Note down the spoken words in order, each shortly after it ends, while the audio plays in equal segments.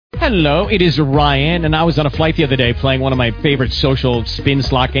Hello, it is Ryan, and I was on a flight the other day playing one of my favorite social spin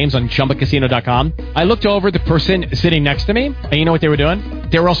slot games on ChumbaCasino.com. I looked over at the person sitting next to me, and you know what they were doing?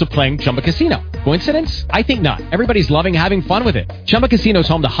 They were also playing Chumba Casino. Coincidence? I think not. Everybody's loving having fun with it. Chumba Casino is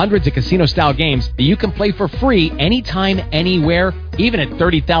home to hundreds of casino-style games that you can play for free anytime, anywhere, even at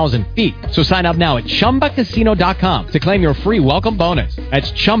 30,000 feet. So sign up now at ChumbaCasino.com to claim your free welcome bonus.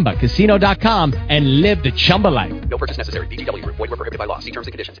 That's ChumbaCasino.com and live the Chumba life. No purchase necessary. VGW. Void where prohibited by law. See terms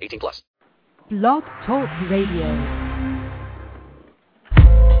and conditions. 18+. Blog Talk Radio.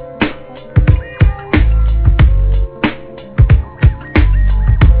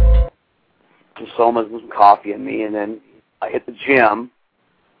 Some somas and some coffee in me, and then I hit the gym,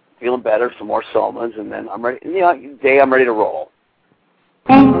 feeling better, some more somas, and then I'm ready. And, I'm ready to roll.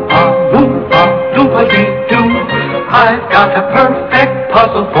 Loompa-dee-doo, I've got a perfect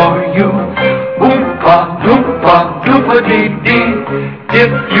puzzle for you. Oompa, loompa, loompa-dee-dee. If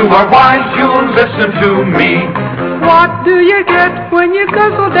you are wise, you'll listen to me. What do you get when you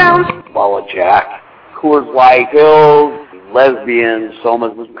guzzle down? Ball of Jack, Coors Light, Hills, lesbians,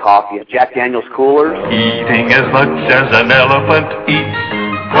 somas and some coffee, Jack Daniel's coolers. Eating as much as an elephant eats.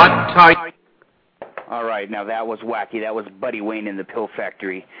 What are you? All right, now that was wacky. That was Buddy Wayne in the Pill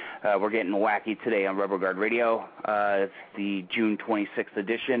Factory. We're getting wacky today on Rebel Guard Radio. It's the June 26th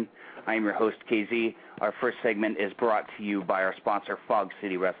edition. I am your host, KZ. Our first segment is brought to you by our sponsor,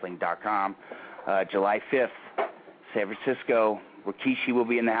 FogCityWrestling.com. July 5th, San Francisco, Rikishi will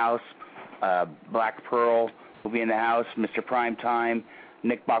be in the house. Black Pearl will be in the house. Mr. Primetime,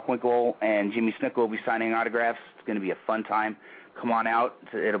 Nick Bockwinkel, and Jimmy Snuka will be signing autographs. It's going to be a fun time. Come on out.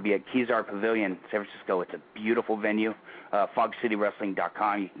 It'll be at Kezar Pavilion, San Francisco. It's a beautiful venue.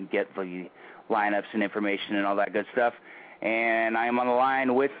 FogCityWrestling.com. You can get the lineups and information and all that good stuff. And I am on the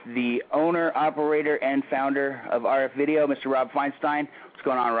line with the owner, operator, and founder of RF Video, Mr. Rob Feinstein. What's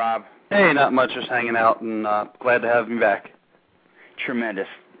going on, Rob? Hey, not much. Just hanging out, and glad to have me back. Tremendous.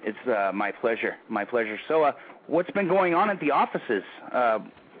 It's my pleasure. My pleasure. So what's been going on at the offices?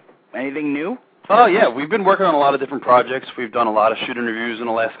 Anything new? Oh, yeah. We've been working on a lot of different projects. We've done a lot of shoot interviews in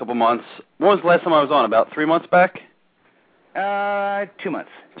the last couple months. When was the last time I was on? About 3 months back? 2 months.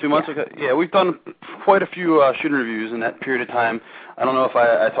 2 months? Yeah. Okay. Yeah, we've done quite a few shoot interviews in that period of time. I don't know if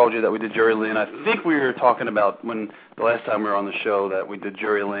I told you that we did Jerry Lynn. I think we were talking about when the last time we were on the show that we did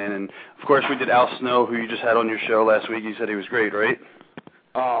Jerry Lynn. And, of course, we did Al Snow, who you just had on your show last week. You said he was great, right?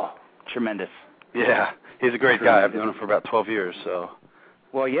 Oh, tremendous. Yeah, he's a great guy. I've known him for about 12 years, so.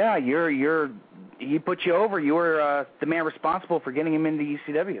 Well, yeah, he put you over. You were the man responsible for getting him into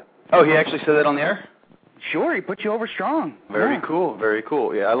ECW. Oh, he actually said that on the air? Sure, he put you over strong. Very cool, very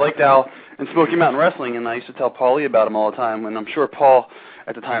cool. Yeah, I liked Al in Smoky Mountain Wrestling, and I used to tell Paulie about him all the time, and I'm sure Paul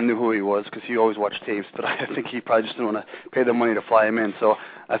at the time knew who he was because he always watched tapes, but I think he probably just didn't want to pay the money to fly him in. So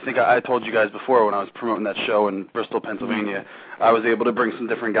I think I told you guys before when I was promoting that show in Bristol, Pennsylvania, I was able to bring some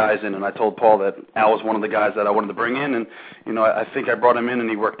different guys in, and I told Paul that Al was one of the guys that I wanted to bring in, and, I think I brought him in, and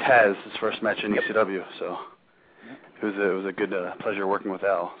he worked Taz, his first match in ECW, so it was a good pleasure working with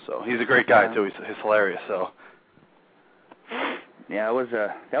Al. So he's a great guy, too. He's hilarious, so. Yeah,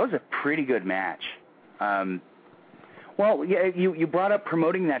 that was a pretty good match. Well, yeah, you brought up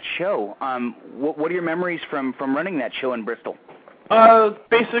promoting that show. What are your memories from running that show in Bristol?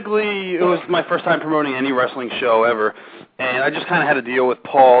 Basically, it was my first time promoting any wrestling show ever, and I just kind of had a deal with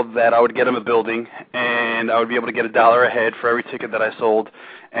Paul that I would get him a building, and I would be able to get $1 a head for every ticket that I sold,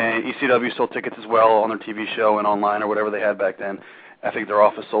 and ECW sold tickets as well on their TV show and online or whatever they had back then. I think their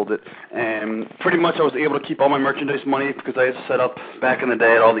office sold it, and pretty much I was able to keep all my merchandise money because I had set up back in the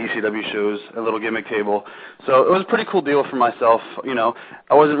day at all the ECW shows a little gimmick table. So it was a pretty cool deal for myself.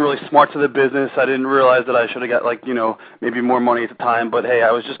 I wasn't really smart to the business. I didn't realize that I should have got maybe more money at the time. But hey,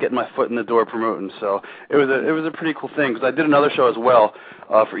 I was just getting my foot in the door promoting. So it was a pretty cool thing because I did another show as well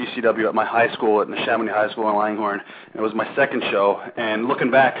for ECW at my high school at the Chamonix High School in Langhorne. It was my second show, and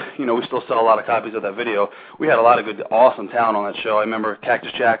looking back, we still sell a lot of copies of that video. We had a lot of good, awesome talent on that show. I remember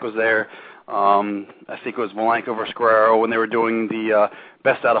Cactus Jack was there. I think it was Malenko versus Guerrero when they were doing the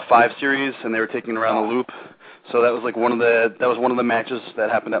Best Out of 5 series, and they were taking it around the loop. So that was one of the matches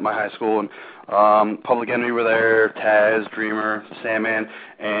that happened at my high school. And Public Enemy were there, Taz, Dreamer, Sandman,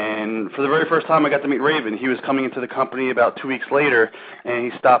 and for the very first time I got to meet Raven. He was coming into the company about 2 weeks later, and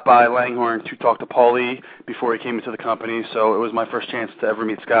he stopped by Langhorne to talk to Paulie before he came into the company. So it was my first chance to ever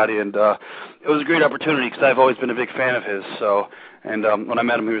meet Scotty, and it was a great opportunity because I've always been a big fan of his. So, and when I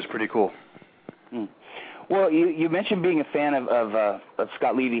met him, he was pretty cool. Well, you mentioned being a fan of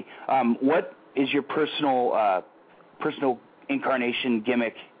Scott Levy. What is your personal incarnation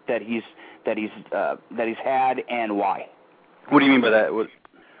gimmick that he's had, and why? What do you mean by that?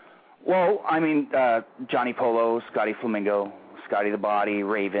 Well, I mean, Johnny Polo, Scotty Flamingo, Scotty the Body,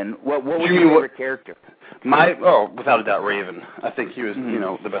 Raven. What was You your mean favorite character? Without a doubt, Raven. I think he was,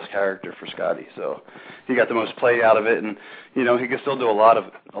 the best character for Scotty. So he got the most play out of it, and he could still do a lot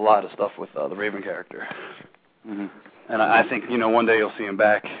of stuff with the Raven character. Mm-hmm. And I think one day you'll see him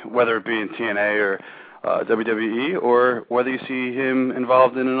back, whether it be in TNA or WWE, or whether you see him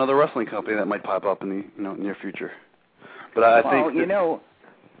involved in another wrestling company that might pop up in the near future. But I think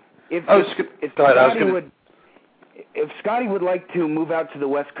if Scotty would like to move out to the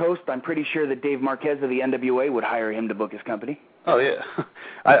West Coast, I'm pretty sure that Dave Marquez of the NWA would hire him to book his company. Oh, yeah.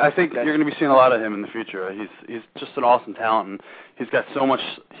 I think you're going to be seeing a lot of him in the future. He's just an awesome talent, and he's got so much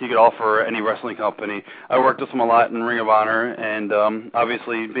he could offer any wrestling company. I worked with him a lot in Ring of Honor, and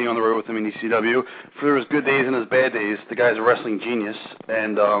obviously being on the road with him in ECW, for his good days and his bad days, the guy's a wrestling genius,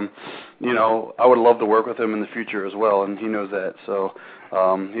 and, I would love to work with him in the future as well, and he knows that. So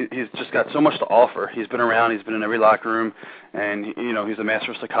he's just got so much to offer. He's been around. He's been in every locker room, and, he's a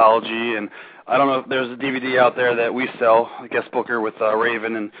master of psychology, and I don't know if there's a DVD out there that we sell, a guest booker with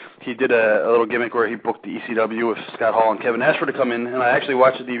Raven, and he did a little gimmick where he booked the ECW with Scott Hall and Kevin Ashford to come in, and I actually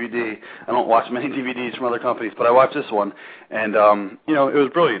watched the DVD. I don't watch many DVDs from other companies, but I watched this one, and, it was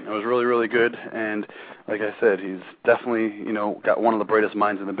brilliant. It was really, really good, and like I said, he's definitely, got one of the brightest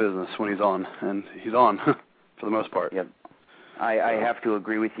minds in the business when he's on, and he's on for the most part. Yep. I have to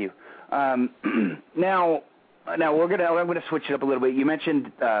agree with you. Now I'm gonna switch it up a little bit. You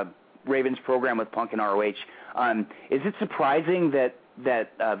mentioned Raven's program with Punk and ROH. Is it surprising that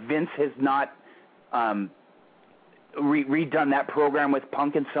Vince has not redone that program with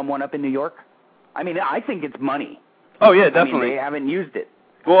Punk and someone up in New York? I mean, I think it's money. Oh yeah, definitely. I mean, they haven't used it.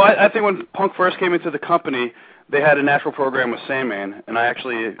 Well, I think when Punk first came into the company, they had a natural program with Sandman, and I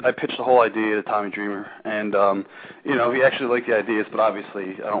pitched the whole idea to Tommy Dreamer, and he actually liked the ideas, but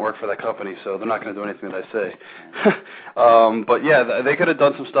obviously I don't work for that company, so they're not going to do anything that I say. But yeah, they could have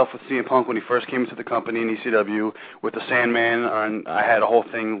done some stuff with CM Punk when he first came into the company in ECW with the Sandman, and I had a whole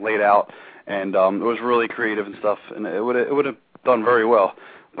thing laid out, and it was really creative and stuff, and it would have done very well.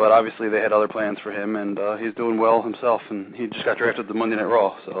 But obviously they had other plans for him, and he's doing well himself, and he just got drafted to Monday Night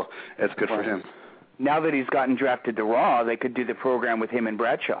Raw, so it's good for him. Now that he's gotten drafted to Raw, they could do the program with him and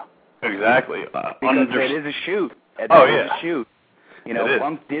Bradshaw. Exactly. Because it is a shoot. It is a shoot.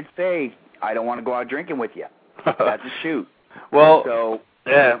 Punk did say, I don't want to go out drinking with you. That's a shoot. Well, so,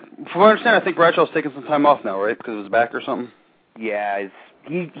 yeah. From what I understand, I think Bradshaw's taking some time off now, right? Because of his back or something? Yeah,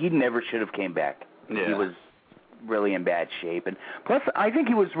 he never should have came back. Yeah. He was really in bad shape. And plus, I think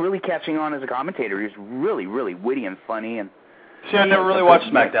he was really catching on as a commentator. He was really, really witty and funny. And see, I never really watched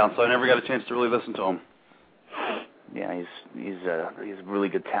SmackDown, so I never got a chance to really listen to him. Yeah, he's a really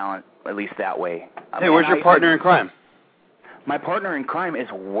good talent, at least that way. Hey, where's your partner in crime? My partner in crime is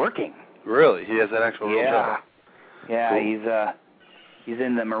working. Really? He has that actual real job? Yeah, cool. he's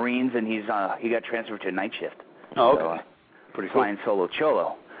in the Marines, and he got transferred to night shift. Oh, okay. So, pretty cool. Flying solo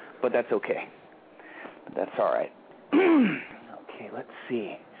cholo, but that's okay. That's all right. Okay, let's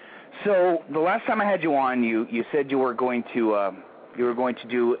see. So the last time I had you on, you said you were going to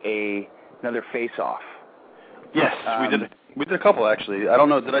do another face-off. Yes, we did a couple actually. I don't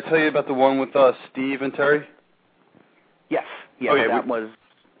know. Did I tell you about the one with Steve and Terry? Yes. Yeah. Oh, yeah, that was.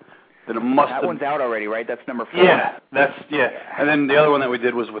 Then it must. That one's out already, right? That's number 4. Yeah, And then the other one that we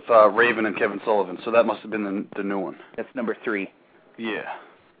did was with Raven and Kevin Sullivan. So that must have been the new one. That's number 3. Yeah.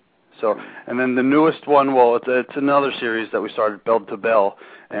 So, and then the newest one, well, it's another series that we started, Bell to Bell,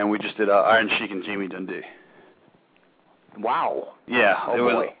 and we just did Iron Sheik and Jamie Dundee. Wow. Yeah, it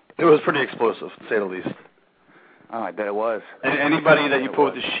was pretty explosive, to say the least. Oh, I bet it was. And anybody that you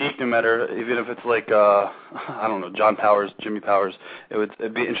put with the Sheik, no matter, even if it's like, I don't know, John Powers, Jimmy Powers,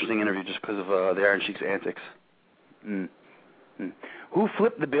 it'd be an interesting interview just because of the Iron Sheik's antics. Who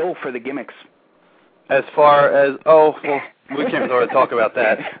flipped the bill for the gimmicks? As far as, we can't really talk about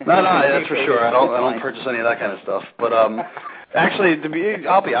that. No, that's for sure. I don't purchase any of that kind of stuff. But actually,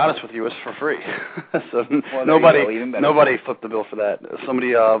 I'll be honest with you, it's for free. So nobody flipped the bill for that.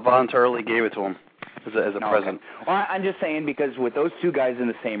 Somebody voluntarily gave it to him as a present. Well, I'm just saying because with those two guys in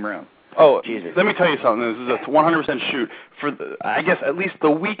the same room. Oh, Jesus. Let me tell you something. This is a 100% shoot. For I guess at least the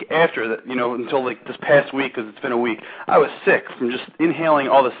week after that, until like this past week, because it's been a week, I was sick from just inhaling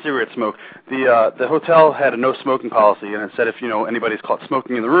all the cigarette smoke. The hotel had a no smoking policy, and it said if anybody's caught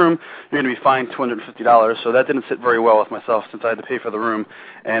smoking in the room, you're going to be fined $250. So that didn't sit very well with myself since I had to pay for the room.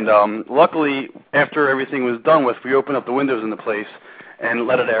 And luckily, after everything was done with, we opened up the windows in the place. and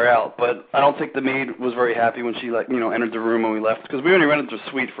let it air out. But I don't think the maid was very happy when she entered the room when we left, because we only rented the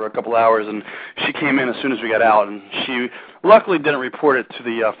suite for a couple hours, and she came in as soon as we got out, and she luckily didn't report it to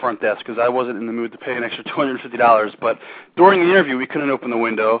the front desk because I wasn't in the mood to pay an extra $250. But during the interview, we couldn't open the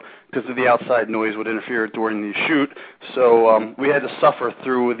window because of the outside noise would interfere during the shoot. So we had to suffer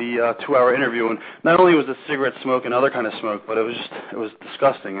through the 2-hour interview. And not only was it cigarette smoke and other kind of smoke, but it was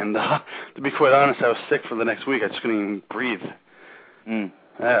disgusting. And to be quite honest, I was sick for the next week. I just couldn't even breathe.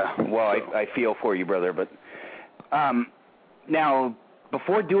 Yeah. Well, I feel for you, brother. But now,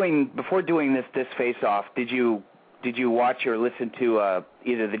 before doing this face-off, did you watch or listen to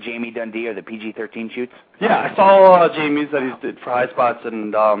either the Jamie Dundee or the PG-13 shoots? Yeah, I saw Jamie's that he did for High Spots,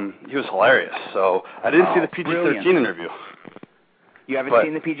 and he was hilarious. So I didn't see the PG-13 interview. You haven't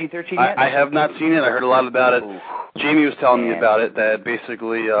seen the PG-13 yet? I have not seen it. I heard a lot about it. Jamie was telling me about it, that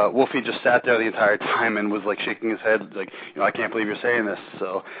basically Wolfie just sat there the entire time and was like shaking his head, like, I can't believe you're saying this.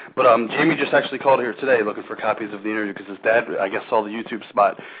 So, but Jamie just actually called here today looking for copies of the interview because his dad, I guess, saw the YouTube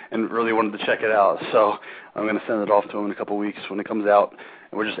spot and really wanted to check it out. So I'm going to send it off to him in a couple weeks when it comes out.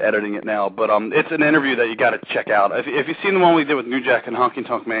 We're just editing it now, but it's an interview that you got to check out. If you've seen the one we did with New Jack and Honky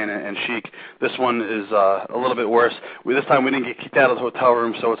Tonk Man and Sheik, this one is a little bit worse. This time we didn't get kicked out of the hotel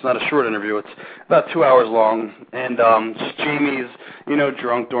room, so it's not a short interview. It's about 2 hours long, and Jamie's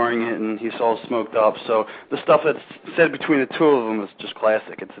drunk during it, and he's all smoked up. So the stuff that's said between the two of them is just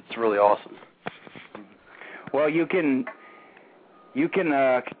classic. It's really awesome. Well, you can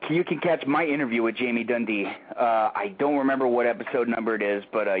catch my interview with Jamie Dundee. I don't remember what episode number it is,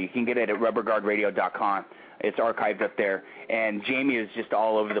 but you can get it at rubberguardradio.com. It's archived up there. And Jamie is just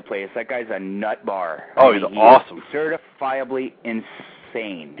all over the place. That guy's a nut bar. Oh, he's awesome. Certifiably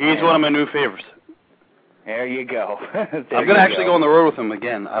insane. He's one of my new favorites. There you go. I'm going to actually go on the road with him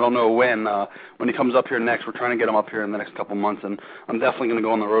again. I don't know when he comes up here next. We're trying to get him up here in the next couple months, and I'm definitely going to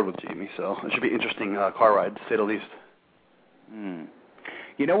go on the road with Jamie. So it should be an interesting car ride, to say the least.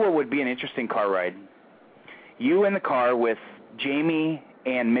 You know what would be an interesting car ride? You in the car with Jamie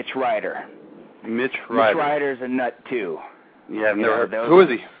and Mitch Ryder. Mitch Ryder. Mitch Ryder's a nut, too. Yeah, I've never heard. Who is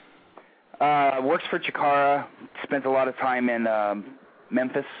he? Works for Chikara. Spent a lot of time in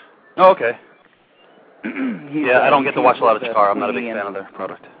Memphis. Oh, okay. I don't get to watch a lot of Chikara. I'm not a big fan of their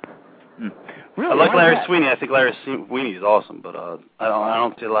product. Really? I like Larry Sweeney. I think Larry Sweeney is awesome, but I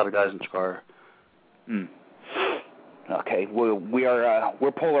don't see a lot of guys in Chikara. Okay,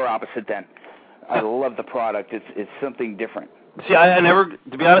 we're polar opposite then. I love the product. It's something different. See, to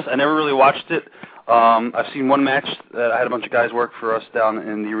be honest, I never really watched it. I've seen one match that I had a bunch of guys work for us down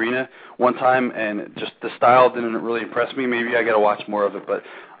in the arena one time, and just the style didn't really impress me. Maybe I got to watch more of it, but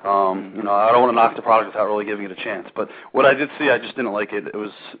I don't want to knock the product without really giving it a chance. But what I did see, I just didn't like it. It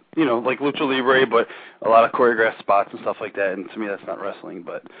was, like Lucha Libre, but a lot of choreographed spots and stuff like that, and to me that's not wrestling.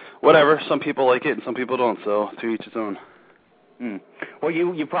 But whatever, some people like it and some people don't, so to each its own. Well,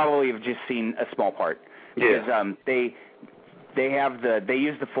 you probably have just seen a small part. Because they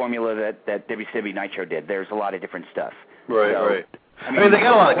use the formula that WCW Nitro did. There's a lot of different stuff. Right. I mean, they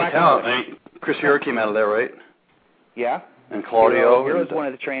got a lot of good talent. Chris Hero came out of there, right? Yeah. And Claudio. Hero's one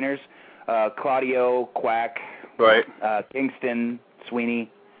of the trainers. Claudio, Quack. Right. Kingston, Sweeney.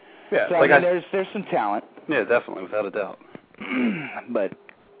 Yeah. So there's some talent. Yeah, definitely, without a doubt. But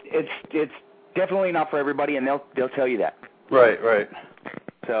it's definitely not for everybody, and they'll tell you that. Right.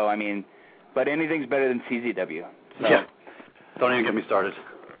 So but anything's better than CZW. So. Yeah. Don't even get me started.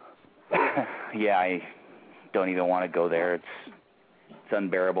 Yeah, I don't even want to go there. It's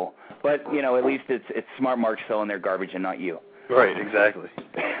unbearable. But at least it's Smart Mark selling their garbage and not you. Right, exactly.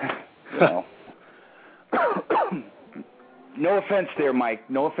 No offense there, Mike.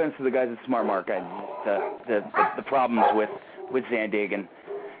 No offense to the guys at Smart Mark. The problems with Zandig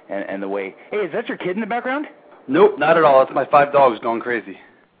and the way. Hey, is that your kid in the background? Nope, not at all. It's my 5 dogs going crazy.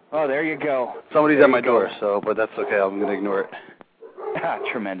 Oh, there you go. Somebody's at my door, but that's okay. I'm going to ignore it.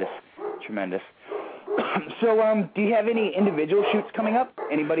 Tremendous. So, do you have any individual shoots coming up?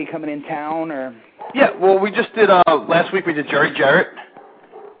 Anybody coming in town or? Yeah, well, we just did last week. We did Jerry Jarrett.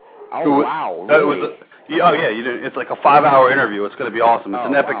 Oh wow! Really? You did. It's like a 5-hour interview. It's going to be awesome. It's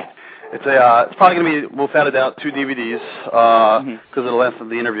an epic. Wow. It's probably going to be, without a doubt, 2 DVDs because of the length of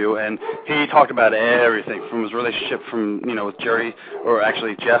the interview. And he talked about everything from his relationship with Jerry, or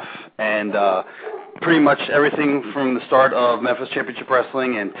actually Jeff, and pretty much everything from the start of Memphis Championship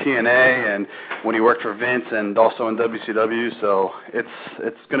Wrestling and TNA, and when he worked for Vince and also in WCW. So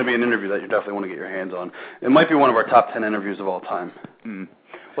it's going to be an interview that you definitely want to get your hands on. It might be one of our top 10 interviews of all time.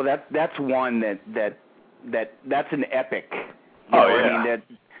 Well, that's one that's an epic. I mean,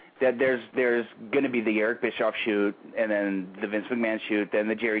 that there's going to be the Eric Bischoff shoot, and then the Vince McMahon shoot, then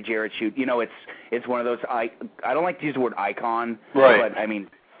the Jerry Jarrett shoot. You know, it's one of those. I don't like to use the word icon, right? But I mean,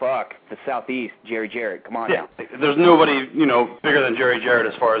 fuck the Southeast, Jerry Jarrett. Come on now. There's nobody, bigger than Jerry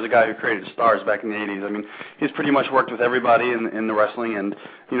Jarrett as far as the guy who created stars back in the 80s. I mean, he's pretty much worked with everybody in the wrestling, and,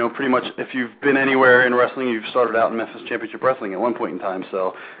 pretty much if you've been anywhere in wrestling, you've started out in Memphis Championship Wrestling at one point in time.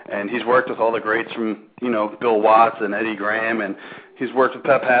 So, and he's worked with all the greats from, Bill Watts and Eddie Graham, and he's worked with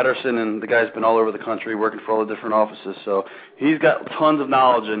Pat Patterson, and the guy's been all over the country working for all the different offices. So he's got tons of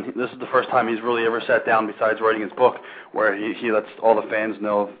knowledge, and this is the first time he's really ever sat down besides writing his book where he lets all the fans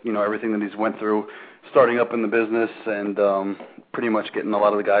know, everything that he's went through starting up in the business and pretty much getting a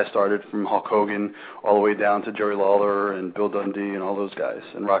lot of the guys started from Hulk Hogan all the way down to Jerry Lawler and Bill Dundee and all those guys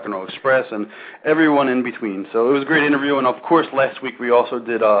and Rock and Roll Express and everyone in between. So it was a great interview. And, of course, last week we also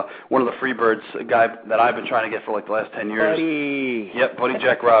did one of the Freebirds, a guy that I've been trying to get for like the last 10 years. Buddy. Yep, Buddy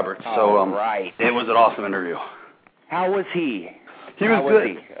Jack Roberts. So right. It was an awesome interview. How was he? He was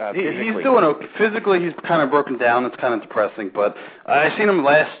good. He's doing okay. Physically, he's kind of broken down. It's kind of depressing. But I seen him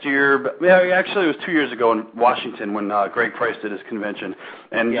last year. But, actually, it was 2 years ago in Washington when Greg Price did his convention.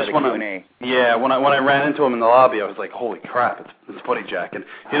 And just when I ran into him in the lobby, I was like, holy crap, it's Buddy Jack. And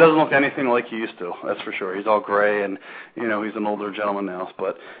he doesn't look anything like he used to. That's for sure. He's all gray, and he's an older gentleman now.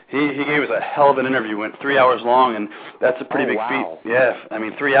 But he gave us a hell of an interview. Went 3 hours long, and that's a pretty big feat. Yeah,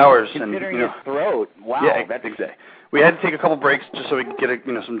 3 hours. Considering his throat. Wow. Yeah, exactly. We had to take a couple breaks just so we could get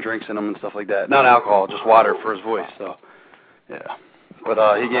some drinks in him and stuff like that. Not alcohol, just water for his voice. So, yeah.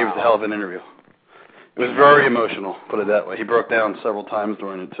 But he gave us a hell of an interview. It was very emotional, put it that way. He broke down several times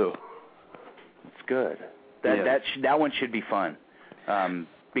during it too. That's good. That one should be fun,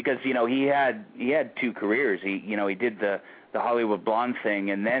 because he had two careers. He did the Hollywood Blonde thing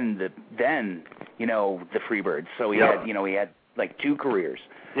and then the Freebirds. So he had like two careers.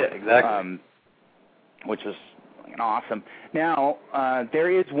 Yeah, exactly. Which was awesome. Now,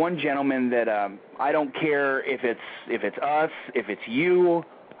 there is one gentleman that I don't care if it's us, if it's you,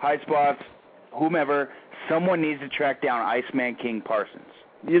 High Spots, whomever, someone needs to track down Iceman King Parsons.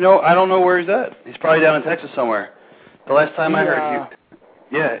 I don't know where he's at. He's probably down in Texas somewhere. The last time I heard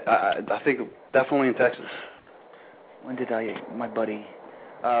I think definitely in Texas. When did my buddy,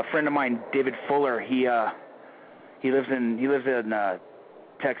 a friend of mine, David Fuller, he lives in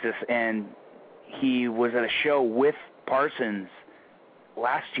Texas, and he was at a show with Parsons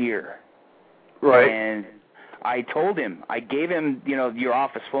last year. Right. And I told him, I gave him, your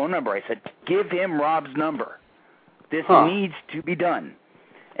office phone number. I said, give him Rob's number. This needs to be done.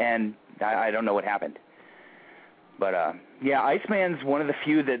 And I don't know what happened. But, Iceman's one of the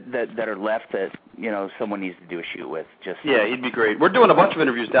few that are left that, someone needs to do a shoot with. Yeah, he'd be great. We're doing a bunch of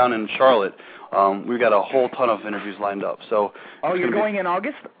interviews down in Charlotte. We've got a whole ton of interviews lined up. So. Oh, you're going in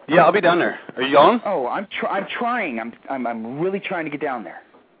August? Yeah, I'll be down there. Are you going? Oh, I'm trying. I'm really trying to get down there.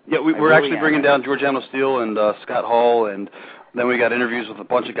 Yeah, we're actually bringing down Georgiano Steele and Scott Hall, and then we got interviews with a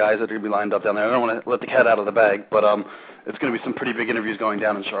bunch of guys that are going to be lined up down there. I don't want to let the cat out of the bag, but it's going to be some pretty big interviews going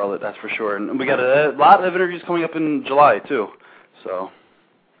down in Charlotte, that's for sure. And we got a lot of interviews coming up in July, too. So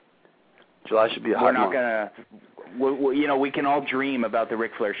July should be a hot month. We're not going to, we can all dream about the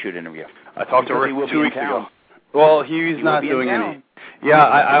Ric Flair shoot interview. I talked to Rick 2 weeks ago. Well, he's not doing any. Yeah,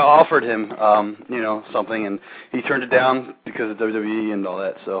 I offered him, something, and he turned it down because of WWE and all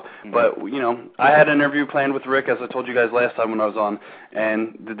that. So, but I had an interview planned with Rick, as I told you guys last time when I was on,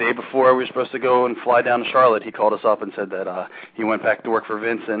 and the day before we were supposed to go and fly down to Charlotte, he called us up and said that he went back to work for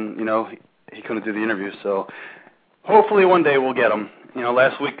Vince, and he couldn't do the interview. So, hopefully one day we'll get him.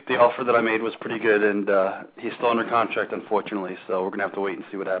 Last week the offer that I made was pretty good, and he's still under contract, unfortunately. So we're gonna have to wait and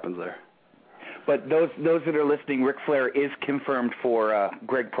see what happens there. But those that are listening, Ric Flair is confirmed for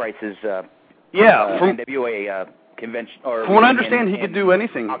Greg Price's NWA convention. From what I understand, he could do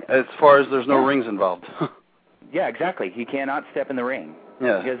anything as far as there's no rings involved. Yeah, exactly. He cannot step in the ring.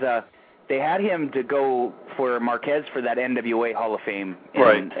 Yeah. Because they had him to go for Marquez for that NWA Hall of Fame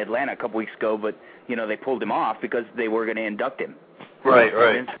in Atlanta a couple weeks ago, but they pulled him off because they were going to induct him. Right.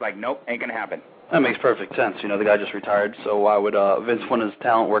 Vince was like, nope, ain't going to happen. That makes perfect sense. The guy just retired, so why would Vince want his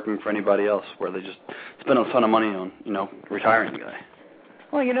talent working for anybody else where they just spend a ton of money on, retiring the guy?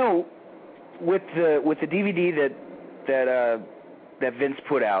 Well, with the DVD that Vince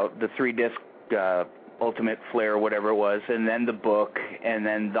put out, the 3-disc Ultimate Flair, whatever it was, and then the book, and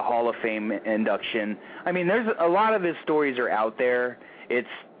then the Hall of Fame induction. I mean, there's a lot of his stories are out there. It's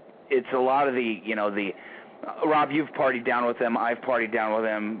a lot of the Rob, you've partied down with them. I've partied down with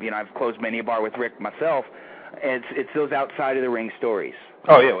them. I've closed many a bar with Rick myself. It's those outside of the ring stories.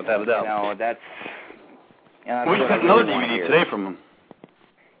 Oh yeah, without a doubt. That's. We just got another DVD today from him.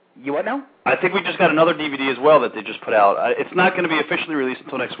 You what now? I think we just got another DVD as well that they just put out. It's not going to be officially released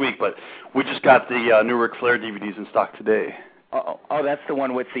until next week, but we just got the new Ric Flair DVDs in stock today. Oh, that's the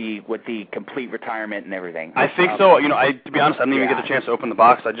one with the complete retirement and everything. I think so. You know, to be honest, I didn't even get the chance to open the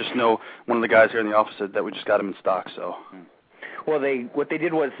box. I just know one of the guys here in the office said that we just got them in stock. So. Well, what they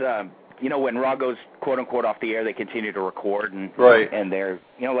did was, you know, when Raw goes quote unquote off the air, they continue to record and and they're,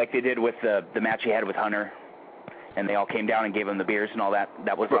 you know, like they did with the match he had with Hunter, and they all came down and gave him the beers and all that.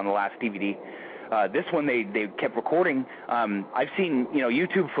 That was on the last DVD. This one they kept recording. I've seen, you know,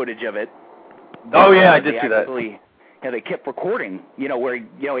 YouTube footage of it. Oh yeah, I did see that. Yeah, they kept recording, you know, where, you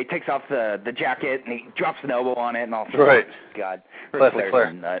know, he takes off the jacket and he drops an elbow on it and all. Right. God. Classic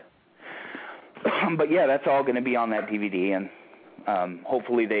Flair. But yeah, that's all going to be on that DVD, and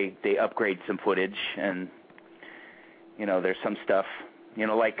hopefully they upgrade some footage, and, you know, there's some stuff, you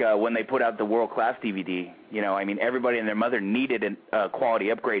know, like when they put out the World Class DVD, you know, I mean, everybody and their mother needed a quality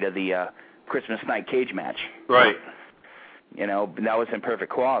upgrade of the Christmas night cage match. Right. You know, that was in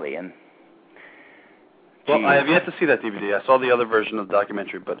perfect quality, and well, I have yet to see that DVD. I saw the other version of the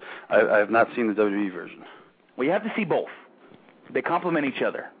documentary, but I have not seen the WWE version. Well, you have to see both. They complement each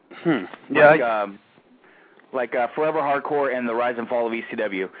other. Yeah. Like Forever Hardcore and the Rise and Fall of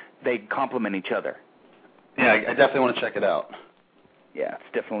ECW, they complement each other. Yeah, I definitely want to check it out. Yeah,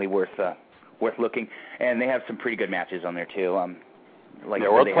 it's definitely worth looking, and they have some pretty good matches on there too. Like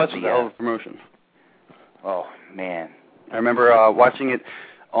World Class is a hell of a promotion. Oh man, I remember watching it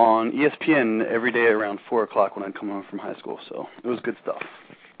on ESPN every day around 4 o'clock when I'd come home from high school, so it was good stuff.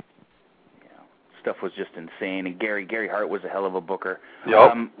 Yeah, stuff was just insane, and Gary Hart was a hell of a booker.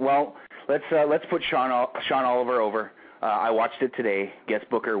 Yep. Well, let's put Sean Oliver over. I watched it today, guest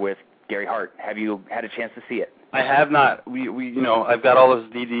booker with Gary Hart. Have you had a chance to see it? I have not. We you know, I've got all those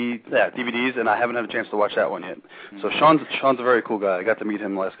DVDs, and I haven't had a chance to watch that one yet. So Sean's a very cool guy. I got to meet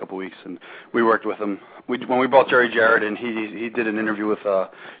him the last couple of weeks, and we worked with him. When we brought Jerry Jarrett in, he did an interview with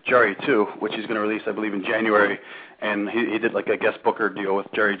Jerry too, which he's going to release, I believe, in January, and he did like a guest booker deal with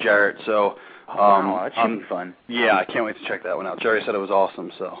Jerry Jarrett. So that should be fun. Yeah, I can't wait to check that one out. Jerry said it was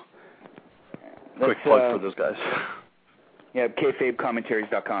awesome. So quick plug for those guys. Yeah,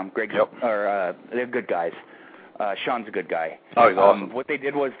 kayfabecommentaries.com. They're good guys. Sean's a good guy. Oh, he's awesome. What they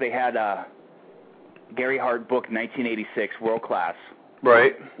did was they had Gary Hart book 1986 World Class.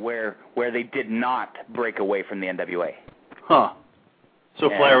 Right. Where they did not break away from the NWA. Huh. So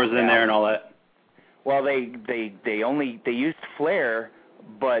Flair was in there and all that. Well, they used Flair,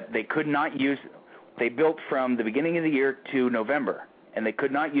 but they could not use. They built from the beginning of the year to November, and they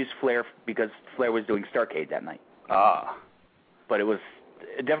could not use Flair because Flair was doing Starrcade that night. Ah. But it was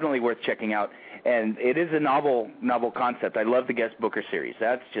definitely worth checking out, and it is a novel concept. I love the guest booker series.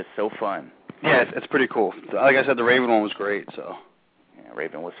 That's just so fun. Yeah, it's pretty cool. Like I said, the Raven one was great. So. Yeah,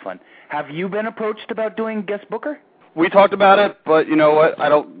 Raven was fun. Have you been approached about doing guest booker? We talked about it, but you know what? I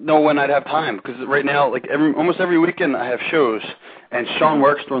don't know when I'd have time because right now, like almost every weekend, I have shows, and Sean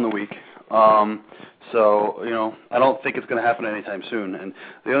works during the week. So you know, I don't think it's going to happen anytime soon. And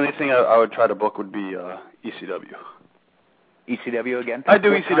the only thing I would try to book would be ECW. ECW again? I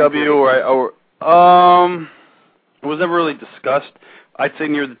do ECW, it was never really discussed. I'd say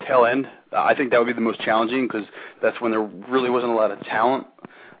near the tail end. I think that would be the most challenging because that's when there really wasn't a lot of talent.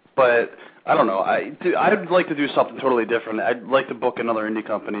 But I don't know. I'd like to do something totally different. I'd like to book another indie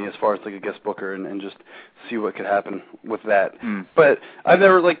company as far as like a guest booker and just see what could happen with that. But I've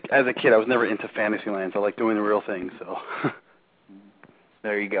never, like, as a kid, I was never into Fantasyland. I like doing the real thing. So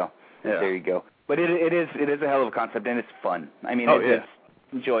there you go. Yeah. There you go. But it is a hell of a concept, and it's fun. I mean, it's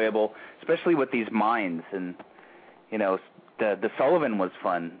enjoyable, especially with these minds. And, you know, the Sullivan was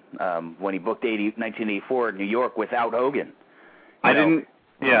fun when he booked 1984 in New York without Hogan. I didn't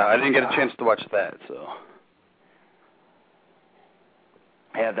get a chance to watch that. So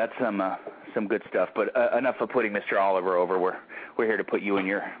yeah, that's some good stuff. But enough of putting Mr. Oliver over. We're here to put you in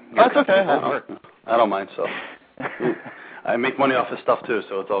your that's okay. I don't mind. So I make money off this stuff too,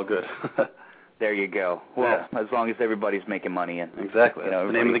 so it's all good. There you go. Well, as long as everybody's making money, and exactly, that's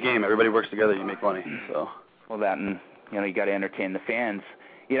the name of the game. Everybody works together, you make money. So that, and you know, you got to entertain the fans.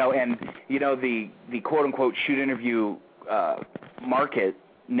 You know, and you know the quote unquote shoot interview market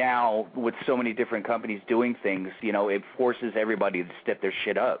now with so many different companies doing things. You know, it forces everybody to step their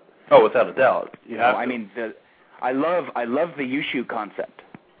shit up. Oh, without a doubt. I mean, I love the U-Shoot concept.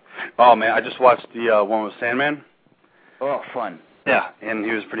 Oh man, I just watched the one with Sandman. Oh, fun. Yeah, and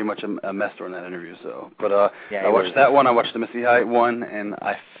he was pretty much a mess during that interview. So, but yeah, I watched that one. I watched the Missy Hyatt one, and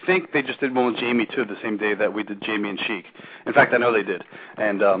I think they just did one with Jamie too, the same day that we did Jamie and Sheik. In fact, I know they did,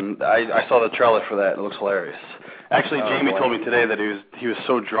 and I saw the trailer for that. It looks hilarious. Actually, Jamie told me today that he was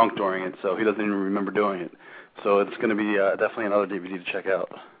so drunk during it, so he doesn't even remember doing it. So it's going to be definitely another DVD to check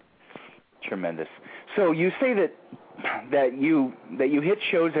out. Tremendous. So you say that you hit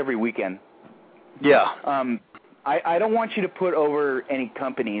shows every weekend. Yeah. I don't want you to put over any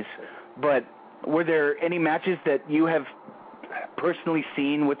companies, but were there any matches that you have personally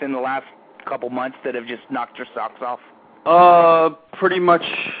seen within the last couple months that have just knocked your socks off? Pretty much.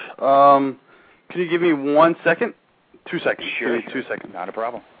 Can you give me 1 second? 2 seconds. Sure. 2 seconds. Not a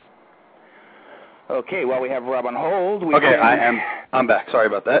problem. Okay, while we have Rob on hold. I'm back. Sorry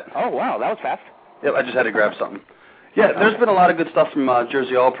about that. Oh, wow, that was fast. Yep, I just had to grab something. Yeah, there's been a lot of good stuff from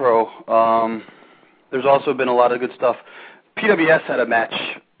Jersey All Pro. There's also been a lot of good stuff. PWS had a match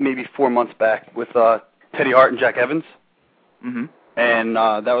maybe 4 months back with Teddy Hart and Jack Evans. Mm-hmm. And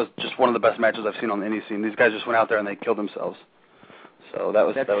that was just one of the best matches I've seen on the indie scene. These guys just went out there and they killed themselves. So that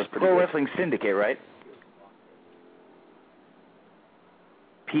was pretty Pro good. Wrestling Syndicate, right?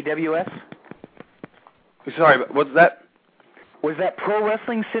 PWS? Sorry, what's that? Was that Pro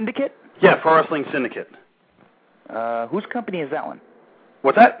Wrestling Syndicate? Yeah, Pro Wrestling Syndicate. Whose company is that one?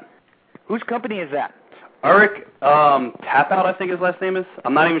 What's that? Whose company is that? Eric Tapout, I think his last name is.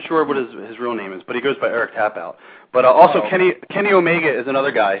 I'm not even sure what his real name is, but he goes by Eric Tapout. But also Kenny Omega is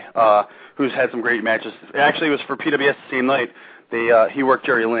another guy who's had some great matches. Actually, it was for PWS the same night. He worked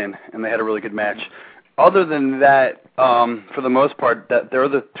Jerry Lynn, and they had a really good match. Other than that, for the most part, there are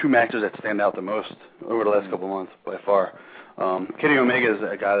the two matches that stand out the most over the last couple of months by far. Kenny Omega is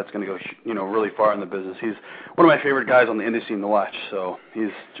a guy that's going to go, really far in the business. He's one of my favorite guys on the indie scene to watch. So he's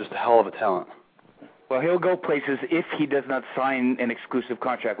just a hell of a talent. Well, he'll go places if he does not sign an exclusive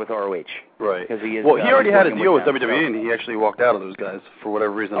contract with ROH. Right. Because he is. Well, he already had a deal with them, WWE, and he actually walked out of those guys for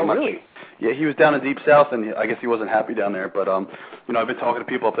whatever reason. Oh, really? Yeah, he was down in Deep South, and I guess he wasn't happy down there. But I've been talking to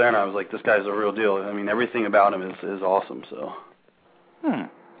people up there, and I was like, this guy's a real deal. I mean, everything about him is awesome. So. Yeah.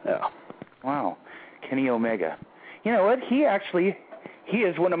 Wow, Kenny Omega. You know what? He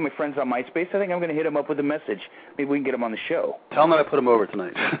is one of my friends on MySpace. I think I'm going to hit him up with a message. Maybe we can get him on the show. Tell him that I put him over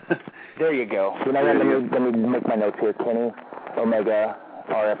tonight. There you go. Let me make my notes here. Kenny Omega,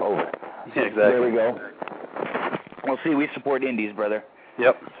 RF over. Yeah, exactly. There we go. Well, see, we support indies, brother.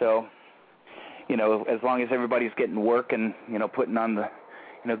 Yep. So, as long as everybody's getting work and, putting on the,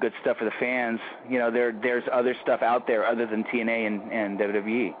 good stuff for the fans, there's other stuff out there other than TNA and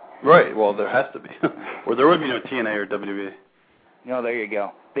WWE. Right. Well, there has to be. Or there would be no TNA or WWE. There you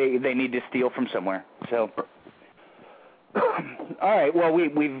go. They need to steal from somewhere. So, all right. Well,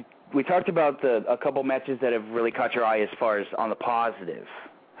 we talked about a couple matches that have really caught your eye as far as on the positive.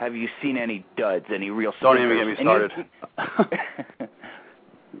 Have you seen any duds? Any real? Don't even get me started.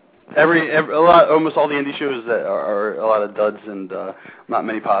 Almost all the indie shows that are a lot of duds and not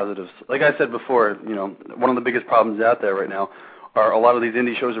many positives. Like I said before, one of the biggest problems out there right now are a lot of these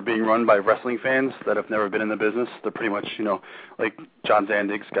indie shows are being run by wrestling fans that have never been in the business. They're pretty much, like John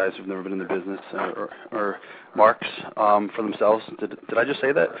Zandig's guys who've never been in the business, or Marks for themselves. Did I just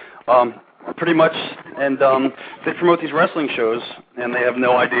say that? Pretty much, and they promote these wrestling shows, and they have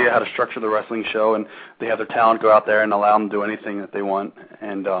no idea how to structure the wrestling show, and they have their talent go out there and allow them to do anything that they want,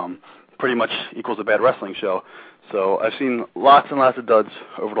 and pretty much equals a bad wrestling show. So I've seen lots and lots of duds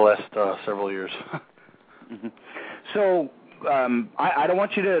over the last several years. Mm-hmm. So I don't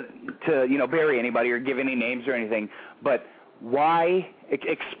want you to bury anybody or give any names or anything, but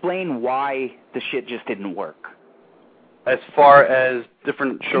explain why the shit just didn't work. As far as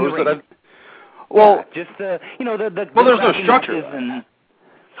different shows that I've... Well, just the well, there's no structure.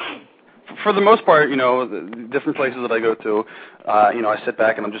 For the most part, the different places that I go to, I sit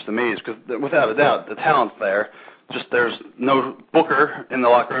back and I'm just amazed because, without a doubt, the talent's there. Just there's no booker in the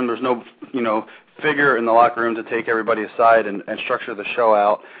locker room. There's no, figure in the locker room to take everybody aside and structure the show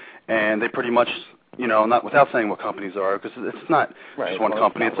out. And they pretty much, not without saying what companies are, because it's not just one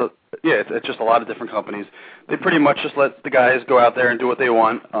company. It's just a lot of different companies. They pretty much just let the guys go out there and do what they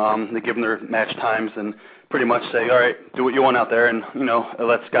want. They give them their match times and pretty much say, all right, do what you want out there. And, it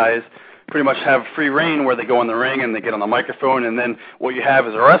lets guys pretty much have free reign where they go in the ring and they get on the microphone, and then what you have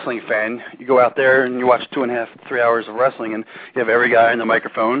as a wrestling fan, you go out there and you watch 2.5, 3 hours of wrestling, and you have every guy in the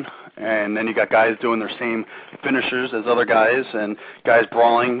microphone, and then you got guys doing their same finishers as other guys, and guys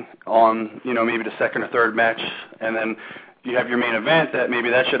brawling on, maybe the second or third match, and then you have your main event that maybe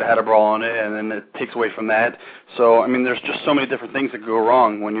that should have had a brawl on it, and then it takes away from that. So, there's just so many different things that go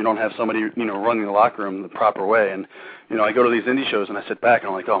wrong when you don't have somebody, running the locker room the proper way. And, you know, I go to these indie shows and I sit back and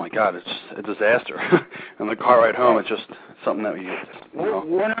I'm like, oh my God, it's a disaster. And the car ride home, it's just something that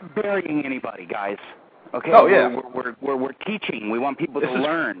We're not burying anybody, guys. Okay. Oh yeah. We're teaching. We want people to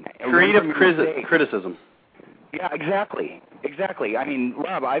learn. Creative criticism. Yeah, exactly. I mean,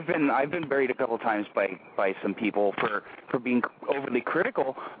 Rob, I've been buried a couple of times by some people for being overly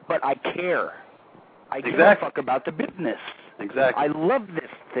critical, but I care. I give a fuck about the business. Exactly. I love this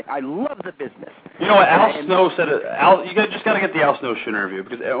thing. I love the business. You know what Al Snow said? You just got to get the Al Snow show interview,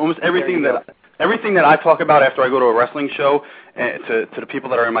 because almost everything that I talk about after I go to a wrestling show, to the people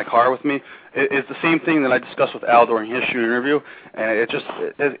that are in my car with me, is the same thing that I discussed with Al during his shoot interview, and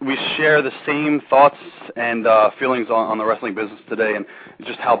we share the same thoughts and feelings on the wrestling business today, and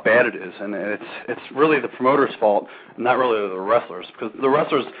just how bad it is, and it's really the promoter's fault, not really the wrestlers, because the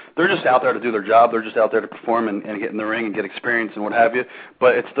wrestlers, they're just out there to do their job, they're just out there to perform and get in the ring and get experience and what have you,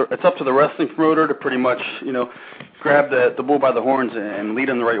 but it's up to the wrestling promoter to pretty much, you know, grab the bull by the horns and lead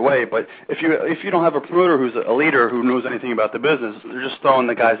in the right way. But if you don't have a promoter who's a leader who knows anything about the business, they're just throwing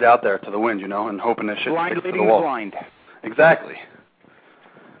the guys out there to the wind, you know, and hoping that shit sticks to the wall. Blind. Exactly.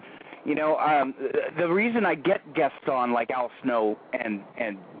 You know, the reason I get guests on like Al Snow and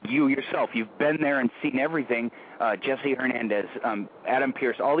you yourself, you've been there and seen everything, Jesse Hernandez, Adam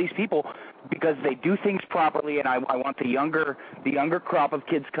Pearce, all these people, because they do things properly, and I want the younger crop of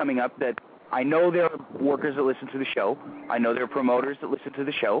kids coming up that I know there are workers that listen to the show. I know there are promoters that listen to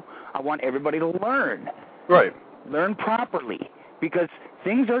the show. I want everybody to learn. Right. Learn properly, because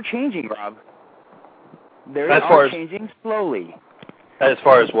things are changing, Rob. They are changing slowly. As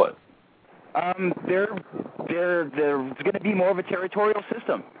far as what? There's going to be more of a territorial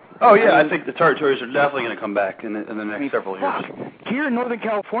system. Oh yeah, I think the territories are definitely going to come back in the next several years. Here in Northern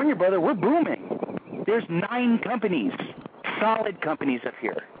California, brother, we're booming. There's 9 companies, solid companies up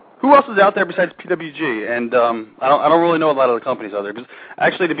here. Who else is out there besides PWG? And I don't really know a lot of the companies out there. Because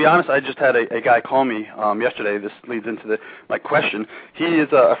actually, to be honest, I just had a guy call me yesterday. This leads into my question. He is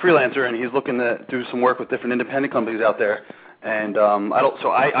a freelancer, and he's looking to do some work with different independent companies out there. And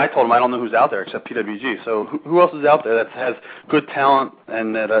I told him I don't know who's out there except PWG. So who else is out there that has good talent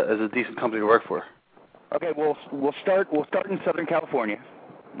and that is a decent company to work for? Okay, we'll start in Southern California.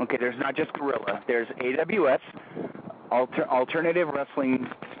 Okay, there's not just Gorilla. There's AWS, Alternative Wrestling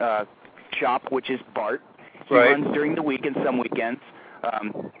Shop, which is Bart. He runs during the week and some weekends.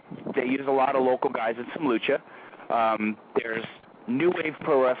 They use a lot of local guys and some lucha. There's New Wave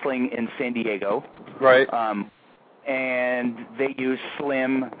Pro Wrestling in San Diego. Right. And they use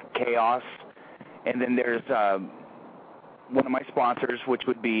Slim, Chaos. And then there's one of my sponsors, which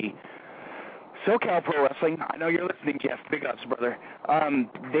would be SoCal Pro Wrestling. I know you're listening, Jeff. Big ups, brother.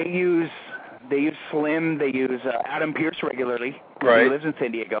 They use Slim. They use Adam Pearce regularly. Right. He lives in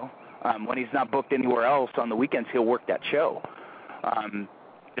San Diego. When he's not booked anywhere else on the weekends, he'll work that show.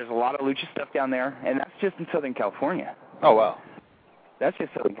 There's a lot of lucha stuff down there, and that's just in Southern California. Oh, wow. That's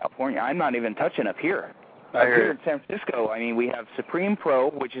just Southern California. I'm not even touching up here. I hear here in San Francisco, I mean, we have Supreme Pro,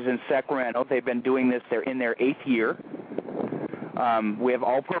 which is in Sacramento. They've been doing this. They're in their 8th year. We have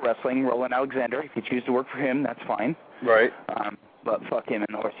All Pro Wrestling, Roland Alexander. If you choose to work for him, that's fine. Right. But fuck him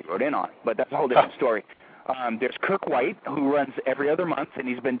and the horse he rode in on. But that's a whole different story. There's Kirk White, who runs every other month, and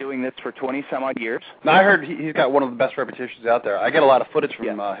he's been doing this for 20-some-odd years. Now, I heard he's got one of the best reputations out there. I get a lot of footage from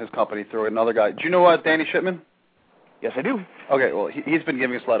his company through another guy. Do you know Danny Shipman? Yes, I do. Okay, well, he's been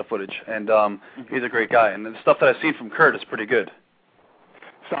giving us a lot of footage, and he's a great guy. And the stuff that I've seen from Kurt is pretty good.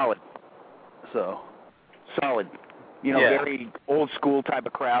 Solid. Solid. You know, very old-school type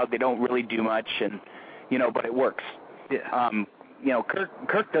of crowd. They don't really do much, and but it works. Yeah.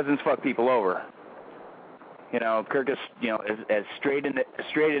 Kirk doesn't fuck people over. Kirk is, as straight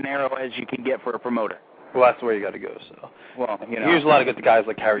and narrow as you can get for a promoter. Well, that's the way you got to go. So. Well, he uses a lot of good guys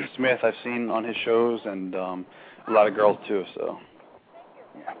like Harry Smith I've seen on his shows, and a lot of girls too. So.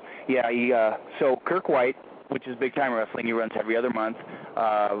 Yeah. So Kirk White, which is Big Time Wrestling, he runs every other month.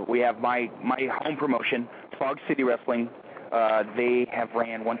 We have my home promotion, Fog City Wrestling. They have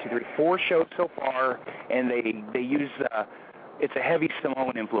ran 4 shows so far, and they use it's a heavy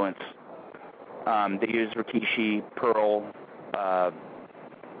Samoan influence. They use Rikishi, Pearl,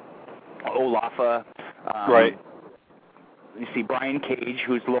 Olafa. Right. You see Brian Cage,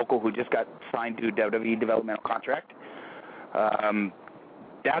 who's local, who just got signed to WWE developmental contract.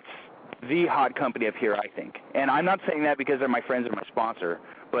 That's the hot company up here, I think. And I'm not saying that because they're my friends or my sponsor,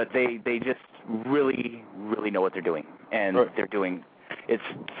 but they just really, really know what they're doing. And they're doing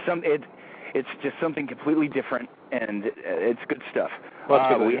it's just something completely different, and it's good stuff.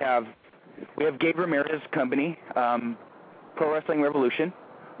 Well, we have Gabe Ramirez's company, Pro Wrestling Revolution,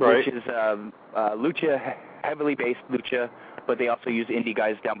 right. which is Lucha heavily based lucha, but they also use indie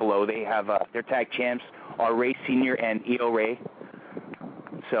guys down below. They have their tag champs are Ray Sr. and Io Ray.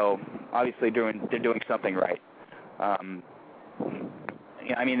 So obviously they're doing something right.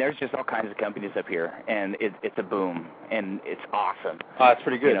 I mean, there's just all kinds of companies up here, and it's a boom, and it's awesome. Oh, it's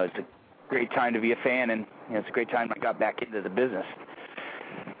pretty good. It's a great time to be a fan, and it's a great time I got back into the business.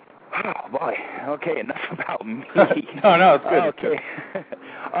 Oh, boy. Okay, enough about me. No, it's good. Okay.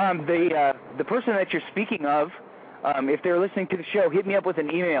 The person that you're speaking of, if they're listening to the show, hit me up with an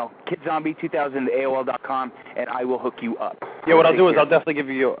email, kidzombie2000@AOL.com, and I will hook you up. Yeah, what I'll do is I'll definitely give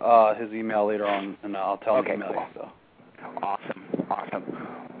you his email later on, and I'll tell him to email you. So. Awesome.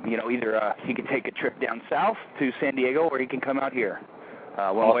 Either he can take a trip down south to San Diego, or he can come out here,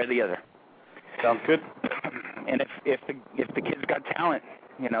 one way or the other. Sounds good. And if the kid's got talent,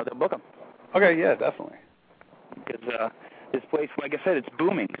 they'll book him. Okay, yeah, definitely. Because this place, like I said, it's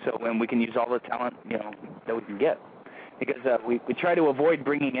booming. So when we can use all the talent, that we can get, because we try to avoid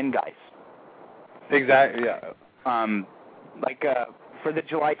bringing in guys. Exactly. Yeah. For the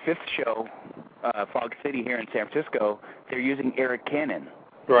July 5th show, Fog City here in San Francisco, they're using Eric Cannon.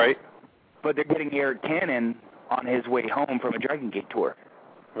 Right. But they're getting Eric Cannon on his way home from a Dragon Gate tour.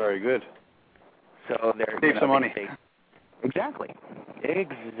 Very good. So they're save some money. Exactly,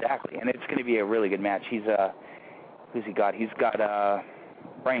 and it's going to be a really good match. Who's he got? He's got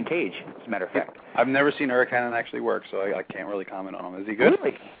Brian Cage, as a matter of fact. I've never seen Eric Cannon actually work, so I can't really comment on him. Is he good?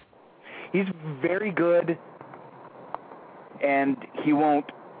 Really? He's very good, and he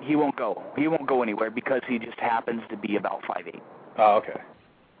won't go. He won't go anywhere because he just happens to be about 5'8". Oh, okay.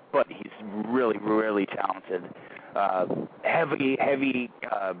 But he's really, really talented. Heavy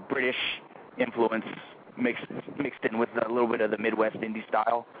British influence mixed in with a little bit of the Midwest indie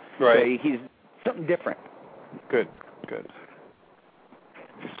style. Right. So he's something different. Good.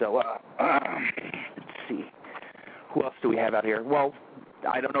 So, let's see. Who else do we have out here? Well,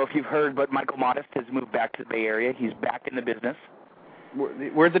 I don't know if you've heard, but Michael Modest has moved back to the Bay Area. He's back in the business.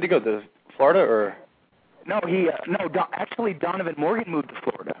 Where did he go? To Florida or? No, actually Donovan Morgan moved to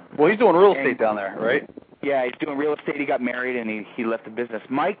Florida. Well, he's doing real estate down there, right? Yeah, he's doing real estate. He got married, and he left the business.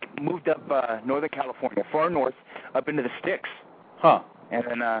 Mike moved up Northern California, far north, up into the sticks. Huh. And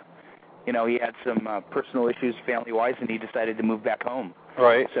then, he had some personal issues family-wise, and he decided to move back home.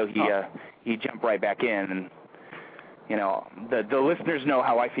 Right. So he jumped right back in, and, the listeners know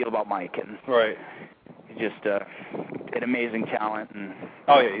how I feel about Mike. And right. He's just an amazing talent. And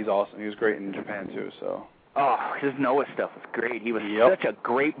oh, yeah, he's awesome. He was great in Japan, too, so. Oh, his Noah stuff was great. He was such a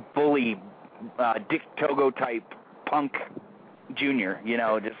great bully, Dick Togo-type punk junior,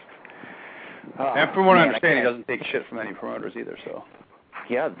 just... and from what I understand, he doesn't take shit from any promoters either, so...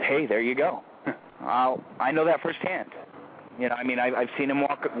 Yeah, hey, there you go. I know that firsthand. I've seen him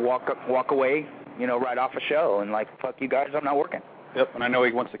walk away, right off a show, and like, fuck you guys, I'm not working. Yep, and I know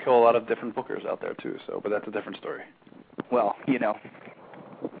he wants to kill a lot of different bookers out there, too, so, but that's a different story. Well, we're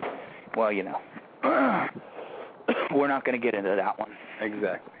not going to get into that one.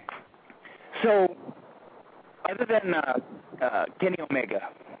 Exactly. So, other than Kenny Omega,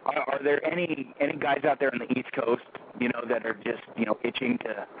 are there any guys out there on the East Coast, that are just, itching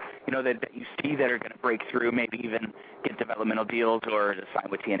to, that you see that are going to break through, maybe even get developmental deals or to sign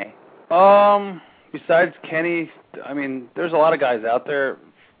with TNA? Besides Kenny, there's a lot of guys out there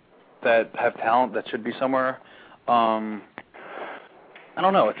that have talent that should be somewhere. I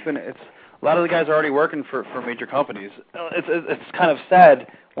don't know. It's a lot of the guys are already working for major companies. It's kind of sad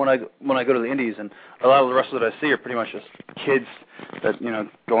when I go to the indies, and a lot of the wrestlers that I see are pretty much just kids that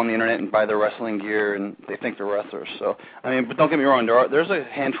go on the internet and buy their wrestling gear and they think they're wrestlers. So but don't get me wrong, there's a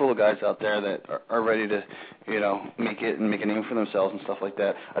handful of guys out there that are ready to make it and make a name for themselves and stuff like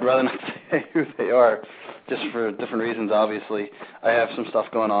that. I'd rather not say who they are, just for different reasons. Obviously, I have some stuff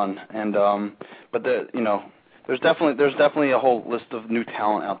going on, and but There's definitely a whole list of new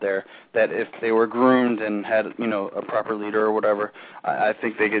talent out there that if they were groomed and had, a proper leader or whatever, I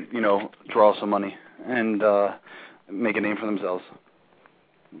think they could, draw some money and make a name for themselves.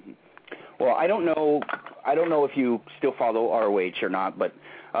 Well, I don't know if you still follow ROH or not, but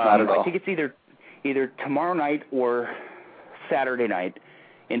not at all. I think it's either tomorrow night or Saturday night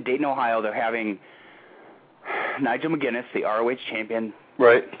in Dayton, Ohio. They're having Nigel McGuinness, the ROH champion,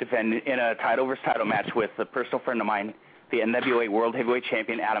 right, defend in a title versus title match with a personal friend of mine, the NWA World Heavyweight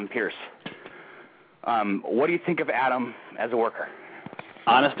Champion, Adam Pearce. What do you think of Adam as a worker?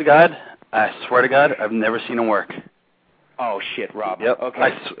 Honest to God, I swear to God, I've never seen him work. Oh, shit, Rob. Yep.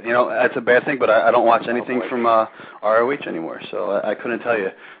 Okay. That's a bad thing, but I don't watch anything from ROH anymore, so I couldn't tell you.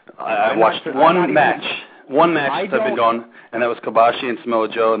 I watched one match. One match that I've been going, and that was Kobashi and Samoa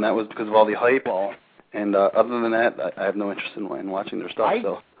Joe, and that was because of all the hype. And other than that, I have no interest in watching their stuff.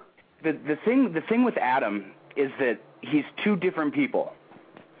 So the thing with Adam is that he's two different people,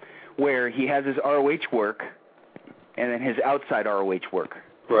 where he has his ROH work and then his outside ROH work.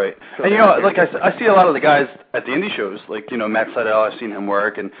 Right. So And, like I see a lot of the guys at the indie shows, like, Matt Sydal, I've seen him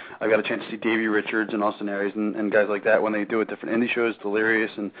work, and I've got a chance to see Davey Richards and Austin Aries and guys like that when they do it different indie shows,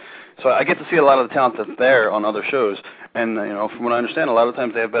 Delirious, and so I get to see a lot of the talent that's there on other shows, and, from what I understand, a lot of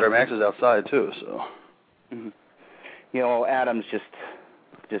times they have better matches outside, too, so. Mm-hmm. Adam's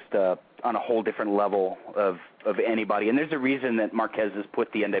just on a whole different level of anybody, and there's a reason that Marquez has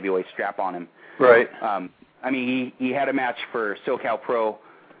put the NWA strap on him. Right. He had a match for SoCal Pro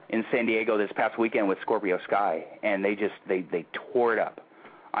in San Diego this past weekend with Scorpio Sky, and they tore it up.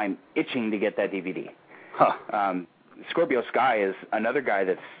 I'm itching to get that DVD. Huh. Scorpio Sky is another guy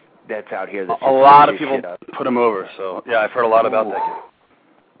that's out here. That's a lot of people put him over, so yeah, I've heard a lot about that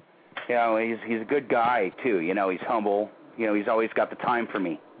kid. He's a good guy too. He's humble. He's always got the time for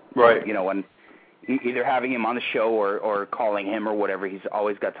me. Right. When either having him on the show or calling him or whatever, he's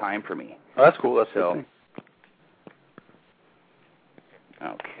always got time for me. Oh, that's cool. That's so.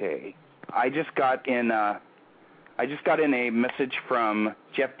 Okay. I just got in a message from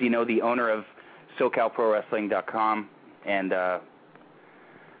Jeff Dino, the owner of SoCalProWrestling.com and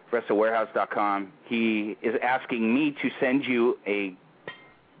WrestleWarehouse.com. He is asking me to send you an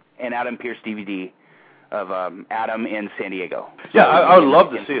Adam Pearce DVD of Adam in San Diego. Yeah, I would love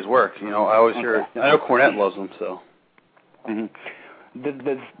to see his work. I always hear. I know Cornette loves him, so. Mm-hmm.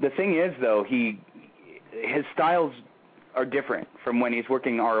 The thing is, though, his styles are different from when he's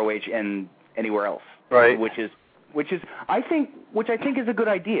working ROH and anywhere else. Right. Which I think is a good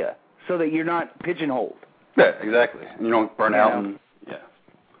idea, so that you're not pigeonholed. Yeah, exactly. And you don't burn out. And, yeah.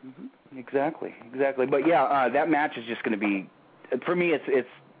 Mm-hmm. Exactly. But yeah, that match is just going to be, for me,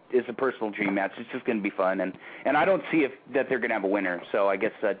 it's a personal dream match. It's just going to be fun, and I don't see that they're going to have a winner. So I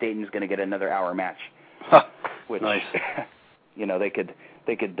guess Dayton's going to get another hour match. Which, nice.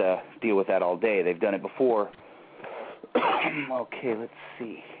 They could deal with that all day. They've done it before. Okay, let's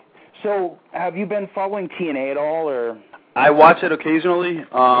see. So, have you been following TNA at all, or? I watch it occasionally.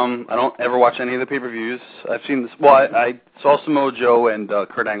 I don't ever watch any of the pay-per-views. I've seen this. Well, I saw Samoa Joe and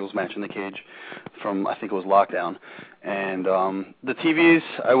Kurt Angle's match in the cage from, I think it was Lockdown. And the TVs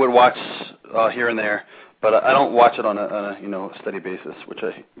I would watch here and there, but I don't watch it on a steady basis, which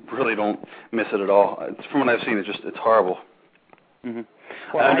I really don't miss it at all. From what I've seen, it's horrible. Mm-hmm.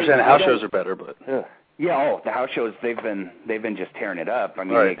 Well, I understand the house shows are better, but. Yeah, the house shows, they've been just tearing it up. I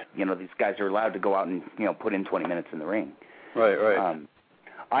mean, right. These guys are allowed to go out and put in 20 minutes in the ring. Right.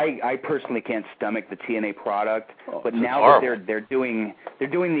 I personally can't stomach the TNA product, but now horrible. that they're doing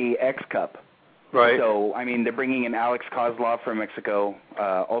the X Cup. Right. So they're bringing in Alex Kozlov from Mexico.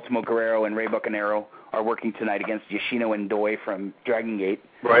 Ultimo Guerrero and Rey Bucanero are working tonight against Yoshino and Doi from Dragon Gate.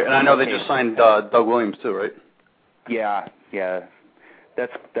 Right, and I know they just signed Doug Williams too, right? Yeah.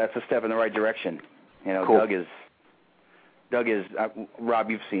 That's a step in the right direction. Cool. Doug is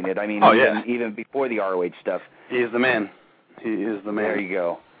Rob, you've seen it. I mean, even before the ROH stuff. He is the man. He is the man. There you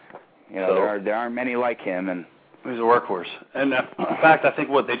go. There aren't many like him, and he's a workhorse. And in fact, I think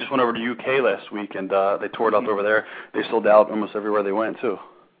they just went over to UK last week, and they tore it up over there. They sold out almost everywhere they went too.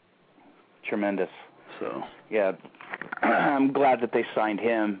 Tremendous. So yeah, I'm glad that they signed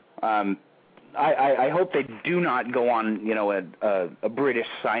him. I hope they do not go on a British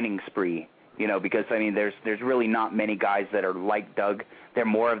signing spree. Because there's really not many guys that are like Doug. They're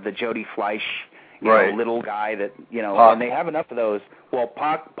more of the Jody Fleisch, little guy that and they have enough of those. Well,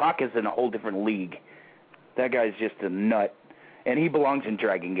 Pac is in a whole different league. That guy's just a nut, and he belongs in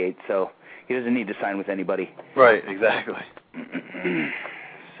Dragon Gate, so he doesn't need to sign with anybody. Right, exactly.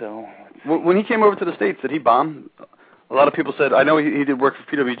 So when he came over to the States, did he bomb? A lot of people said, I know he did work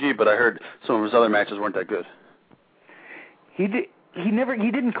for PWG, but I heard some of his other matches weren't that good. He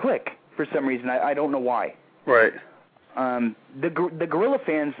didn't click. For some reason, I don't know why. Right. The Gorilla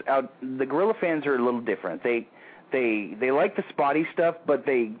fans are a little different. They like the spotty stuff, but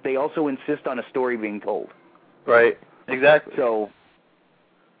they also insist on a story being told. Right. Exactly. So,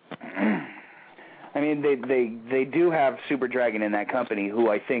 they do have Super Dragon in that company, who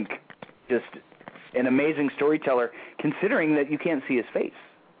I think just an amazing storyteller, considering that you can't see his face.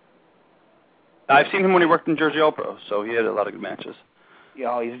 I've seen him when he worked in Jersey All Pro, so he had a lot of good matches.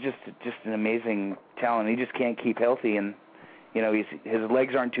 He's just an amazing talent. He just can't keep healthy, and his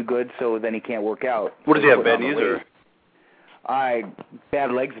legs aren't too good, so then he can't work out. What does he have? Bad knees or?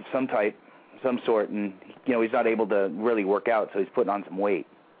 Bad legs of some sort, and he's not able to really work out, so he's putting on some weight.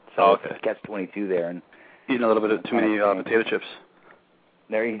 So okay. It's catch-22 there, and eating a little bit too many potato chips.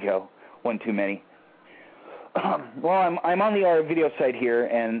 There you go. One too many. Well, I'm on the RF video site here,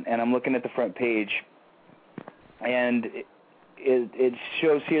 and I'm looking at the front page, and it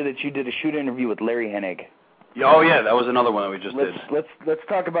shows here that you did a shoot interview with Larry Hennig. Oh yeah, that was another one that we just did. Let's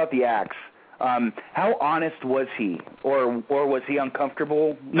talk about the axe. How honest was he, or was he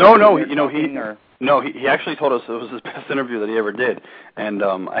uncomfortable? No, he actually told us it was his best interview that he ever did, and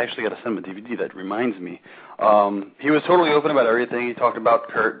I actually got to send him a DVD that reminds me. He was totally open about everything. He talked about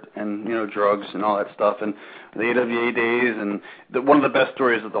Kurt and drugs and all that stuff, and the AWA days, and one of the best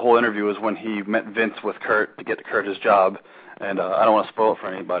stories of the whole interview was when he met Vince with Kurt to get Kurt his job. And I don't want to spoil it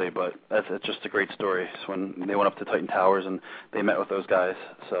for anybody, but it's just a great story. It's when they went up to Titan Towers and they met with those guys.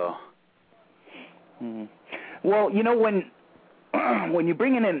 So. Well, when you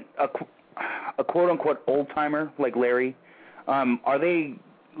bring in a quote unquote old timer like Larry, are they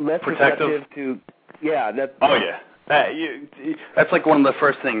less receptive to? Yeah, that. Oh yeah, that's like one of the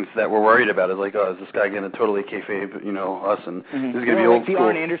first things that we're worried about. Is like, is this guy going to totally kayfabe, us, and this is going to be old school. The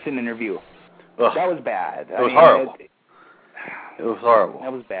Arn Anderson interview. Ugh. That was bad. It was horrible. It was horrible.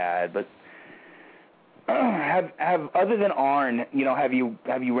 That was bad, but have other than Arn, have you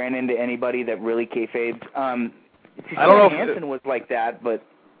ran into anybody that really kayfabed? I don't know if Hansen was like that, but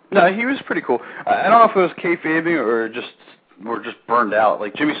no, he was pretty cool. I don't know if it was kayfabing or we're just burned out.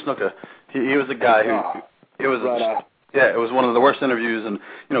 Like Jimmy Snuka, he was a guy who it was one of the worst interviews. And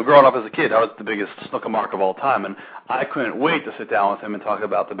growing up as a kid, I was the biggest Snuka mark of all time, and I couldn't wait to sit down with him and talk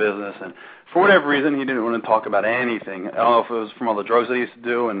about the business. And for whatever reason, he didn't want to talk about anything. I don't know if it was from all the drugs that he used to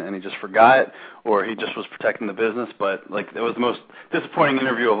do and he just forgot, or he just was protecting the business. But it was the most disappointing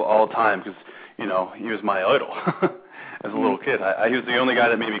interview of all time because he was my idol. As a little kid, he was the only guy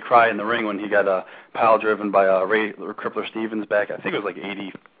that made me cry in the ring when he got pile driven by Ray Crippler Stevens back. I think it was like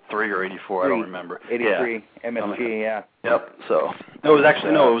 83 or 84. I don't remember. 83, yeah. MSG, yeah. Yep. So it was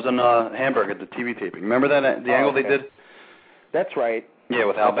actually it was in Hamburg at the TV taping. Remember that the angle they did? That's right. Yeah,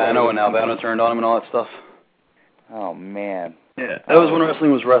 with Albano, and Albano turned on him and all that stuff. Oh man. Yeah, that was when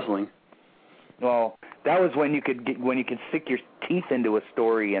wrestling was wrestling. Well, that was when you could stick your teeth into a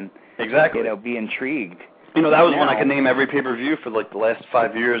story and exactly be intrigued. That was when I could name every pay-per-view for the last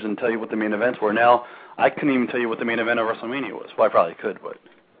 5 years and tell you what the main events were. Now I couldn't even tell you what the main event of WrestleMania was. Well, I probably could, but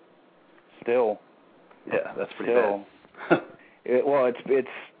still. Yeah, that's pretty bad.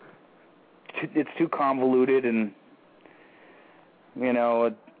 It's too convoluted, and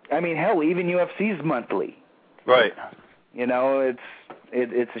hell, even UFC's monthly. Right.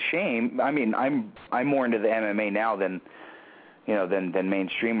 It's a shame. I mean, I'm more into the MMA now than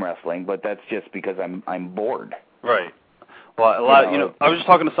mainstream wrestling, but that's just because I'm bored. Right. Well, a lot. I was just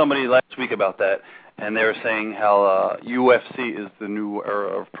talking to somebody last week about that, and they were saying how UFC is the new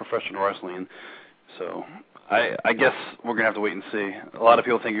era of professional wrestling. So I guess we're gonna have to wait and see. A lot of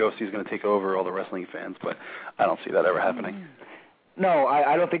people think UFC is gonna take over all the wrestling fans, but I don't see that ever happening. No,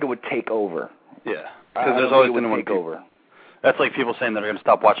 I don't think it would take over. Yeah, because there's always been one take over. That's like people saying that they're going to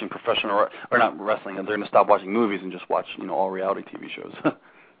stop watching professional, or not wrestling, and they're going to stop watching movies and just watch, all reality TV shows.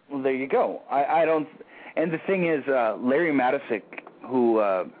 Well, there you go. I don't, and the thing is, Larry Matisic, who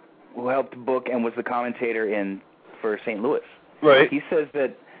helped book and was the commentator for St. Louis. Right. He says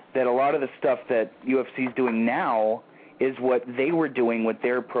that a lot of the stuff that UFC is doing now is what they were doing with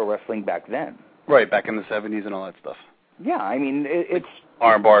their pro wrestling back then. Right, back in the 70s and all that stuff. Yeah, I mean, it's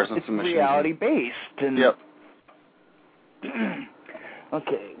arm bars and some machines. It's reality based. And yep.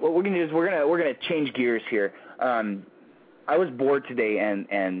 Okay, what we're gonna do is we're gonna change gears here. I was bored today,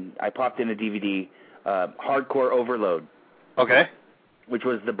 and I popped in a DVD, Hardcore Overload. Okay. Which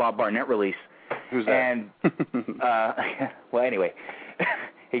was the Bob Barnett release. Who's that? And well, anyway,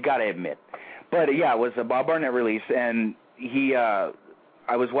 you gotta admit, but yeah, it was a Bob Barnett release, and he.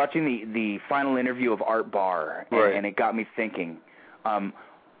 I was watching the final interview of Art Barr, and it got me thinking.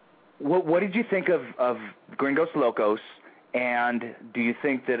 What did you think of Gringos Locos? And do you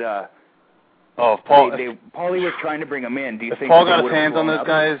think that Paulie was trying to bring him in? Do you think Paul got his hands on those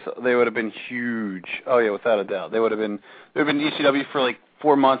guys? They would have been huge. Oh yeah, without a doubt. They would have been ECW for like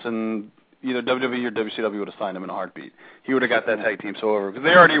 4 months, and either WWE or WCW would have signed him in a heartbeat. He would have got that tag team so over because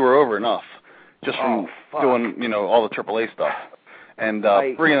they already were over enough just from doing all the AAA stuff. And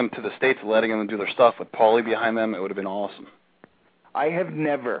bringing them to the States, letting them do their stuff with Paulie behind them, it would have been awesome. I have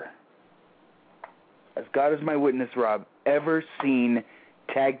never, as God is my witness, Rob, ever seen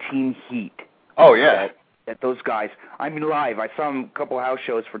tag team heat. Oh, yeah. At those guys. I mean, live. I saw them a couple of house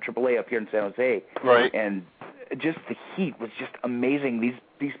shows for AAA up here in San Jose. Right. And just the heat was just amazing.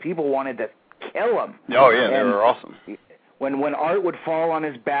 These people wanted to kill them. Oh, yeah, they were awesome. When Art would fall on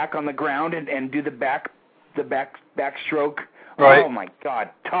his back on the ground and do the backstroke, right. Oh, my God.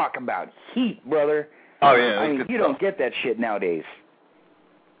 Talk about heat, brother. Oh yeah, I mean, good you stuff. don't get that shit nowadays.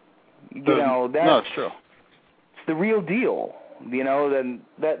 You There's- know, no, it's true. It's the real deal. You know, then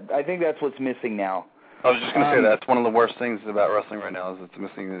that I think that's what's missing now. I was just going to say that's one of the worst things about wrestling right now is it's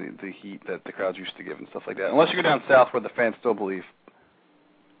missing the heat that the crowds used to give and stuff like that. Unless you go down south where the fans still believe.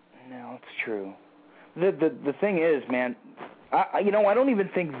 No, it's true. The thing is, man, I don't even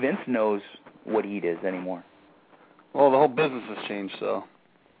think Vince knows what heat is anymore. Well, the whole business has changed, so.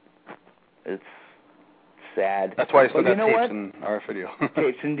 It's sad. That's why I still but got you know tapes what? and RF video.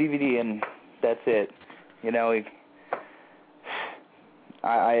 Tapes and DVD, and that's it. You know,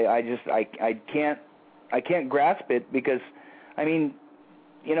 I can't grasp it because, I mean,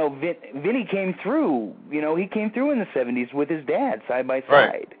 you know, Vinny came through. You know, he came through in the 70s with his dad side by side.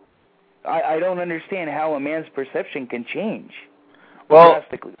 Right. I don't understand how a man's perception can change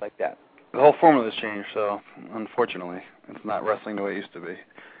drastically like that. The whole formula has changed, so unfortunately, it's not wrestling the way it used to be.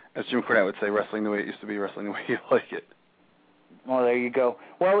 As Jim Cornette would say, wrestling the way it used to be, wrestling the way you like it. Well, there you go.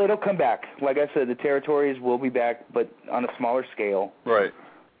 Well, it'll come back. Like I said, the territories will be back, but on a smaller scale. Right.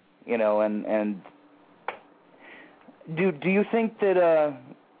 You know, and do you think that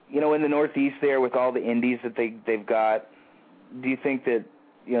you know, in the Northeast there with all the indies that they've got, do you think that,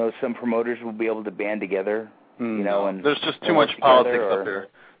 you know, some promoters will be able to band together? You know, and there's just too much politics up here.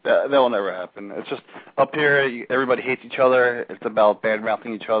 That will never happen. It's just up here, everybody hates each other. It's about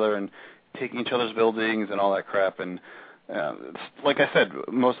bad-mouthing each other and taking each other's buildings and all that crap. And it's, like I said,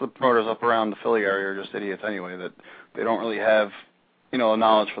 most of the promoters up around the Philly area are just idiots anyway, that they don't really have, you know, a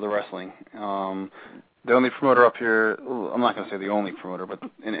knowledge for the wrestling. The only promoter up here, I'm not going to say the only promoter, but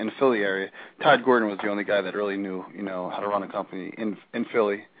in the Philly area, Todd Gordon was the only guy that really knew, you know, how to run a company in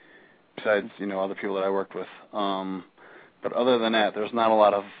Philly, besides, you know, other people that I worked with. But other than that, there's not a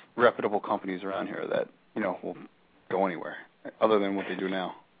lot of reputable companies around here that, you know, will go anywhere other than what they do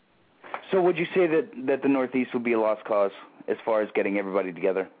now. So would you say that the Northeast would be a lost cause as far as getting everybody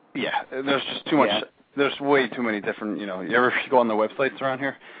together? Yeah, there's just too much. Yeah. There's way too many different, you know, you ever go on the websites around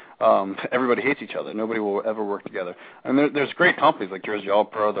here? Everybody hates each other. Nobody will ever work together. And there's great companies like Jersey All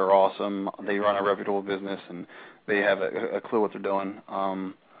Pro. They're awesome. They run a reputable business, and they have a clue what they're doing.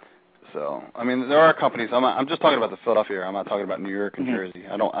 So, I mean, there are companies. I'm just talking about the Philadelphia area. I'm not talking about New York and Jersey.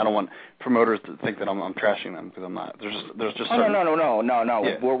 I don't want promoters to think that I'm trashing them, because I'm not. There's just certain, no.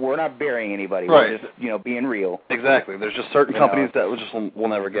 Yeah. We're not burying anybody. Right. We're just, you know, being real. Exactly. There's just certain companies that will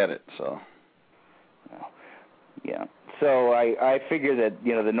never get it. So. Yeah. So I figure that,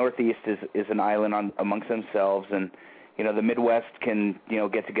 you know, the Northeast is an island amongst themselves, and, you know, the Midwest can, you know,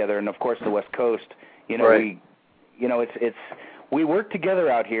 get together, and of course the West Coast. You know, we work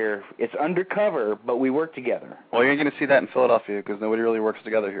together out here. It's undercover, but we work together. Well, you're going to see that in Philadelphia because nobody really works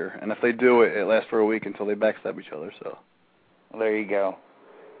together here. And if they do, it lasts for a week until they backstab each other. So. Well, there you go.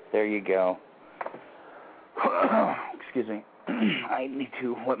 There you go. Excuse me. I need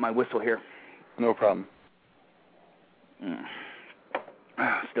to wet my whistle here. No problem.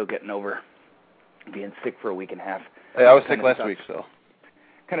 Still getting over being sick for a week and a half. Hey, I was sick last week, so.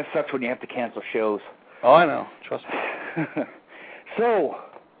 Kind of sucks when you have to cancel shows. Oh, I know. Trust me. So,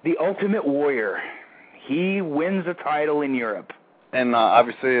 the Ultimate Warrior, he wins a title in Europe. And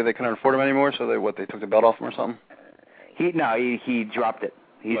obviously they couldn't afford him anymore, so they took the belt off him or something? He dropped it.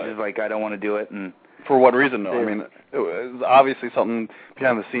 He's just like, I don't want to do it. And for what reason, though? I mean, it was obviously something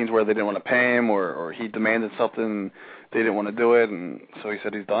behind the scenes where they didn't want to pay him, or he demanded something and they didn't want to do it, and so he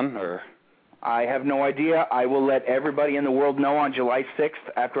said he's done, or? I have no idea. I will let everybody in the world know on July 6th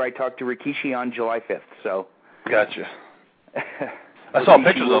after I talk to Rikishi on July 5th. So. Gotcha. I saw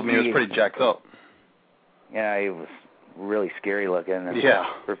pictures of him. He was pretty jacked up. Yeah, he was really scary looking. Yeah.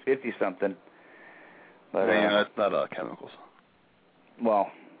 For 50-something. But yeah, that's not chemicals.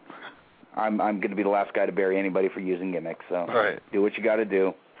 Well, I'm going to be the last guy to bury anybody for using gimmicks. So do what you got to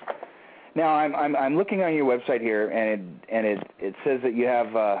do. Now I'm looking on your website here, and it says that you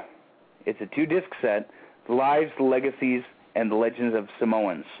have it's a 2-disc set, The Lives, the Legacies, and the Legends of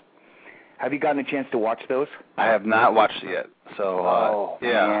Samoans. Have you gotten a chance to watch those? I have not watched it yet. So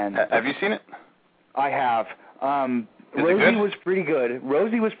yeah, man. Have you seen it? I have. Rosie was pretty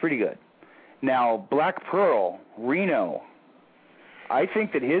good. Now Black Pearl, Reno. I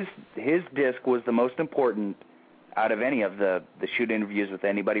think that his disc was the most important out of any of the shoot interviews with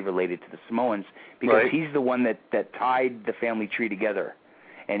anybody related to the Samoans, because he's the one that tied the family tree together,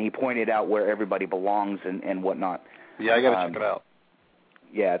 and he pointed out where everybody belongs and whatnot. Yeah, I gotta check it out.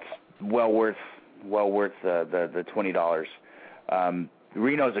 Yeah, it's well worth the $20.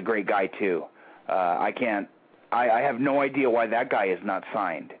 Reno's a great guy too. I have no idea why that guy is not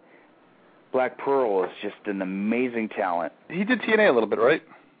signed. Black Pearl is just an amazing talent. He did TNA a little bit, right?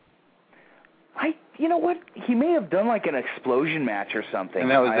 You know what? He may have done like an explosion match or something.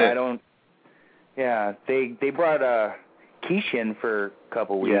 And that was it. I don't. Yeah, they brought Quiche in for a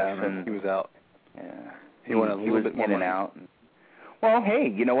couple weeks, and he was out. Yeah, he went a little bit more in and out. Well,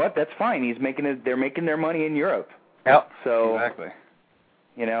 hey, you know what? That's fine. They're making their money in Europe. Yep. So exactly.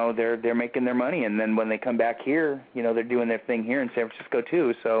 You know, they're making their money, and then when they come back here, you know, they're doing their thing here in San Francisco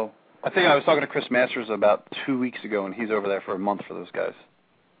too. So I think I was talking to Chris Masters about 2 weeks ago, and he's over there for a month for those guys.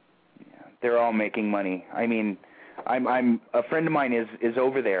 Yeah, they're all making money. I mean, I'm a friend of mine is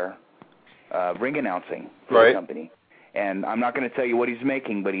over there, ring announcing for the company, and I'm not going to tell you what he's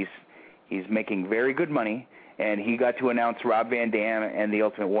making, but he's making very good money, and he got to announce Rob Van Dam and the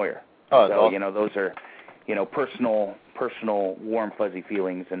Ultimate Warrior. Oh, so awesome. You know, those are, you know, personal warm fuzzy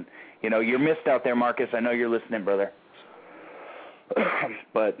feelings, and you know, you're missed out there, Marcus. I know you're listening, brother.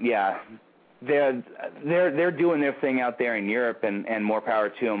 But yeah, they're doing their thing out there in Europe, and more power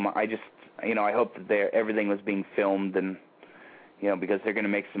to them. I just, you know, I hope that everything was being filmed, and you know, because they're going to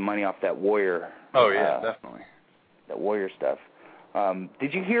make some money off that Warrior. Oh yeah, definitely. That Warrior stuff.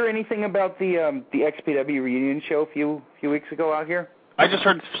 Did you hear anything about the XPW reunion show a few weeks ago out here? I just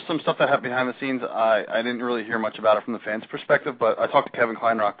heard some stuff that happened behind the scenes. I didn't really hear much about it from the fans' perspective, but I talked to Kevin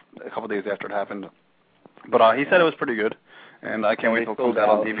Kleinrock a couple days after it happened. But he said it was pretty good, and I can't wait till it comes out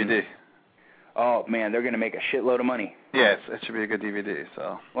on DVD. Oh man, they're going to make a shitload of money. Yes, it should be a good DVD.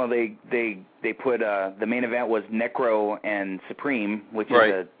 So. Well, they put the main event was Necro and Supreme, which is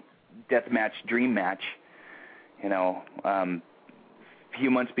a deathmatch dream match. You know, a few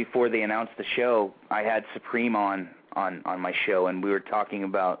months before they announced the show, I had Supreme on my show, and we were talking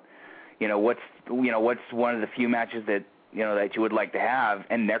about, what's one of the few matches that that you would like to have,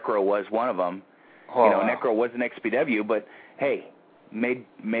 and Necro was one of them. Oh, Necro was an XPW, but hey,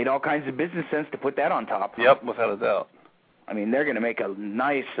 made all kinds of business sense to put that on top. Yep, without a doubt. I mean, they're going to make a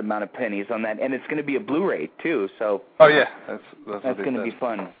nice amount of pennies on that, and it's going to be a Blu-ray too. So. Oh yeah, that's going to be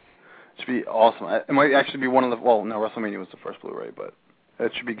fun. It should be awesome. It might actually be one of the. Well, no, WrestleMania was the first Blu-ray, but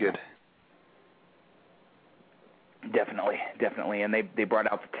it should be good. Definitely, and they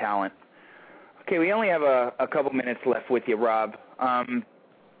brought out the talent. Okay, we only have a couple minutes left with you, Rob.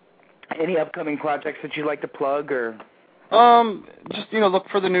 Any upcoming projects that you'd like to plug, or? Just look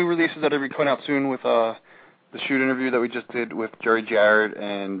for the new releases that are coming out soon with the shoot interview that we just did with Jerry Jarrett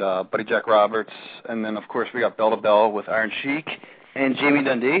and Buddy Jack Roberts, and then of course we got Bell to Bell with Iron Sheik and Jamie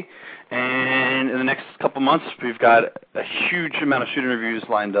Dundee. And in the next couple months, we've got a huge amount of shoot interviews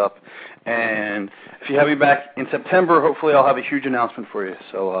lined up. And if you have me back in September, hopefully I'll have a huge announcement for you.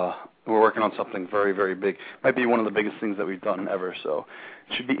 So we're working on something very, very big. Might be one of the biggest things that we've done ever. So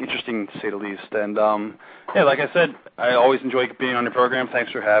it should be interesting, to say the least. And, like I said, I always enjoy being on your program.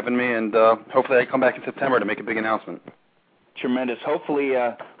 Thanks for having me. And hopefully I come back in September to make a big announcement. Tremendous. Hopefully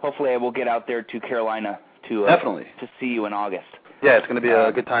I will get out there to Carolina to definitely to see you in August. Yeah, it's going to be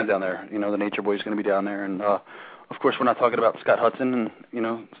a good time down there. The Nature Boy's going to be down there. And, of course, we're not talking about Scott Hudson.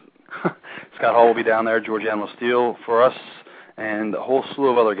 And, Scott Hall will be down there, George Animal Steel for us, and a whole slew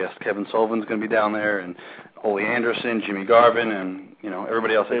of other guests. Kevin Sullivan's going to be down there, and Ole Anderson, Jimmy Garvin, and,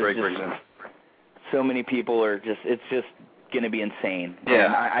 everybody else that Greg brings in. So many people are it's just going to be insane. Yeah.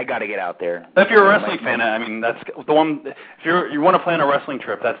 And I got to get out there. If you're a wrestling fan, I mean, that's the one. If you want to plan a wrestling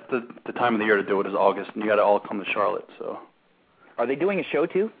trip, that's the time of the year to do it is August, and you got to all come to Charlotte, so. Are they doing a show,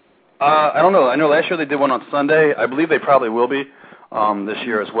 too? I don't know. I know last year they did one on Sunday. I believe they probably will be this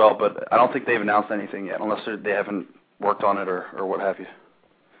year as well, but I don't think they've announced anything yet, unless they haven't worked on it or what have you.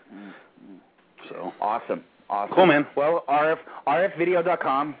 So Awesome. Cool, man. Well,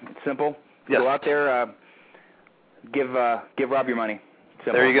 rfvideo.com. It's simple. Yes. Go out there, give Rob your money.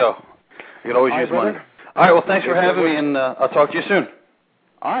 Simple. There you go. You can always use money. All right, well, thanks for having me, and I'll talk to you soon.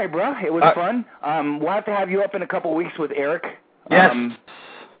 All right, bro. It was fun. We'll have to have you up in a couple weeks with Eric. Yes.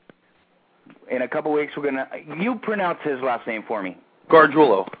 In a couple weeks, we're going to... You pronounce his last name for me.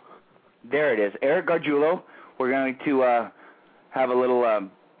 Gargiulo. There it is. Eric Gargiulo. We're going to have a little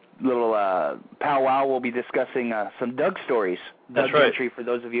powwow. We'll be discussing some Doug stories. That's Doug right. Gentry, for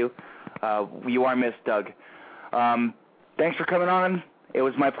those of you. You are missed, Doug. Thanks for coming on. It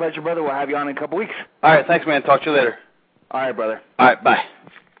was my pleasure, brother. We'll have you on in a couple weeks. All right, thanks, man. Talk to you later. All right, brother. All right, bye.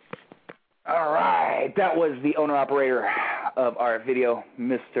 All right. That was the owner-operator of RF Video,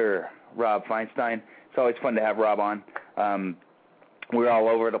 Mr. Rob Feinstein. It's always fun to have Rob on. We're all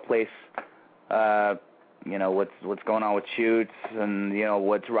over the place. What's going on with shoots, and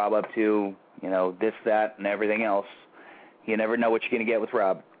what's Rob up to. This, that, and everything else. You never know what you're going to get with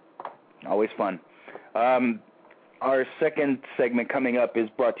Rob. Always fun. Our second segment coming up is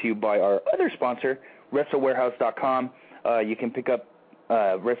brought to you by our other sponsor, WrestleWarehouse.com. You can pick up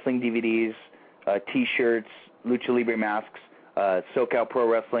wrestling DVDs, T-shirts, Lucha Libre masks, SoCal Pro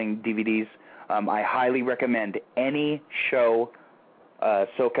Wrestling DVDs. I highly recommend any show,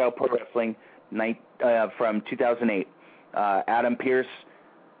 SoCal Pro Wrestling from 2008. Adam Pearce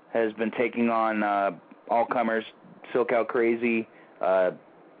has been taking on all comers, SoCal Crazy,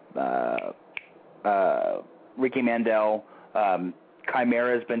 Ricky Mandel,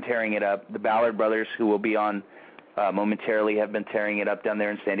 Chimera has been tearing it up. The Ballard brothers, who will be on momentarily, have been tearing it up down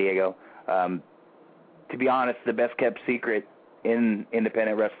there in San Diego. To be honest, the best kept secret in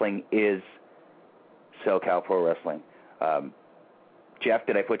independent wrestling is SoCal Pro Wrestling. Jeff,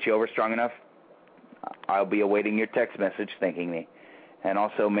 did I put you over strong enough? I'll be awaiting your text message thanking me. And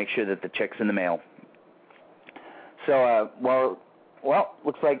also make sure that the check's in the mail. So, well,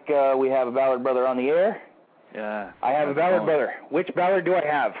 looks like we have a Ballard brother on the air. Yeah. I have a Ballard brother. Which Ballard do I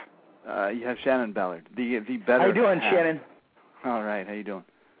have? You have Shannon Ballard. The better. How you doing, half. Shannon? All right. How you doing?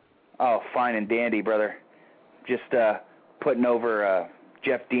 Oh, fine and dandy, brother. Just putting over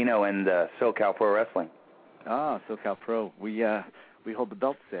Jeff Dino and SoCal Pro Wrestling. Ah, SoCal Pro. We hold the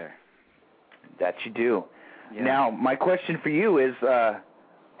belts there. That you do. Yeah. Now, my question for you is,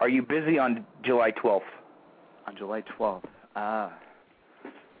 are you busy on July 12th? On July 12th.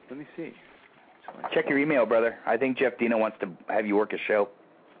 Let me see. Check your email, brother. I think Jeff Dino wants to have you work a show.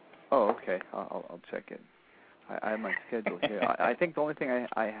 Oh, okay. I'll check it. I have my schedule here. I think the only thing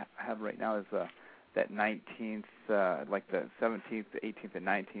I have right now is that 19th, like the 17th, the 18th, and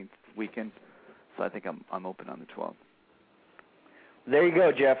 19th weekend. So I think I'm open on the 12th. There you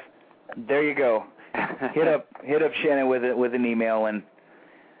go, Jeff. There you go. hit up Shannon with an email, and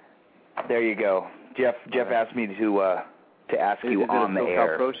there you go. Jeff right. asked me to ask you on the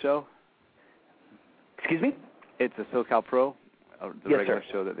air. Is it a SoCal Pro show? Excuse me? It's a SoCal Pro, the yes, regular sir.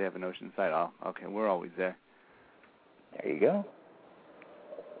 show that they have in Oceanside. Oh, okay. We're always there. There you go.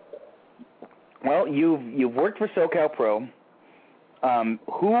 Well, you've worked for SoCal Pro.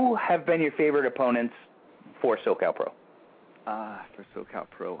 Who have been your favorite opponents for SoCal Pro? For SoCal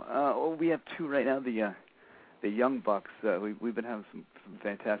Pro, well, we have two right now. The Young Bucks. We've been having some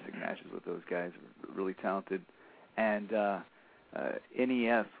fantastic matches with those guys. Really talented, and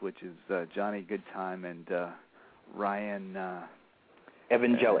NES, which is Johnny Goodtime and Ryan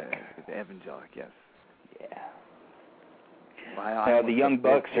Evangelic. Evangelic, yes. Yeah. The Young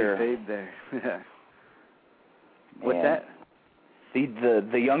Bucks are. There. What's that?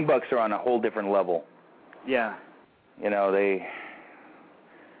 The Young Bucks are on a whole different level. Yeah. You know, they're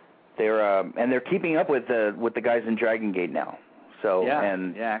and they're keeping up with the guys in Dragon Gate now. So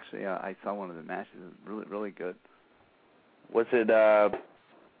actually, I saw one of the matches. It was really good. Was it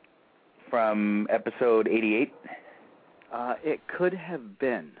from episode 88? It could have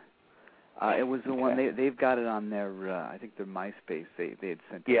been. It was the one they've got it on their I think their MySpace. They had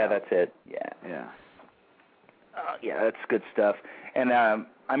sent it out. That's it. Yeah. That's good stuff. And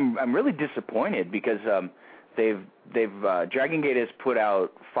I'm really disappointed because they've Dragon Gate has put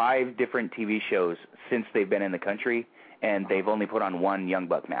out 5 different TV shows since they've been in the country, and they've only put on one Young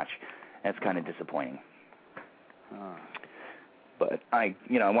Buck match. That's kind of disappointing. But I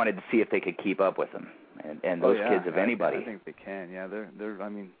wanted to see if they could keep up with them and those kids, if anybody. I think they can. Yeah, they're. I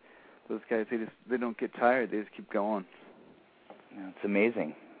mean, those guys they don't get tired. They just keep going. Yeah, it's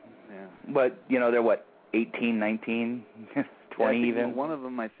amazing. Yeah. But they're what, 18, 19, 20 even. One of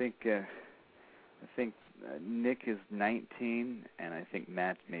them, I think Nick is 19, and I think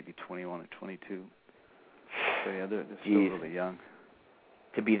Matt's maybe 21 or 22. So yeah, they're still really young.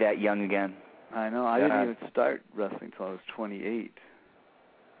 To be that young again. I know. I didn't even start wrestling until I was 28.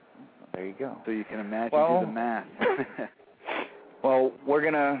 There you go. So you can imagine do the math. Well, we're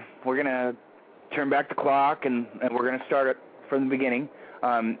gonna turn back the clock and we're gonna start it from the beginning.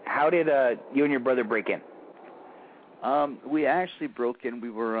 How did you and your brother break in? We actually broke in.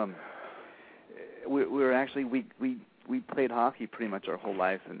 We played hockey pretty much our whole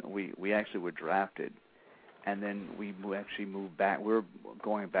lives, and we actually were drafted, and then we actually moved back. We were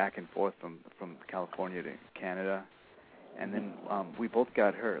going back and forth from California to Canada, and then we both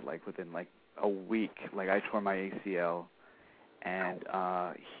got hurt within a week. I tore my ACL, and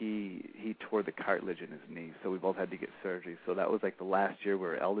he tore the cartilage in his knee, so we both had to get surgery. So that was the last year we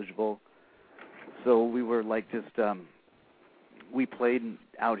were eligible. So we were we played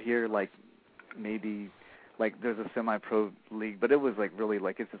out here maybe there's a semi-pro league, but it was really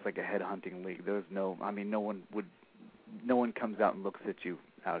it's just a head-hunting league. There's no one comes out and looks at you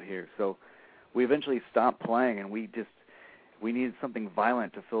out here. So we eventually stopped playing, and we needed something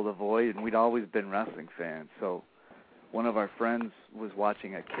violent to fill the void, and we'd always been wrestling fans. So one of our friends was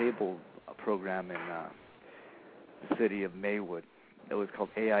watching a cable program in the city of Maywood, It was called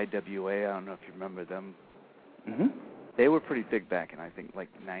AIWA. I don't know if you remember them. Mm-hmm. They were pretty big back in, I think, like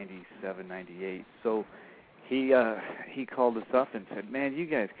 97, 98. So he called us up and said, man, you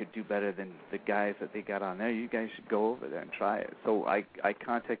guys could do better than the guys that they got on there. You guys should go over there and try it. So I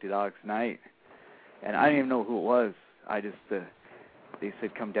contacted Alex Knight, and I didn't even know who it was. I just, they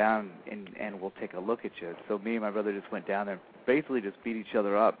said, come down and we'll take a look at you. So me and my brother just went down there and basically just beat each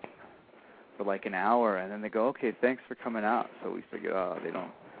other up for like an hour, and then they go, okay, thanks for coming out. So we figured, oh,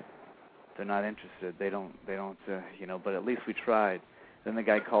 they're not interested. They don't, but at least we tried. Then the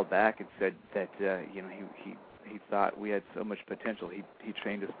guy called back and said that, he thought we had so much potential. He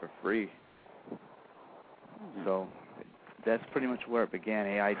trained us for free. So that's pretty much where it began,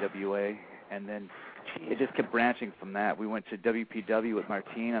 AIWA, and then it just kept branching from that. We went to WPW with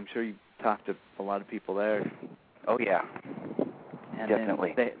Martine. I'm sure you talked to a lot of people there. Oh, yeah. And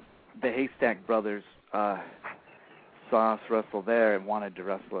definitely. Then the Haystack Brothers saw us wrestle there and wanted to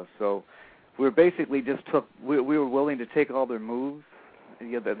wrestle us. So we were basically we were willing to take all their moves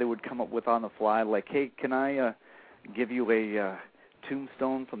that they would come up with on the fly, like, hey, can I give you a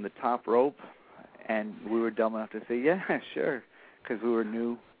tombstone from the top rope? And we were dumb enough to say, yeah, sure, because we were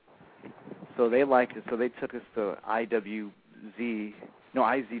new. So they liked it. So they took us to IZW,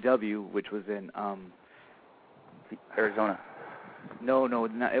 which was in Arizona. No,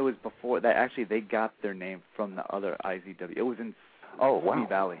 it was before that. Actually, they got their name from the other IZW. It was in Simi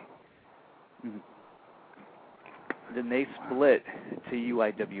Valley. Mm-hmm. Then they split to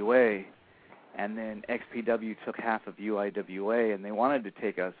UIWA, and then XPW took half of UIWA, and they wanted to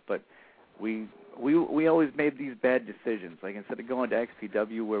take us, but we always made these bad decisions. Like, instead of going to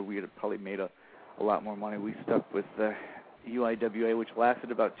XPW, where we would have probably made a lot more money, we stuck with UIWA, which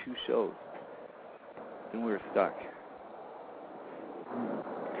lasted about 2 shows. Then we were stuck.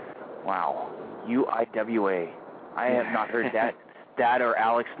 Wow. UIWA. I have not heard that or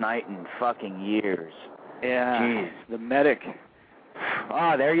Alex Knight in fucking years. Yeah. Jeez. The Medic.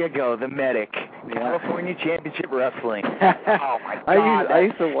 Oh, there you go, the Medic. Yeah. California Championship Wrestling. Oh my God. I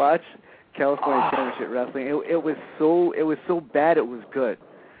used to watch California Championship Wrestling. It was so bad it was good,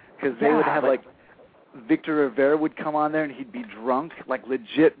 because they would have like Victor Rivera would come on there and he'd be drunk, like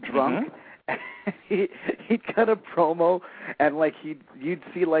legit drunk. Mm-hmm. He'd cut a promo, and like you'd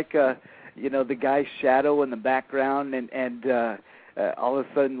see like the guy's shadow in the background, and all of a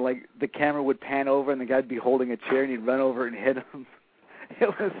sudden like the camera would pan over and the guy'd be holding a chair and he'd run over and hit him. It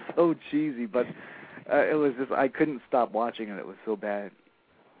was so cheesy, but it was just, I couldn't stop watching it. It was so bad.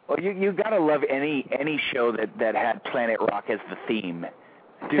 Well, you gotta love any show that had Planet Rock as the theme,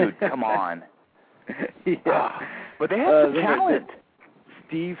 dude. Come on. Yeah. But they have some talent.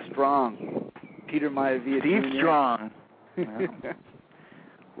 Steve Strong, Peter Maivia Steve Jr. Strong.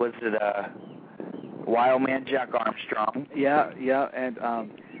 Was it Wild Man Jack Armstrong? Yeah, and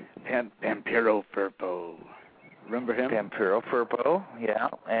Pampero Firpo. Remember him? Pampero Firpo, yeah.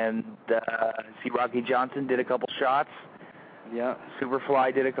 And C. Rocky Johnson did a couple shots. Yeah.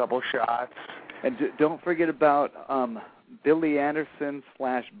 Superfly did a couple shots. And don't forget about Billy Anderson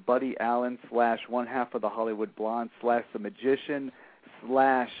 / Buddy Allen / one half of the Hollywood Blondes / the Magician /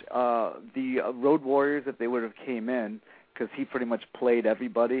 the Road Warriors, if they would have came in, because he pretty much played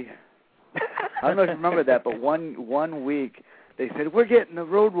everybody. I don't know if you remember that, but one week they said, we're getting the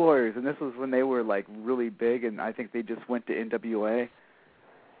Road Warriors, and this was when they were like really big, and I think they just went to NWA.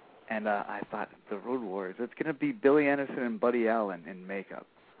 And I thought, the Road Warriors, it's going to be Billy Anderson and Buddy Allen in makeup.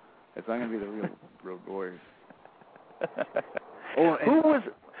 It's not going to be the real Road Warriors. Who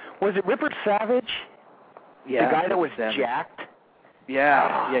was it Ripper Savage? Yeah. The guy that was Savage. jacked?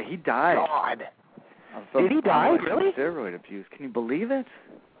 Yeah, he died. God. Did he die? Really? Steroid abuse. Can you believe it?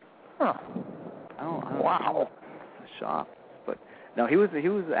 Huh. I don't wow. It's a shock. But no, he was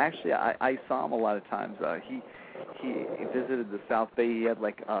actually, I saw him a lot of times. He visited the South Bay. He had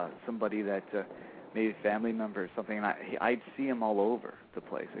like somebody that maybe a family member or something, and I'd see him all over the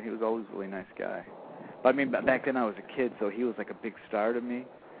place. And he was always a really nice guy. But I mean, back then I was a kid, so he was like a big star to me.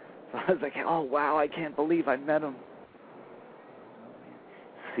 So I was like, oh wow, I can't believe I met him.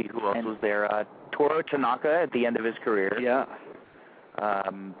 See who else was there? Toru Tanaka at the end of his career. Yeah.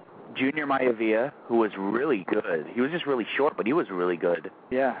 Junior Maivia, who was really good. He was just really short, but he was really good.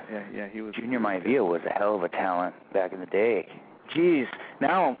 Yeah, he was. Junior Maivia was a hell of a talent back in the day. Jeez,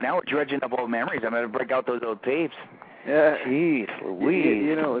 now we're dredging up old memories. I'm going to break out those old tapes. Yeah. Jeez, Louise.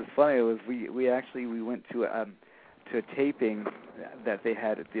 You know, it was funny. It was we went to a taping that they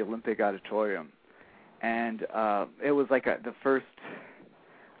had at the Olympic Auditorium, and it was like the first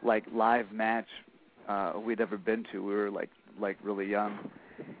like live match we'd ever been to. We were like really young,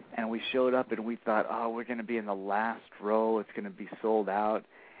 And we showed up, and we thought, oh, we're going to be in the last row. It's going to be sold out.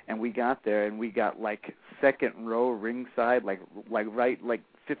 And we got there, and we got, like, second row ringside, like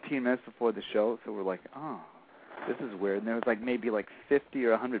 15 minutes before the show. So we're like, oh, this is weird. And there was, like, maybe, like, 50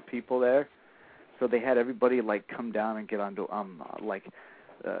 or 100 people there. So they had everybody, like, come down and get onto,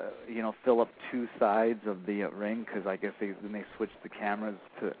 fill up two sides of the ring, because I guess they switched the cameras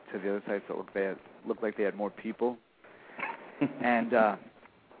to the other side, so it looked like they had more people. And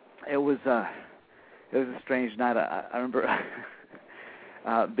it was a strange night. I remember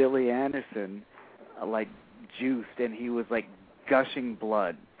Billy Anderson, like, juiced, and he was, like, gushing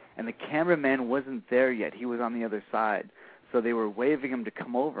blood. And the cameraman wasn't there yet. He was on the other side. So they were waving him to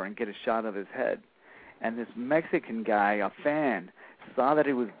come over and get a shot of his head. And this Mexican guy, a fan, saw that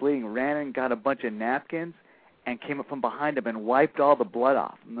he was bleeding, ran and got a bunch of napkins, and came up from behind him and wiped all the blood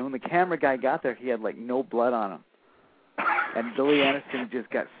off. And when the camera guy got there, he had, like, no blood on him. And Billy Anderson just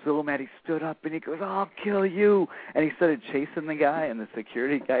got so mad, he stood up and he goes, I'll kill you. And he started chasing the guy, and the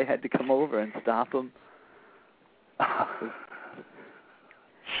security guy had to come over and stop him.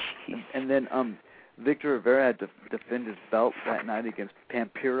 And then Victor Rivera had to defend his belt that night against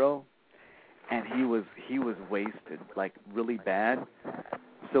Pampiro, and he was wasted, like, really bad.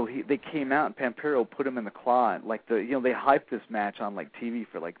 So they came out, and Pampiro put him in the claw. Like, they hyped this match on, like, TV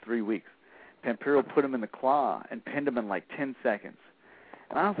for, like, 3 weeks. Pampiro put him in the claw and pinned him in, like, 10 seconds.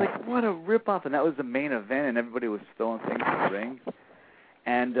 And I was like, what a ripoff. And that was the main event, and everybody was throwing things in the ring.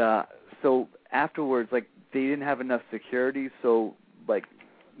 And so afterwards, like, they didn't have enough security, so, like,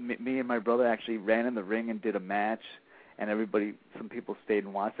 me and my brother actually ran in the ring and did a match, and some people stayed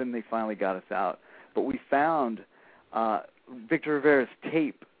and watched, and they finally got us out. But we found Victor Rivera's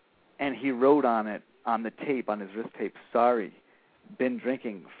tape, and he wrote on it, on the tape, on his wrist tape, sorry, been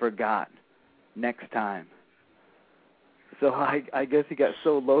drinking, forgot, next time. So I guess he got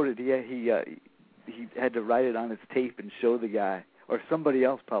so loaded, he had to write it on his tape and show the guy, or somebody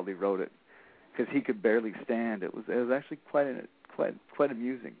else probably wrote it, because he could barely stand. It was actually quite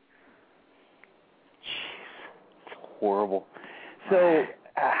amusing. Jeez, it's horrible. So,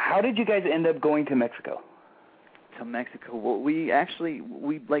 how did you guys end up going to Mexico? To Mexico, well, we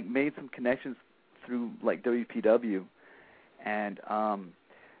like made some connections through, like, WPW, and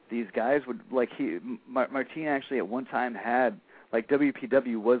these guys would, like, Martin actually at one time had, like,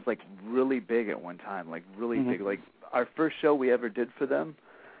 WPW was, like, really big at one time, like, really big. Like, our first show we ever did for them,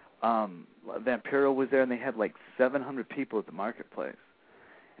 Vampiro was there, and they had, like, 700 people at the marketplace.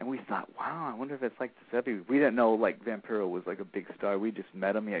 And we thought, wow, I wonder if it's like this. We didn't know, like, Vampiro was, like, a big star. We just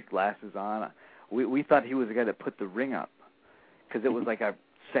met him. He had glasses on. We thought he was the guy that put the ring up, because it was, like, our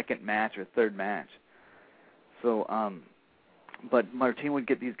second match or third match. So, but Martin would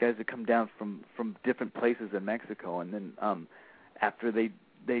get these guys to come down from different places in Mexico, and then after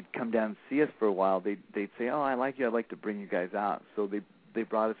they'd come down and see us for a while, they'd say, oh, I like you, I'd like to bring you guys out. So they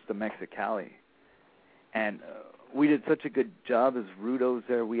brought us to Mexicali, and we did such a good job as Rudos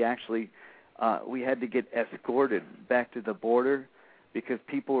there. We actually we had to get escorted back to the border because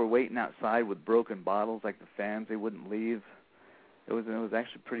people were waiting outside with broken bottles, like the fans. They wouldn't leave. It was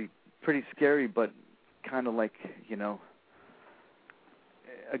actually pretty scary, but kind of like,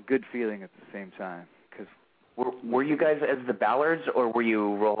 a good feeling at the same time. Cause were you guys as the Ballards, or were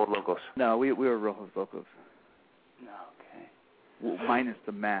you Rojo Locos? No, we were Rojo Locos. No, okay. Well, minus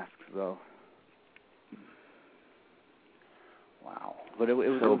the masks, though. Wow. But it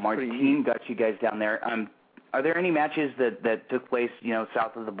was so Martin got you guys down there. Are there any matches that took place,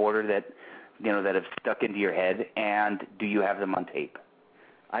 south of the border that have stuck into your head, and do you have them on tape?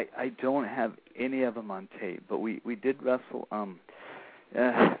 I don't have any of them on tape, but we did wrestle.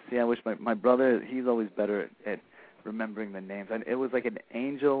 See, I wish my brother, he's always better at remembering the names. And it was like an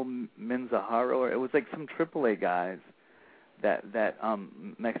Angel Menzaharo, or it was like some AAA guys that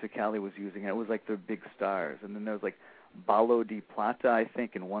Mexicali was using. And it was like their big stars. And then there was like Balo de Plata, I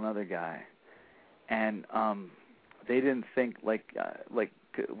think, and one other guy. And they didn't think like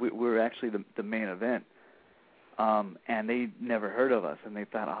we were actually the main event. And they never heard of us, and they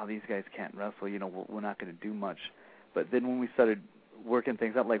thought, oh, these guys can't wrestle, we're not going to do much. But then when we started working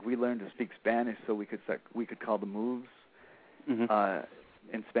things out, like we learned to speak Spanish, so we could call the moves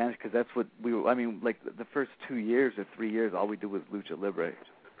in Spanish, because that's what like the first 2 years or 3 years, all we did was lucha libre.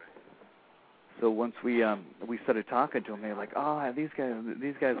 So once we started talking to them, they were like, oh, these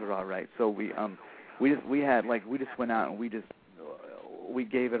guys are all right. So we just went out and we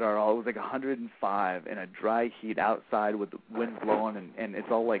gave it our all. It was like 105 in a dry heat outside with the wind blowing, and it's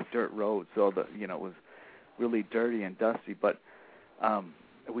all like dirt roads, so it was really dirty and dusty. But I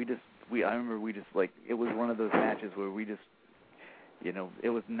remember it was one of those matches where we just it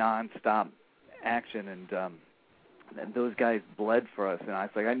was nonstop action, and those guys bled for us, and I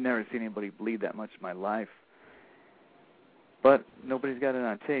was like, I've never seen anybody bleed that much in my life. But nobody's got it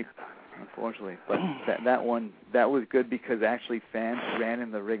on tape, unfortunately. But that one was good because actually fans ran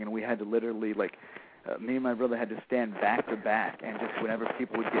in the ring, and we had to literally me and my brother had to stand back to back, and just whenever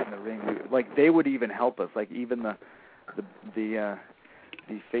people would get in the ring, they would even help us. Like even the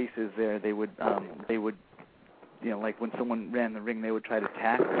faces there, they would like when someone ran the ring, they would try to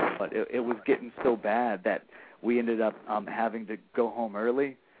tackle us. But it was getting so bad that we ended up having to go home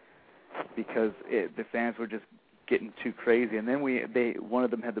early because the fans were just getting too crazy. And then one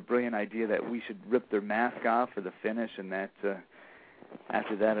of them had the brilliant idea that we should rip their mask off for the finish, and that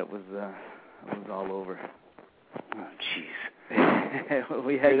after that it was all over. Oh, jeez.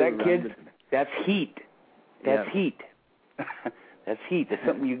 We had that kid. That's heat. That's heat. That's heat. That's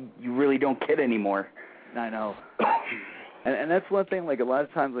something you really don't get anymore. I know. and that's one thing. Like a lot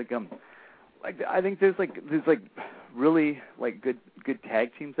of times, I think there's really good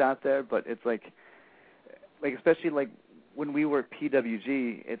tag teams out there, but it's like especially when we were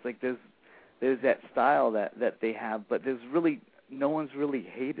PWG, it's like there's that style that they have, but there's really no one's really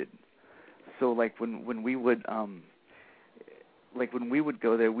hated. So when we would when we would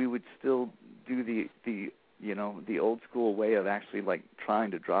go there, we would still do the old school way of actually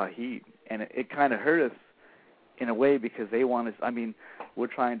trying to draw heat, and it kind of hurt us in a way because they want us. I mean, we're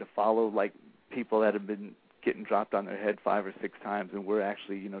trying to follow people that have been getting dropped on their head 5 or 6 times, and we're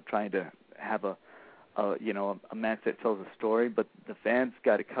actually trying to have a match that tells a story. But the fans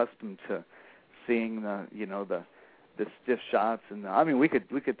got accustomed to seeing the stiff shots, and we could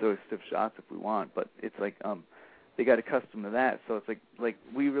throw stiff shots if we want, but it's they got accustomed to that. So it's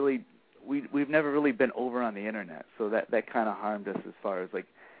we've never really been over on the internet, so that kind of harmed us as far as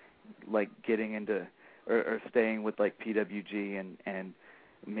getting into or staying with PWG and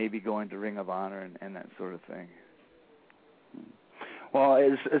maybe going to Ring of Honor and that sort of thing. Well,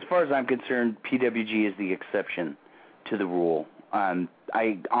 as far as I'm concerned, PWG is the exception to the rule.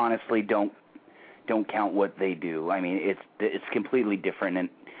 I honestly don't count what they do. I mean, it's completely different, and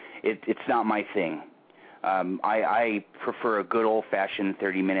it's not my thing. I prefer a good old-fashioned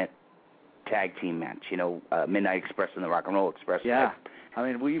 30-minute tag team match. Midnight Express and the Rock and Roll Express. Yeah,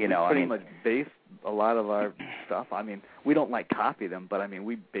 we pretty much base a lot of our stuff. We don't copy them, but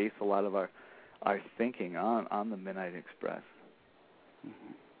we base a lot of our thinking on the Midnight Express.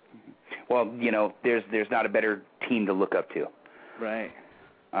 Well, there's not a better team to look up to. Right.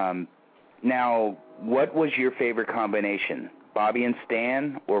 Now, what was your favorite combination, Bobby and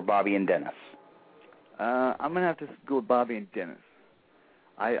Stan or Bobby and Dennis? I'm going to have to go with Bobby and Dennis.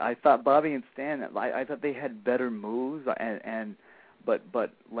 I thought Bobby and Stan, I thought they had better moves,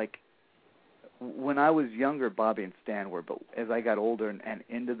 but when I was younger, Bobby and Stan were, but as I got older and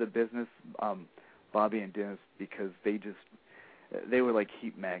into the business, Bobby and Dennis, because they were like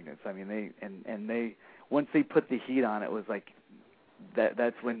heat magnets. They once they put the heat on, it was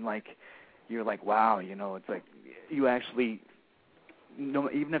that's when you're wow, it's you actually,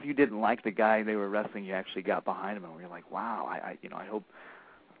 even if you didn't like the guy they were wrestling, you actually got behind him, and you're wow, I hope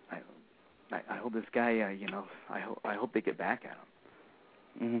this guy, I hope they get back at him.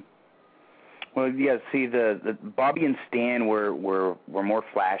 Mm-hmm. Well, yeah. See, the Bobby and Stan were more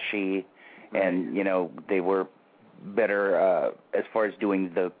flashy, and they were better as far as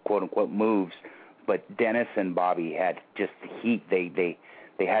doing the quote unquote moves. But Dennis and Bobby had just the heat. They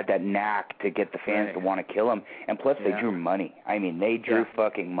had that knack to get the fans to want to kill them, and plus they drew money. They drew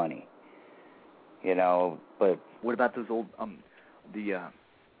fucking money. But what about those old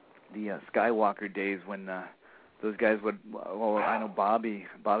the Skywalker days when those guys would? Well, I know Bobby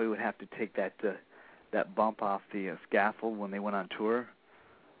would have to take that bump off the scaffold when they went on tour.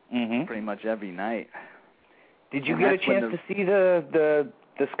 Mm-hmm. Pretty much every night. Did you get a chance to see the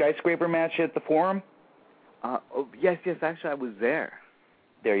skyscraper match at the Forum? Yes. Actually, I was there.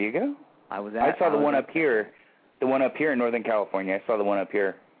 There you go. I saw the one up here. The one up here in Northern California. I saw the one up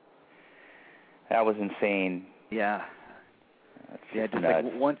here. That was insane. Yeah. Just nuts.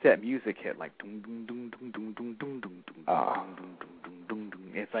 Once that music hit, dum dum dum dum dum dum dum dum dum dum dum dum.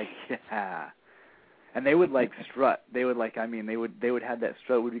 It's yeah. And they would strut. They would they would have that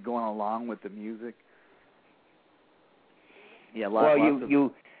strut. Would be going along with the music. Yeah.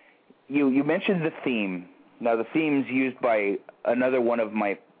 You mentioned the theme. Now the theme's used by another one of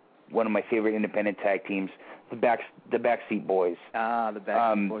my favorite independent tag teams, the Backseat Boys. The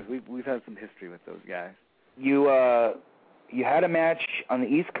Backseat Boys. We've had some history with those guys. You had a match on the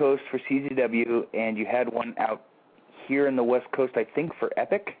East Coast for CZW, and you had one out here in the West Coast, I think, for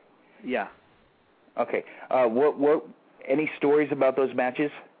Epic. Yeah. Okay. What Any stories about those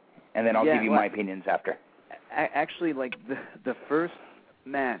matches? And then I'll give you my opinions after. Actually, like the first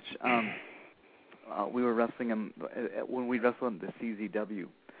match, we were wrestling him when we wrestled him the CZW.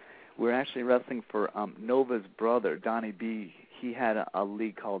 We were actually wrestling for Nova's brother, Donnie B. He had a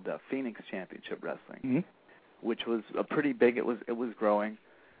league called Phoenix Championship Wrestling, which was pretty big. It was growing,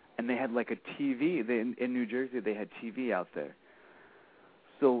 and they had like a TV. In New Jersey, they had TV out there.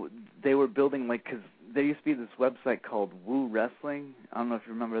 So they were building because there used to be this website called Woo Wrestling. I don't know if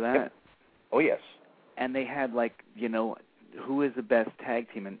you remember that. Yep. Oh yes. And they had who is the best tag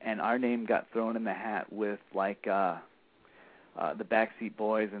team, and our name got thrown in the hat with the Backseat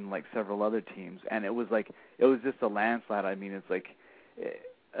Boys and like several other teams, and it was just a landslide. I mean, it's like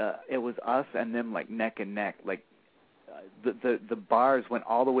it was us and them like neck and neck. Like the bars went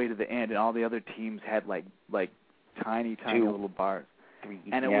all the way to the end, and all the other teams had like tiny little bars,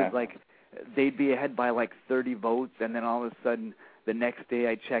 and it was like they'd be ahead by like 30 votes, and then all of a sudden the next day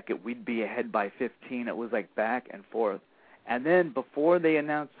I check it, we'd be ahead by 15. It was like back and forth. And then before they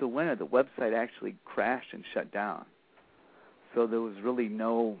announced the winner, the website actually crashed and shut down. So there was really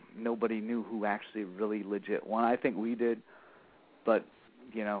nobody knew who actually really legit won. I think we did, but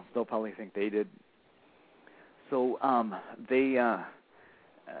they'll probably think they did. So the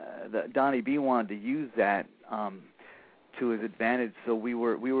Donnie B wanted to use that to his advantage. So we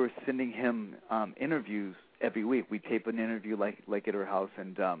were sending him interviews every week. We'd tape an interview like at her house,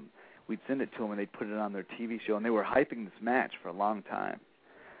 and we'd send it to them, and they'd put it on their TV show, and they were hyping this match for a long time.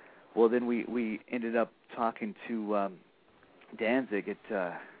 Well, then we ended up talking to Danzig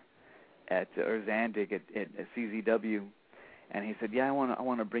at Zandig at CZW, and he said, "Yeah, I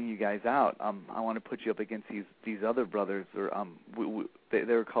want to bring you guys out. I want to put you up against these other brothers, or they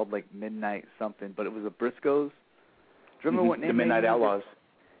were called like Midnight something, but it was the Briscoes. Do you remember what name? The Midnight Outlaws.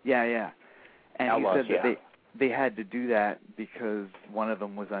 Yeah. And Outlaws, he said that they had to do that because one of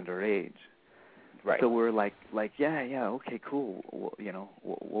them was underage. Right. So we're like, yeah, okay, cool.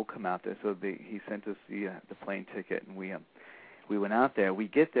 We'll come out there. So he sent us the plane ticket, and we went out there. We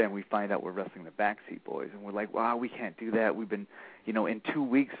get there, and we find out we're wrestling the Backseat Boys, and we're like, wow, we can't do that. We've been, in 2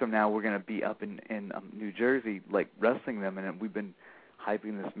 weeks from now, we're going to be up in New Jersey, like wrestling them, and we've been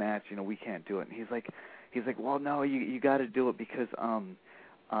hyping this match. We can't do it. And he's like, well, no, you got to do it because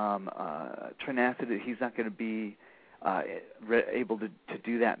Trinacid, he's not going to be able to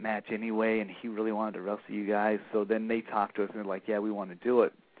do that match anyway, and he really wanted to wrestle you guys. So then they talked to us, and they're like, yeah, we want to do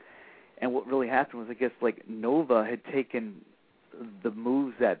it. And what really happened was, I guess, like Nova had taken the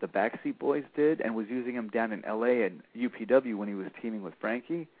moves that the Backseat Boys did and was using them down in L.A. and UPW when he was teaming with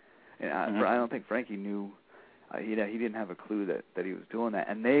Frankie. And I don't think Frankie knew. He didn't have a clue that he was doing that.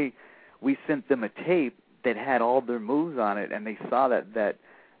 And we sent them a tape that had all their moves on it, and they saw that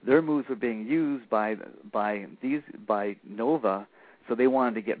their moves were being used by Nova, so they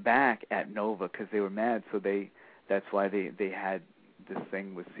wanted to get back at Nova because they were mad. So that's why they had this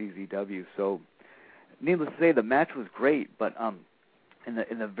thing with CZW. So, needless to say, the match was great. But in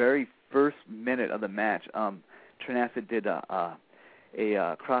the very first minute of the match, Trinacid did a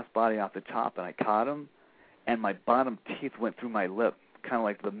crossbody off the top, and I caught him, and my bottom teeth went through my lip, kind of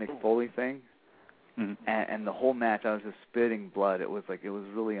like the Mick Foley thing. Mm-hmm. And the whole match, I was just spitting blood. It was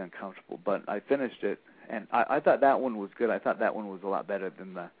really uncomfortable, but I finished it, and I thought that one was good. I thought that one was a lot better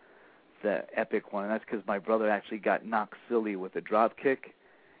than the Epic one, and that's because my brother actually got knocked silly with a drop kick,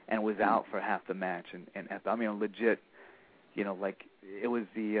 and was out for half the match. And I mean, legit, like it was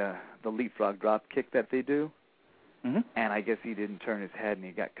the leapfrog drop kick that they do, and I guess he didn't turn his head, and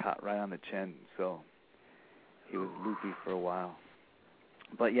he got caught right on the chin, so he was loopy for a while.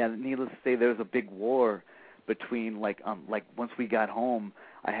 But yeah, needless to say, there was a big war between like once we got home,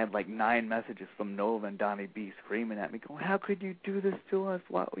 I had like 9 messages from Nova and Donnie B screaming at me, going, "How could you do this to us?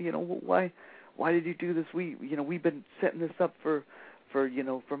 Why did you do this? We've been setting this up for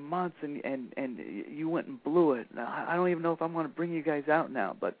months, and you went and blew it. I don't even know if I'm going to bring you guys out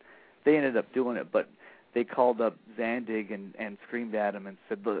now." But they ended up doing it. But they called up Zandig and screamed at him and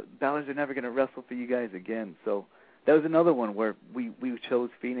said, "The Balor's are never going to wrestle for you guys again." So that was another one where we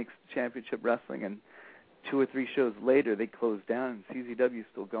chose Phoenix Championship Wrestling, and 2 or 3 shows later they closed down, and CZW's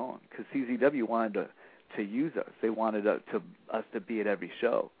still going because CZW wanted to use us. They wanted us to be at every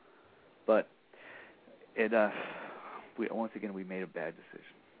show, but once again we made a bad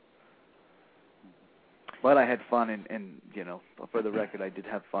decision. But I had fun, and for the record, I did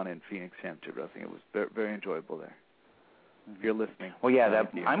have fun in Phoenix Championship Wrestling. It was very, very enjoyable there. If you're listening, well, yeah,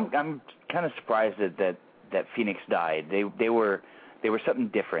 I'm kind of surprised that Phoenix died. They were something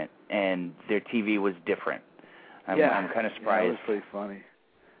different, and their TV was different. I'm kind of surprised. Yeah, that was pretty funny.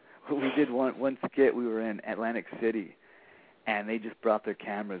 We did one skit. We were in Atlantic City, and they just brought their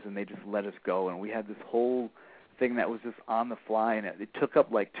cameras and they just let us go, and we had this whole thing that was just on the fly, and it took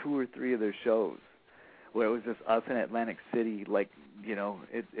up like 2 or 3 of their shows, where it was just us in Atlantic City. Like, you know,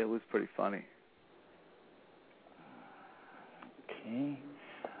 it was pretty funny. Okay.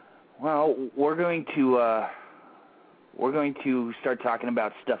 Well, we're going to start talking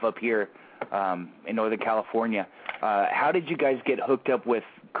about stuff up here in Northern California. How did you guys get hooked up with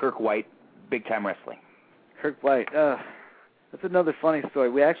Kirk White, Big Time Wrestling? Kirk White, that's another funny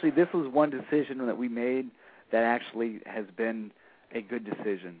story. This was one decision that we made that actually has been a good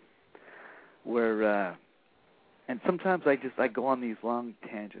decision. Where, and sometimes I go on these long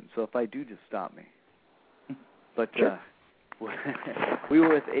tangents, so if I do, just stop me. But sure. We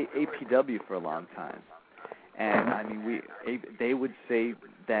were with APW for a long time, and I mean, they would say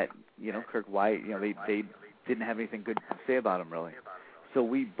that, you know, Kirk White, you know, they didn't have anything good to say about him really, so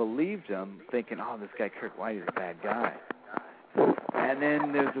we believed him, thinking, oh, this guy Kirk White is a bad guy. And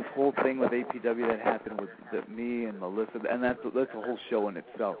then there's this whole thing with APW that happened with me and Melissa, and that's a whole show in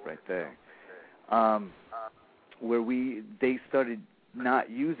itself right there, where they started not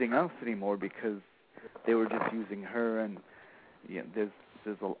using us anymore because they were just using her, and you know,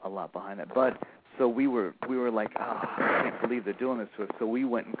 there's a lot behind it. But so we were like, I can't believe they're doing this to us. So we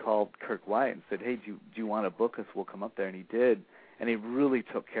went and called Kirk White and said, hey, do you want to book us? We'll come up there. And he did, and he really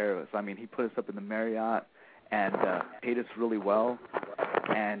took care of us. I mean, he put us up in the Marriott and paid us really well,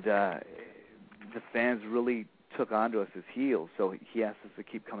 and the fans really took onto us as heels. So he asked us to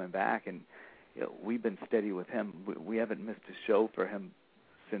keep coming back, and you know, we've been steady with him. We haven't missed a show for him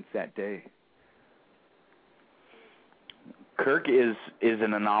since that day. Kirk is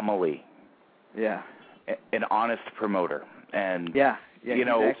an anomaly. Yeah. An honest promoter. And, yeah, you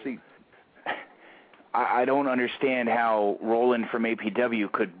know, actually... I don't understand how Roland from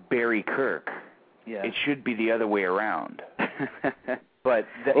APW could bury Kirk. Yeah. It should be the other way around. But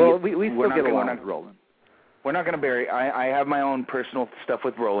we still get along with Roland. We're not going to bury. I have my own personal stuff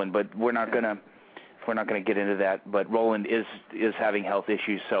with Roland, but we're not going to get into that. But Roland is having health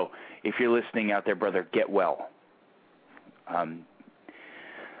issues, so if you're listening out there, brother, get well.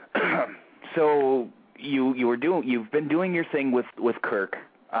 So you've been doing your thing with Kirk,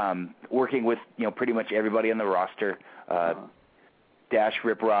 working with, you know, pretty much everybody on the roster. Dash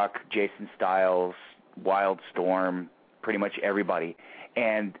Riprock, Jason Styles, Wildstorm, pretty much everybody.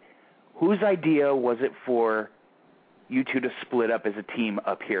 And whose idea was it for you two to split up as a team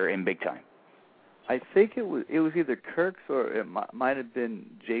up here in Big Time? I think it was either Kirk's, or it might have been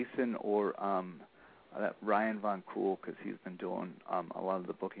Jason, or that Ryan Von Cool, because he's been doing a lot of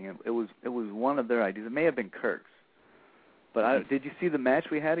the booking. It was one of their ideas. It may have been Kirk's. But did you see the match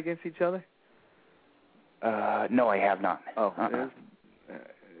we had against each other? No, I have not. Oh,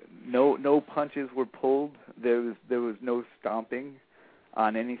 no punches were pulled. There was no stomping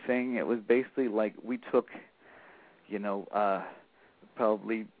on anything. It was basically like we took, you know,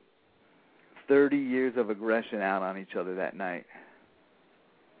 probably 30 years of aggression out on each other that night.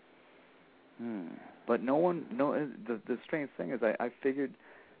 But the strange thing is I figured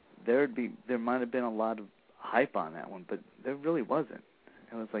there might have been a lot of hype on that one, but there really wasn't.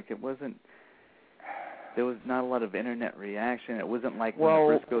 It was like there was not a lot of internet reaction. It wasn't like when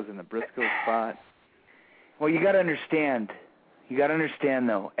the Briscoes in the Briscoe spot. Well, you got to understand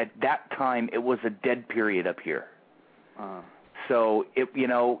though, at that time it was a dead period up here. So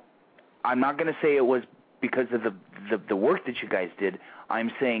I'm not going to say it was because of the work that you guys did.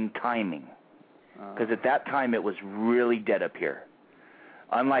 I'm saying timing, because at that time it was really dead up here.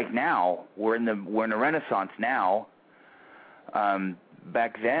 Unlike now, we're in a renaissance now.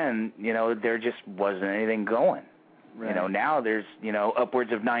 Back then, there just wasn't anything going. Right. Now there's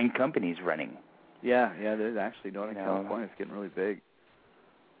upwards of 9 companies running. Yeah. There's actually Northern California. It's getting really big,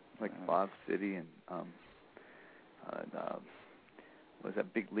 like Fox City and was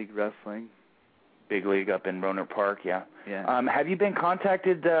that Big League Wrestling? Big League up in Rohnert Park, yeah. Yeah. Have you been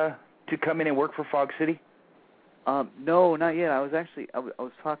contacted to come in and work for Fog City? No, not yet. I was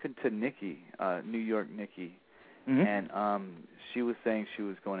talking to Nikki, New York Nikki, and she was saying she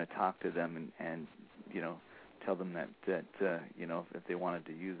was going to talk to them and tell them that if they wanted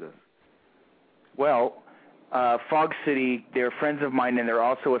to use us. Well, Fog City, they're friends of mine, and they're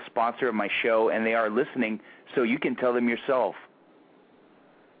also a sponsor of my show, and they are listening, so you can tell them yourself.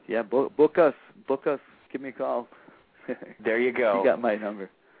 Yeah, book us. Give me a call. There you go. You got my number.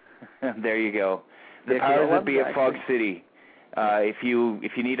 There you go. The powers that be at Fog City. If you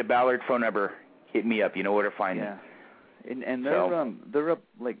need a Ballard phone number, hit me up. You know where to find me. And they're up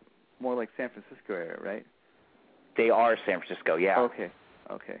like more like San Francisco area, right? They are San Francisco, yeah. Okay.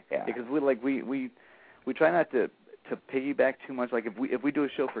 Yeah. Because we try not to to piggyback too much. Like if we do a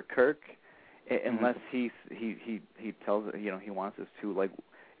show for Kirk, unless he tells he wants us to, like,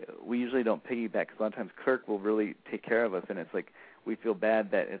 we usually don't piggyback, because a lot of times Kirk will really take care of us, and it's like we feel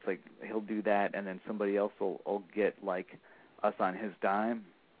bad that it's like he'll do that, and then somebody else will get like us on his dime.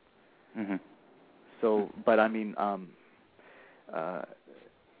 Mm-hmm. So, but I mean, I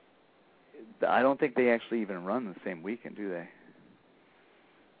don't think they actually even run the same weekend, do they?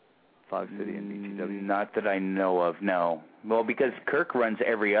 Fog City and BTW? Not that I know of, no. Well, because Kirk runs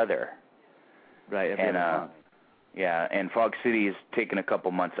every other. Right, every other month. Yeah, and Fog City is taking a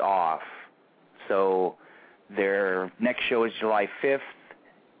couple months off. So their next show is July 5th,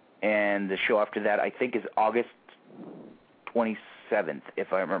 and the show after that I think is August 27th,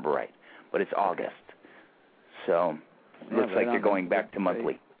 if I remember right. But it's August. So looks like they're going back to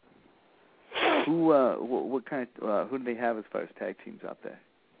monthly. Who what kind of who do they have as far as tag teams out there?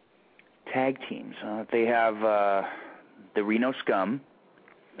 Tag teams. They have the Reno Scum.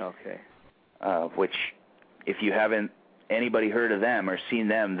 Okay. Which, if you haven't anybody heard of them or seen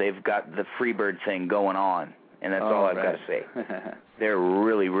them, they've got the Freebird thing going on, and that's all I've got to say. They're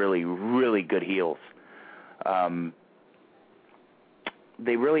really, really, really good heels.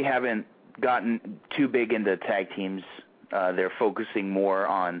 They really haven't gotten too big into tag teams. They're focusing more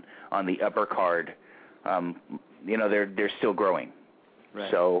on the upper card. They're still growing. Right.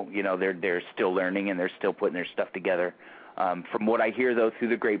 So, they're still learning, and they're still putting their stuff together. From what I hear, though, through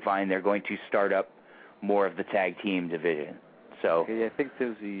the grapevine, they're going to start up more of the tag team division. So I think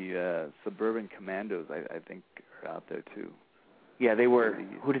there's the Suburban Commandos, I think, are out there, too. Yeah, they were.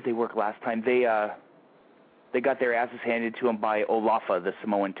 Who did they work last time? They got their asses handed to them by Olafa, the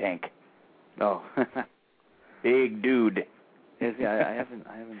Samoan Tank. Oh. Big dude. Yeah, I haven't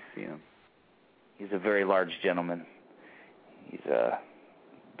seen him. He's a very large gentleman. He's a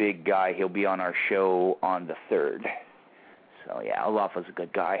big guy. He'll be on our show on the 3rd. So yeah, Olafa's a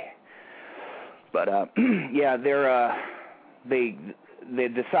good guy. But yeah, they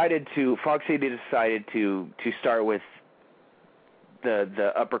decided to Fog City decided to start with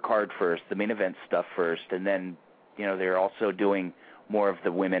the upper card first, the main event stuff first, and then they're also doing more of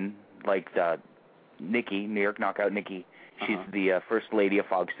the women, like Nikki, New York Knockout Nikki. She's the first lady of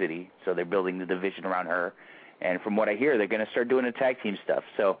Fog City, so they're building the division around her. And from what I hear, they're going to start doing the tag team stuff.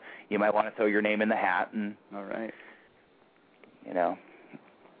 So you might want to throw your name in the hat. And all right.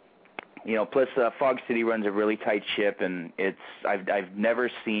 Plus Fog City runs a really tight ship, and I've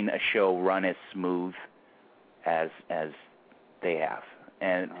never seen a show run as smooth as they have.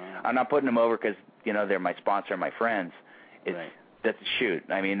 And I'm not putting them over because they're my sponsor, my friends. That's a shoot.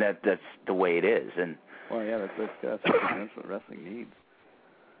 I mean that's the way it is. And well, yeah, that's what wrestling needs.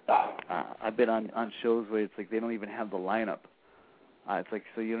 I've been on shows where it's like they don't even have the lineup. It's like,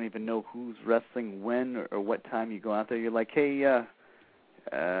 so you don't even know who's wrestling when or what time you go out there. You're like, hey,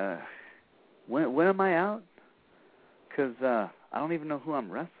 when am I out? Because I don't even know who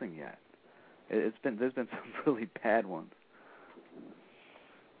I'm wrestling yet. There's been some really bad ones.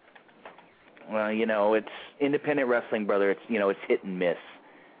 Well, it's independent wrestling, brother. It's hit and miss.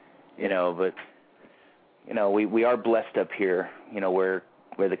 But we are blessed up here.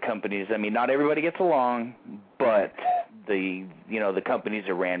 Where the companies, I mean, not everybody gets along, but the companies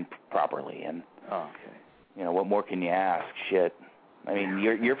are ran properly, and what more can you ask? Shit, I mean,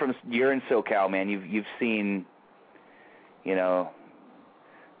 you're in SoCal, man. You've seen, the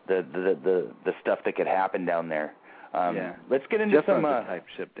stuff that could happen down there. Let's get into some type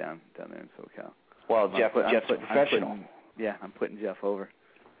ship down there in SoCal. Well, Jeff's a professional. I'm putting Jeff over.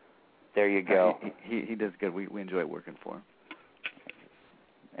 There you go. He does good. We enjoy working for him.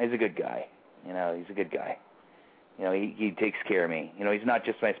 He's a good guy. He's a good guy. He takes care of me. He's not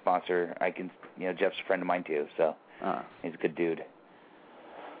just my sponsor. Jeff's a friend of mine too, so he's a good dude.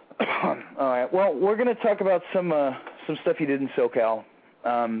 All right. Well, we're going to talk about some stuff you did in SoCal.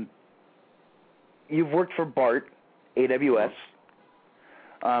 You've worked for Bart, AWS.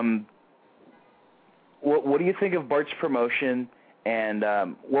 What do you think of Bart's promotion, and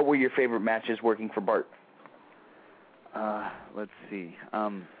what were your favorite matches working for Bart? Let's see.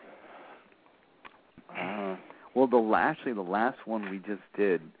 Well, the last one we just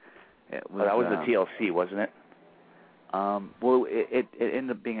did. That was the TLC, wasn't it? Well, it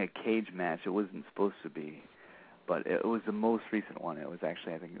ended up being a cage match. It wasn't supposed to be, but it was the most recent one. It was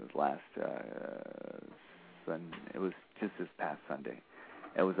actually, I think it was last Sunday. It was just this past Sunday.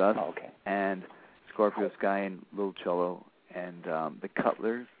 It was us and Scorpio Sky and Lil Cholo and the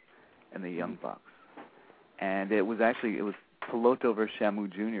Cutlers and the Young Bucks. And it was Piloto versus Shamu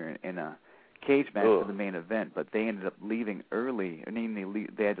Jr. in a cage match for the main event, but they ended up leaving early. I mean,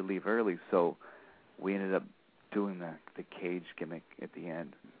 they had to leave early, so we ended up doing the cage gimmick at the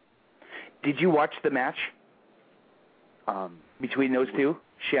end. Did you watch the match between those two,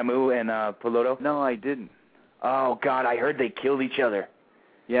 Shamu and Piloto? No, I didn't. Oh God, I heard they killed each other.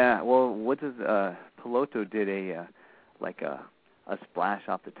 Yeah, well, what does Piloto did a splash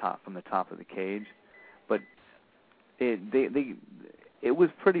off the top from the top of the cage, but it was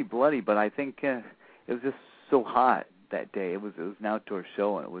pretty bloody. But I think it was just so hot that day. It was an outdoor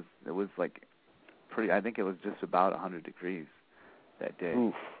show, and it was like pretty. I think it was just about 100 degrees that day.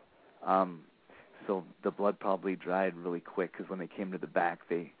 Oof. So the blood probably dried really quick because when they came to the back,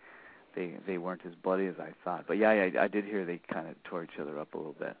 they weren't as bloody as I thought. But yeah, I did hear they kind of tore each other up a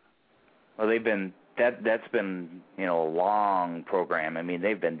little bit. Well, that's been a long program. I mean,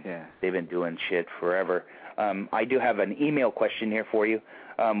 they've been doing shit forever. I do have an email question here for you.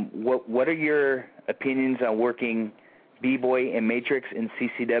 What are your opinions on working B-Boy and Matrix in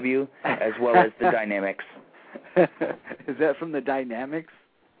CCW as well as the Dynamics? Is that from the Dynamics?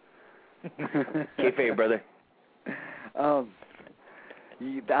 Kayfabe, brother. I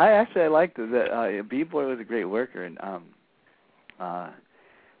liked that. B-Boy was a great worker, and I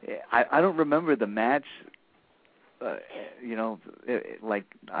don't remember the match. I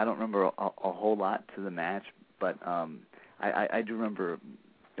don't remember a whole lot to the match, but I do remember,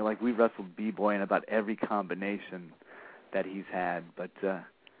 like, we wrestled B-Boy in about every combination that he's had, but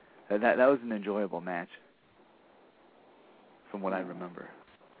that was an enjoyable match, from what I remember.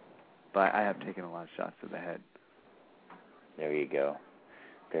 But I have taken a lot of shots to the head. There you go.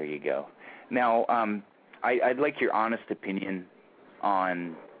 Now, I'd like your honest opinion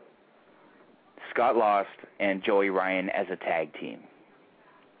on Scott Lost and Joey Ryan as a tag team.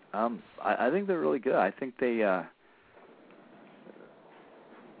 I think they're really good. I think they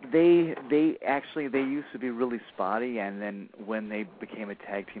used to be really spotty, and then when they became a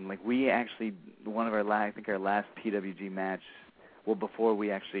tag team, like we actually, our last PWG match, well, before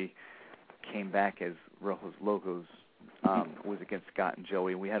we actually came back as Rojos Locos, was against Scott and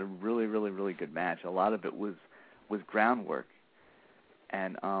Joey, and we had a really, really, really good match. A lot of it was groundwork,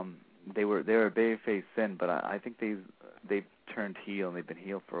 and they were babyface then, but I think they've turned heel, and they've been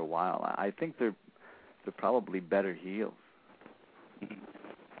heel for a while. I think they're probably better heels.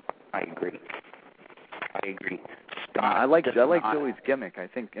 I agree. Scott, I like Joey's gimmick. I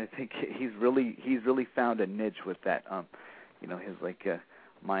think he's really found a niche with that. His like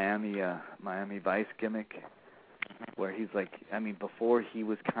Miami Vice gimmick, where he's like, before he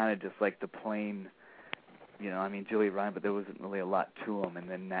was kind of just like the plain, Joey Ryan, but there wasn't really a lot to him. And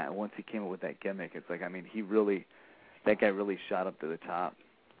then once he came up with that gimmick, it's like, that guy really shot up to the top.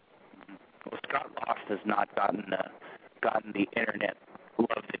 Well, Scott Lost has not gotten the internet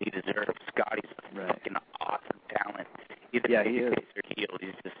love that he deserves. Scotty's a fucking awesome talent. Either he is. Face or heel,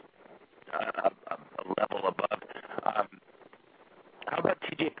 he's just a level above. How about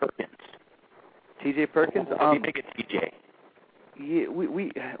T.J. Perkins? T.J. Perkins? What do you think of T.J.? Yeah,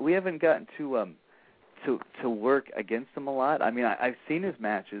 we haven't gotten to work against him a lot. I've seen his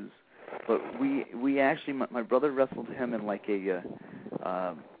matches, but we actually, my brother wrestled him in like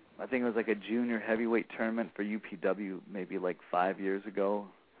I think it was like a junior heavyweight tournament for UPW maybe like 5 years ago,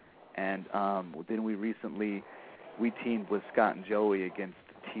 and then we teamed with Scott and Joey against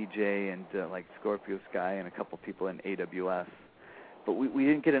TJ and like Scorpio Sky and a couple people in AWS, but we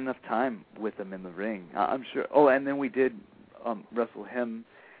didn't get enough time with him in the ring. I'm sure. Oh, and then we did wrestle him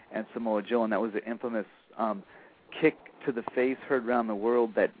and Samoa Joe, and that was the infamous kick to the face heard around the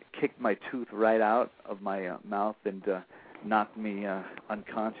world that kicked my tooth right out of my mouth and knocked me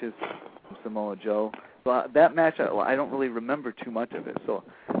unconscious from Samoa Joe. So that match, I don't really remember too much of it, so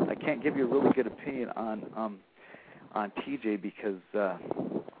I can't give you a really good opinion on TJ because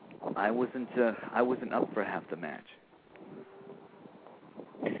I wasn't up for half the match.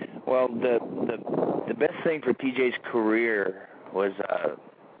 Well, the best thing for TJ's career was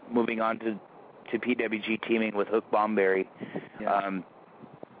moving on to PWG, teaming with Hook Bomberry. Yeah.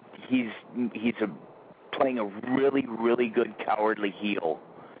 He's playing a really, really good cowardly heel,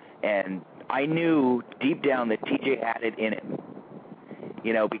 and I knew deep down that TJ had it in him.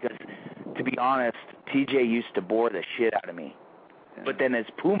 Because to be honest, TJ used to bore the shit out of me. Yeah. But then as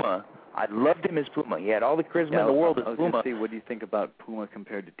Puma, I loved him as Puma. He had all the charisma in the world as Puma. I was going to say, what do you think about Puma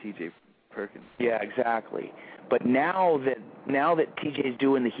compared to TJ Perkins? Yeah, exactly. But now that TJ's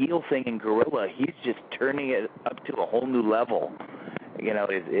doing the heel thing in Gorilla, he's just turning it up to a whole new level.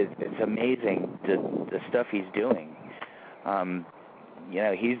 It's amazing the stuff he's doing.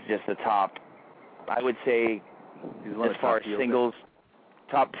 He's just the top. I would say, as far as singles,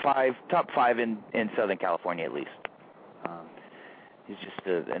 top five in Southern California at least. He's just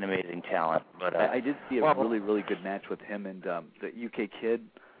an amazing talent. But I did see a really, really good match with him and the UK Kid.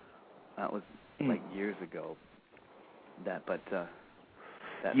 That was like years ago.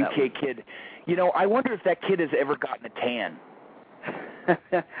 UK Kid. You know, I wonder if that kid has ever gotten a tan.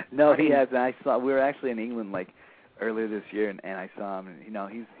 No, he hasn't. We were actually in England like earlier this year, and I saw him, and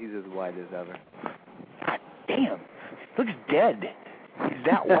he's as white as ever. God damn, looks dead. He's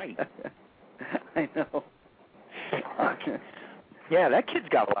that white. I know. Fuck. Yeah, that kid's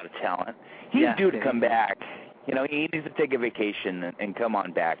got a lot of talent. He's due to come back. You know, he needs to take a vacation and come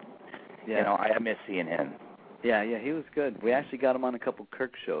on back. Yeah. You know, I miss seeing him. Yeah, he was good. We actually got him on a couple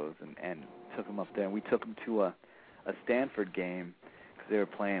Kirk shows and took him up there. And we took him to a Stanford game because they were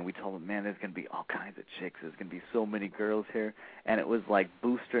playing. We told him, man, there's going to be all kinds of chicks. There's going to be so many girls here. And it was like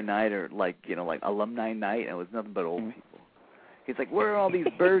booster night or like alumni night, and it was nothing but old people. He's like, where are all these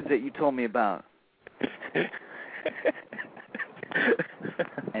birds that you told me about?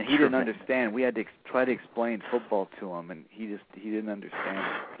 And he didn't understand. We had to try to explain football to him, and he didn't understand.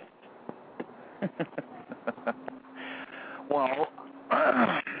 Well,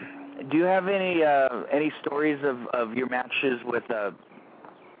 do you have any stories of your matches with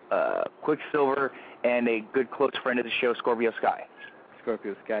Quicksilver and a good close friend of the show, Scorpio Sky?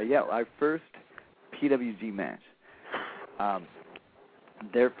 Scorpio Sky, yeah. Our first PWG match,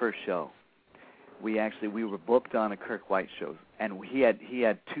 their first show. We were booked on a Kirk White show, and he had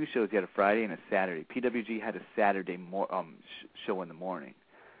two shows. He had a Friday and a Saturday. PWG had a Saturday show in the morning,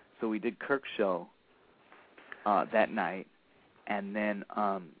 so we did Kirk's show that night, and then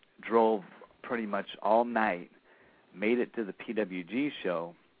drove pretty much all night, made it to the PWG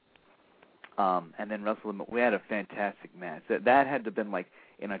show, and then wrestled him. We had a fantastic match. That had to have been like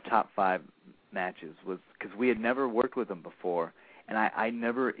in our top 5 matches, was because we had never worked with them before, and I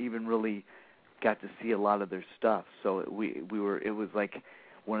never even really got to see a lot of their stuff. So it was like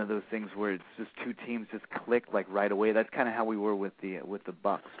one of those things where it's just two teams just clicked like right away. That's kind of how we were with the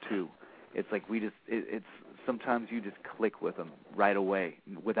Bucks too. It's like it's sometimes you just click with them right away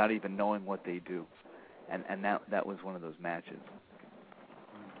without even knowing what they do, and that was one of those matches.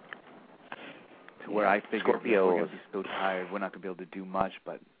 To where I figured Scorpio we're gonna be so tired, we're not gonna be able to do much.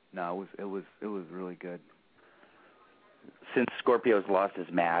 But no, it was really good. Since Scorpio's lost his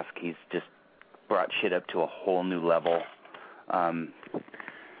mask, he's just brought shit up to a whole new level.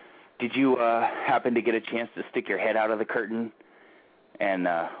 Did you happen to get a chance to stick your head out of the curtain and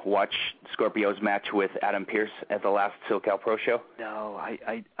watch Scorpio's match with Adam Pearce at the last SoCal Pro Show? No, I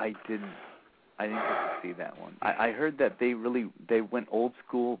didn't. I didn't get to see that one. I heard that they went old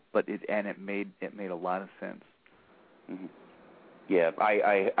school, but it made a lot of sense. Mm-hmm. Yeah,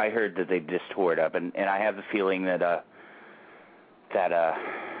 I heard that they just tore it up, and I have the feeling that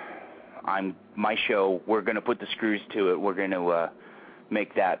my show, we're going to put the screws to it. We're going to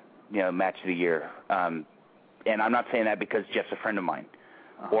make that match of the year. And I'm not saying that because Jeff's a friend of mine,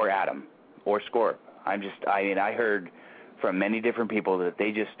 or Adam, or Scorp. I heard from many different people that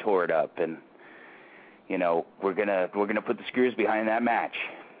they just tore it up, and we're gonna put the screws behind that match.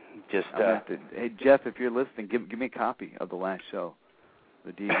 Just hey Jeff, if you're listening, give me a copy of the last show,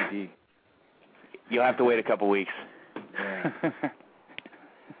 the DVD. You'll have to wait a couple weeks. Yeah.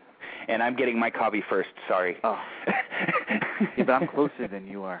 And I'm getting my copy first. Sorry. Oh. Yeah, but I'm closer than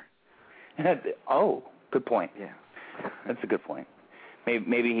you are. Oh, good point. Yeah, that's a good point.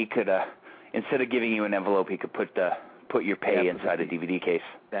 Maybe he could, instead of giving you an envelope, he could put your pay inside a DVD case.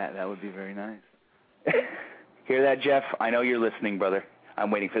 That would be very nice. Hear that, Jeff? I know you're listening, brother.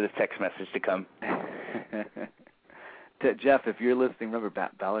 I'm waiting for this text message to come. Jeff, if you're listening, remember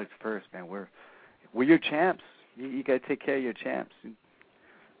Ballard's first, man. We're your champs. You got to take care of your champs.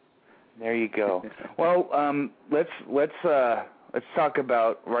 There you go. Well, let's talk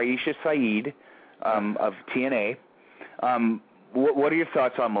about Raisha Saeed of TNA. What are your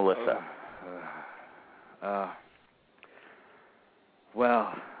thoughts on Melissa?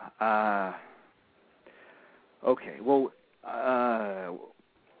 Okay. Well, I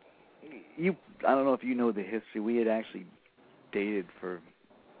don't know if you know the history. We had actually dated for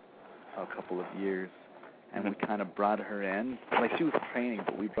a couple of years, and we kind of brought her in. Like, she was training,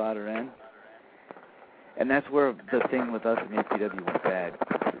 but we brought her in. And that's where the thing with us in APW went bad.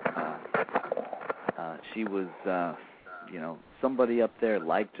 She was, somebody up there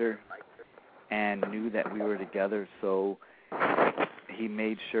liked her and knew that we were together, so he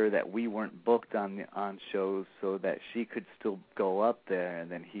made sure that we weren't booked on shows so that she could still go up there, and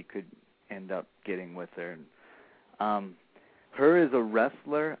then he could end up getting with her. Her as a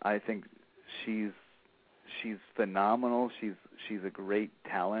wrestler, I think she's phenomenal. She's a great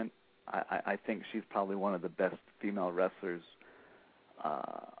talent. I think she's probably one of the best female wrestlers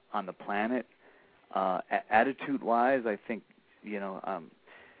on the planet. Attitude-wise, I think,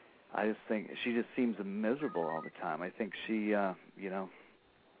 I just think she just seems miserable all the time. I think she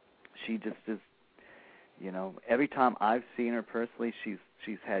just is, every time I've seen her personally,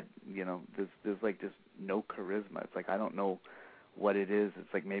 she's had, there's like just no charisma. It's like I don't know what it is.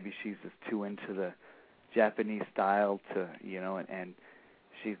 It's like maybe she's just too into the Japanese style to, and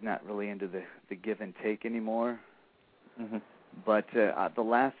she's not really into the give and take anymore. Mm-hmm. But the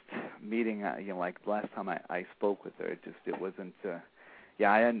last meeting, like the last time I spoke with her, it wasn't.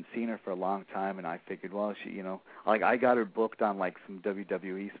 I hadn't seen her for a long time, and I figured, well, she, like I got her booked on like some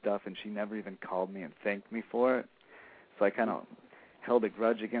WWE stuff, and she never even called me and thanked me for it. So I kind of held a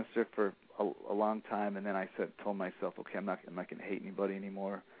grudge against her for a long time, and then I told myself, okay, I'm not going to hate anybody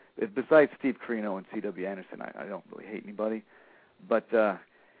anymore. Besides Steve Corino and C.W. Anderson, I don't really hate anybody. But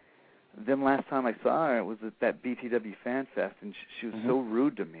then last time I saw her, it was at that BTW Fan Fest, and she was so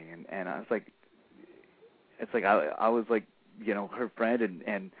rude to me, and I was like, it's like I was like, her friend,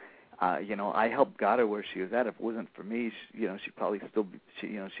 and I helped got her where she was at. If it wasn't for me, she'd probably still be,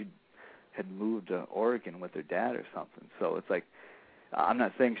 she had moved to Oregon with her dad or something. So it's like, I'm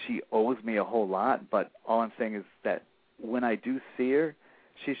not saying she owes me a whole lot, but all I'm saying is that when I do see her,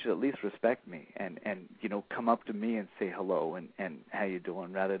 she should at least respect me and come up to me and say hello and how you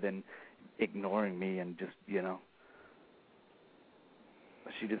doing, rather than ignoring me and just,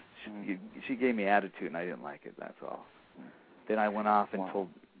 she gave me attitude, and I didn't like it, that's all. Then I went off and told,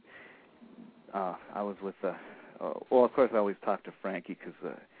 I was with, well, of course I always talk to Frankie, because,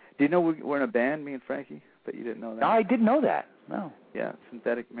 do you know we're in a band, me and Frankie? But you didn't know that? No, I didn't know that, no. Yeah,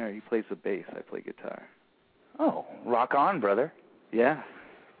 Synthetic Mary, he plays the bass, I play guitar. Oh, rock on, brother. Yeah,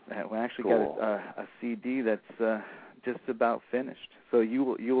 we actually got a CD that's just about finished, so you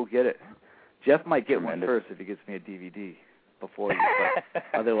will get it. Jeff might get one first if he gets me a DVD before you, but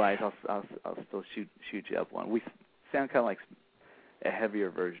otherwise I'll still shoot you up one. We sound kind of like a heavier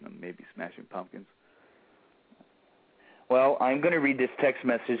version of maybe Smashing Pumpkins. Well, I'm going to read this text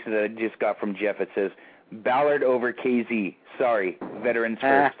message that I just got from Jeff. It says, Ballard over KZ. Sorry, veterans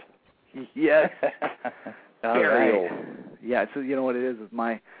first. Yes. Very old. Yeah, so you know what it is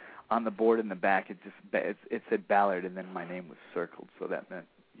my, on the board in the back, it said Ballard, and then my name was circled, so that meant,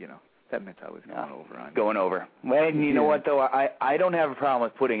 I was going over on you. Going over. Well, you know what, though? I don't have a problem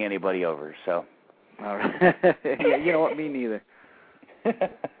with putting anybody over, so. All right. Yeah, you know what? Me neither.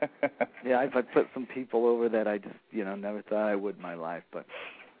 Yeah, I've put some people over that I just, never thought I would in my life, but.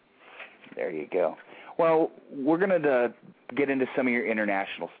 There you go. Well, we're going to get into some of your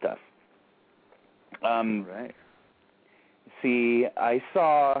international stuff. Right. See, I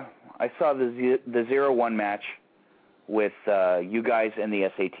saw the 0-1 match with you guys and the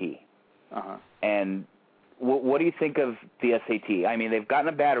SAT. Uh-huh. And what do you think of the SAT? I mean, they've gotten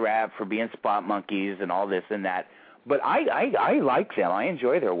a bad rap for being spot monkeys and all this and that, but I like them. I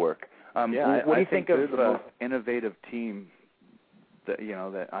enjoy their work. What do you think they're of the most innovative team that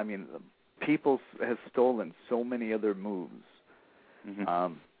people have stolen so many other moves.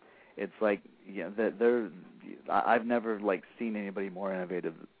 Mm-hmm. It's like I've never seen anybody more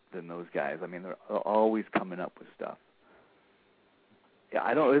innovative than those guys. I mean, they're always coming up with stuff. Yeah,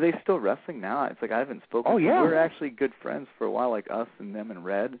 are they still wrestling now? It's like I haven't spoken. Oh, yeah. We're actually good friends for a while, like us and them and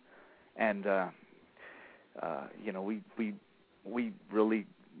Red, and we really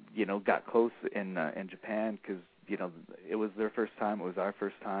got close in Japan because it was their first time, it was our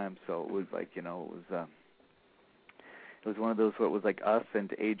first time, so it was like it was one of those where it was like us and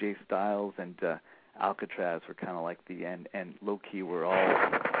AJ Styles and Alcatraz were kind of like the end, and low key we're all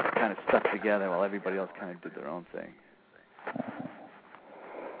kind of stuck together while everybody else kind of did their own thing.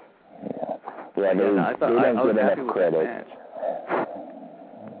 Yeah, they I don't get enough credit.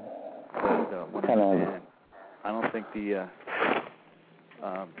 But, I don't think the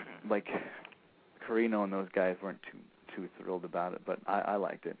Corino and those guys weren't too thrilled about it, but I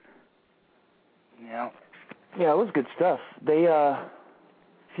liked it. Yeah, it was good stuff. They a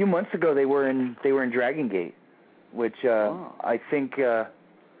few months ago they were in Dragon Gate, which I think that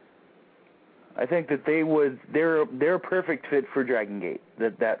they're a perfect fit for Dragon Gate.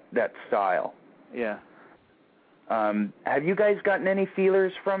 That style. Yeah. Have you guys gotten any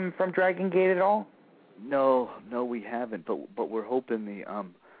feelers from Dragon Gate at all? No, we haven't. But we're hoping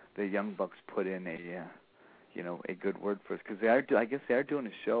the Young Bucks put in a good word for us, because I guess they are doing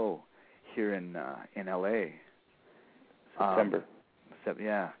a show here in L.A. September.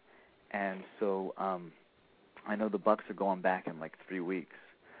 Yeah, and so I know the Bucks are going back in 3 weeks.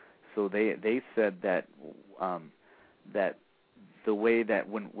 So they said that that the way that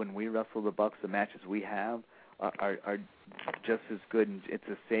when we wrestle the Bucks, the matches we have are just as good, and it's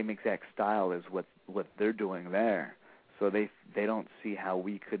the same exact style as what they're doing there. So they don't see how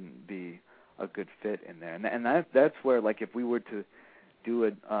we couldn't be a good fit in there, and that's where, like, if we were to do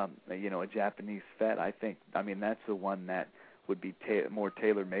a Japanese Fett, I mean that's the one that would be more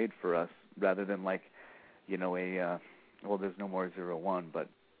tailor made for us, rather than like, there's no more 01, but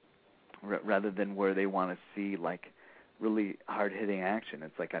rather than where they want to see like really hard hitting action.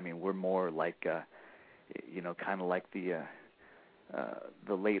 It's like, I mean, we're more like kind of like the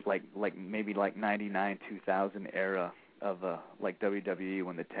late like maybe like 99 2000 era of like WWE,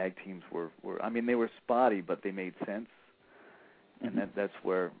 when the tag teams were I mean, they were spotty, but they made sense. And that's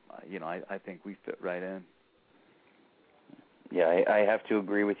where I think we fit right in. Yeah, I have to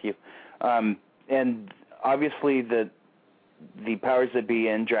agree with you. And obviously the powers that be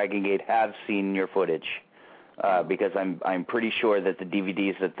in Dragon Gate have seen your footage, because I'm pretty sure that the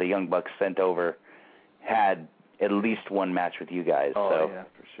DVDs that the Young Bucks sent over had at least one match with you guys. Oh, so, yeah,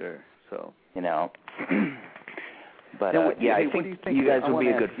 for sure. So but now, I think you guys would be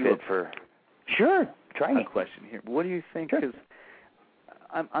a good fit for. Sure, try me. A question here. What do you think? Because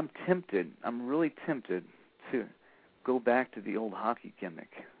I'm tempted. I'm really tempted to go back to the old hockey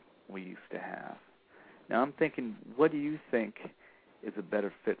gimmick we used to have. Now I'm thinking, what do you think is a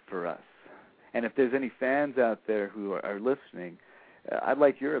better fit for us? And if there's any fans out there who are listening, I'd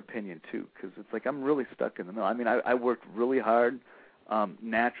like your opinion too, because it's like I'm really stuck in the middle. I mean, I worked really hard,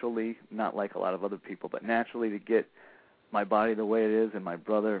 naturally, not like a lot of other people, but naturally to get my body the way it is, and my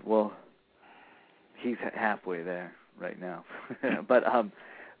brother, well, he's halfway there right now. but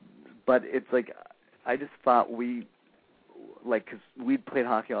it's like, I just thought because we'd played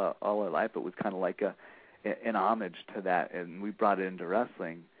hockey all our life, it was kind of like an homage to that, and we brought it into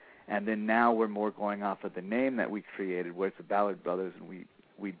wrestling. And then now we're more going off of the name that we created, where it's the Ballard Brothers, and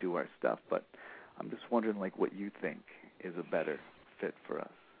we do our stuff. But I'm just wondering, like, what you think is a better fit for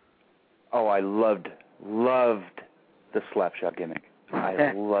us. Oh, I loved the Slapshot gimmick.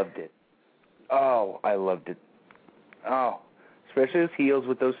 I loved it. Oh, I loved it. Oh, especially his heels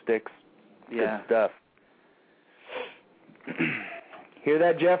with those sticks. Yeah. Good stuff. Hear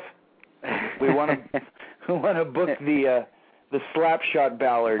that, Jeff? We want to book the Slapshot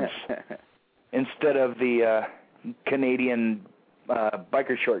Ballards instead of the Canadian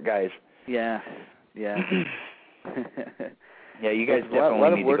biker short guys. Yeah. Yeah, you guys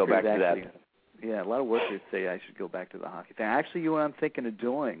definitely need to go back to that. Yeah, a lot of workers say I should go back to the hockey thing. Actually, what I'm thinking of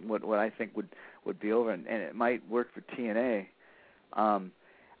doing, what I think would be over, and it might work for TNA.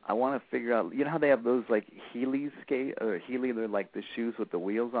 I want to figure out, how they have those like Heelys they're like the shoes with the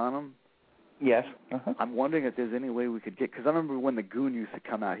wheels on them. Yes. I'm wondering if there's any way we could get, because I remember when the Goon used to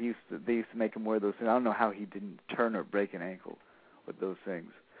come out, they used to make him wear those things. I don't know how he didn't turn or break an ankle with those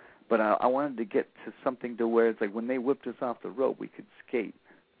things. But I wanted to get to something to where it's like when they whipped us off the rope, we could skate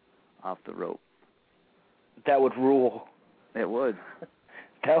off the rope. That would rule. It would.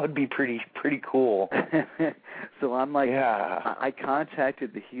 That would be pretty cool. So I'm like, yeah. I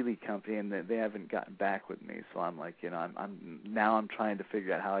contacted the Healy company, and they haven't gotten back with me. So I'm like, I'm trying to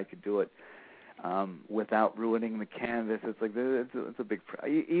figure out how I could do it without ruining the canvas. It's like it's a big,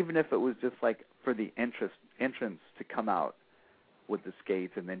 even if it was just like for the entrance to come out with the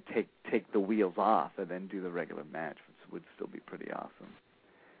skates and then take the wheels off and then do the regular match, which would still be pretty awesome.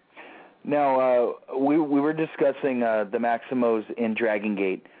 Now, we were discussing the Maximos in Dragon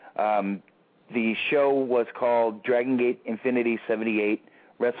Gate. The show was called Dragon Gate Infinity 78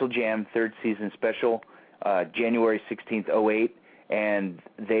 Wrestle Jam 3rd Season Special, January 16th, 08, and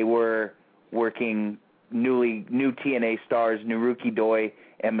they were working new TNA stars, Naruki Doi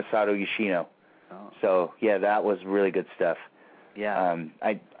and Masato Yoshino. Oh. So, yeah, that was really good stuff. Yeah.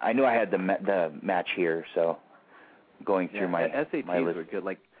 I knew I had the match here, so going through my SATs my list. were good.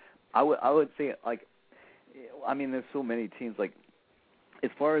 Like, I would say, like, I mean, there's so many teams. Like, as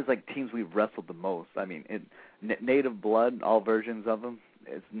far as like teams we've wrestled the most, I mean, Native Blood, all versions of them,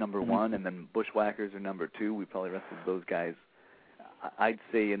 is number one, and then Bushwhackers are number two. We probably wrestled those guys, I'd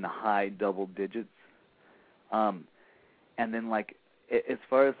say, in the high double digits. And then like, as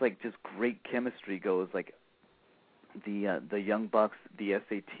far as like just great chemistry goes, like the Young Bucks, the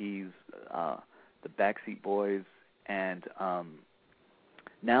SATs, the Backseat Boys, and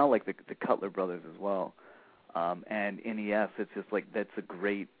now like the Cutler Brothers as well, and NES. It's just like that's a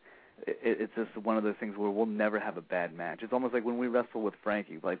great. It's just one of those things where we'll never have a bad match. It's almost like when we wrestle with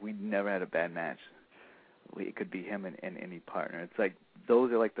Frankie, like we never had a bad match. It could be him and any partner. It's like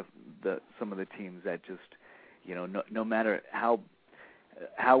those are like the some of the teams that just, no matter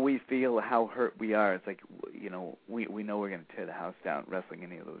how we feel, how hurt we are, it's like, we know we're going to tear the house down wrestling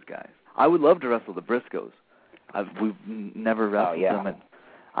any of those guys. I would love to wrestle the Briscoes. We've never wrestled them, and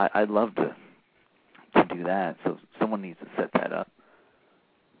I'd love to do that. So someone needs to set that up.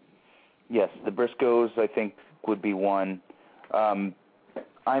 Yes, the Briscoes I think would be one. I'm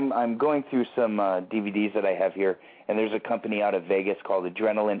going through some DVDs that I have here, and there's a company out of Vegas called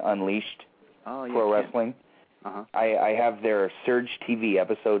Adrenaline Unleashed Pro Wrestling. Uh-huh. I have their Surge TV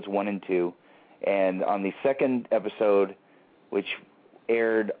episodes 1 and 2, and on the second episode, which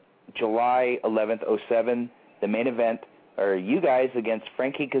aired July 11th, 2007, the main event are you guys against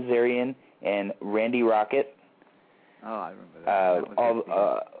Frankie Kazarian and Randy Rocket. Oh, I remember that.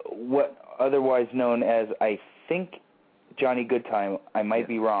 What otherwise known as, I think, Johnny Goodtime. I might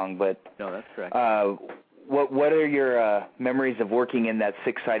be wrong, but no, that's correct. What are your memories of working in that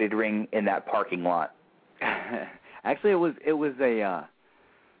 6-sided ring in that parking lot? Actually, it was a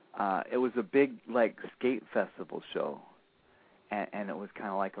big like skate festival show, and it was kind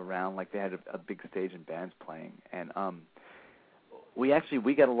of like around like they had a big stage and bands playing, and we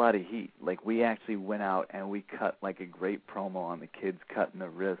got a lot of heat. Like we actually went out and we cut like a great promo on the kids cutting their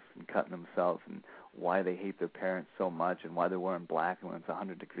wrists and cutting themselves and why they hate their parents so much and why they're wearing black when it's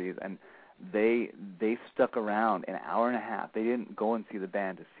 100 degrees, and they stuck around an hour and a half. They didn't go and see the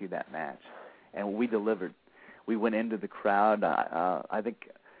band to see that match, and we delivered. We went into the crowd. I think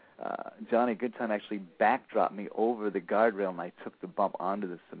Johnny Goodtime actually backdropped me over the guardrail, and I took the bump onto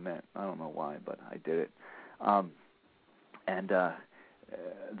the cement. I don't know why, but I did it. And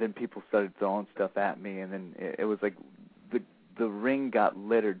then people started throwing stuff at me, and then it was like the ring got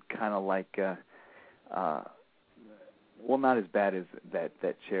littered, kind of like, well, not as bad as that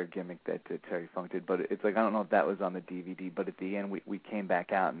chair gimmick that Terry Funk did, but it's like I don't know if that was on the DVD, but at the end we came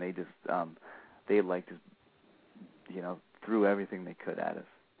back out and they just threw everything they could at us.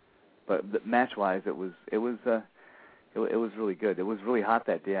 But match-wise, it was really good. It was really hot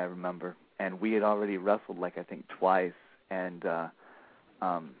that day, I remember, and we had already wrestled like I think twice, and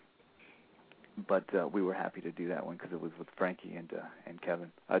but we were happy to do that one because it was with Frankie and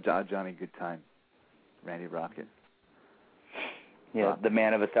Kevin, Johnny Goodtime, Randy Rocket. Yeah, the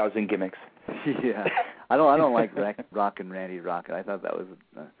man of 1,000 gimmicks. Yeah, I don't like Rock and Randy Rocket. I thought that was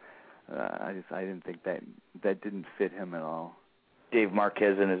I didn't think that didn't fit him at all. Dave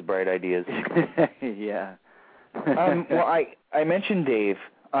Marquez and his bright ideas. Yeah. Well, I mentioned Dave.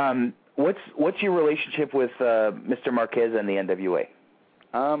 What's your relationship with Mr. Marquez and the NWA?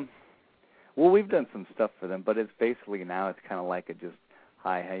 Well, we've done some stuff for them, but it's basically now it's kind of like a just,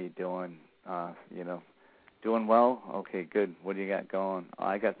 hi, how you doing? Doing well? Okay, good. What do you got going? Oh,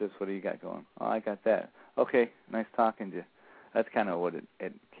 I got this. What do you got going? Oh, I got that. Okay, nice talking to you. That's kind of what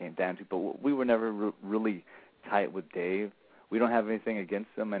it came down to. But we were never really tight with Dave. We don't have anything against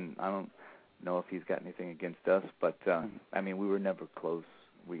him, and I don't know if he's got anything against us. But, I mean, we were never close.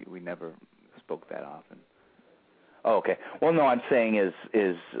 We never spoke that often. Oh, okay. Well, no, I'm saying is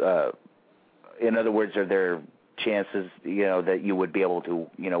in other words, are there chances, that you would be able to,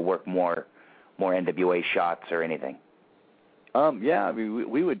 work more NWA shots or anything? Yeah, I mean,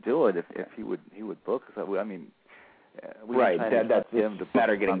 we would do it if he would book. So, I mean, we right. That's him to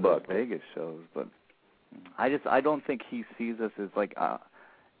matter getting booked. Vegas shows, but I don't think he sees us as like a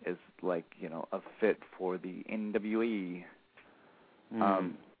fit for the NWA.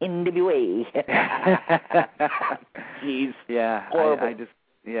 NWA. Jeez.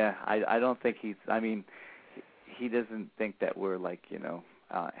 Yeah, I don't think he's. I mean, he doesn't think that we're like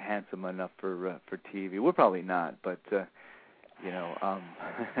handsome enough for TV. We're probably not, but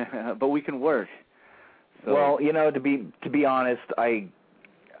but we can work. So. Well, to be honest, I'm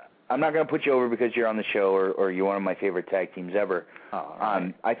not going to put you over because you're on the show or you're one of my favorite tag teams ever. Oh,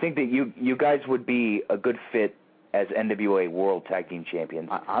 right. I think that you guys would be a good fit as NWA World Tag Team Champions.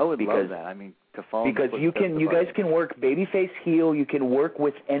 I would love that. I mean, to follow because you guys can work babyface, heel. You can work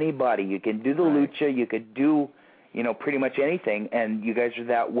with anybody. You can do the lucha. You could do, pretty much anything. And you guys are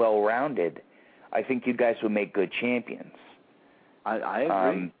that well-rounded. I think you guys would make good champions. I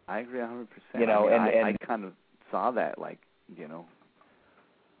agree. I agree 100%. I kind of saw that,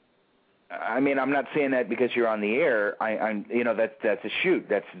 I mean, I'm not saying that because you're on the air. I'm that's a shoot.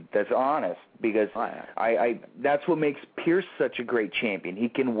 That's honest because I that's what makes Pierce such a great champion. He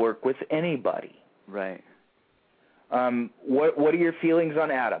can work with anybody. Right. What are your feelings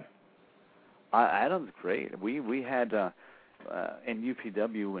on Adam? Adam's great. We had in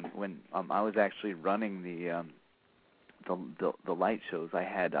UPW when I was actually running the light shows. I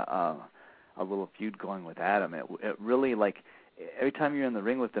had a little feud going with Adam. It really every time you're in the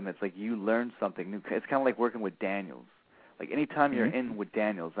ring with them, it's like you learn something new. It's kind of like working with Daniels. Like anytime you're in with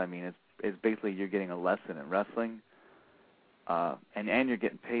Daniels, I mean, it's basically you're getting a lesson in wrestling, and you're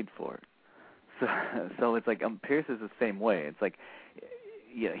getting paid for it. so it's like Pierce is the same way. It's like,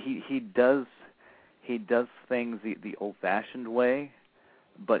 yeah, he does things the old-fashioned way,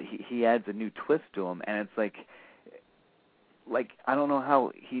 but he adds a new twist to them, and it's like I don't know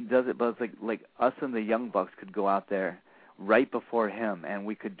how he does it, but it's like us and the Young Bucks could go out there right before him, and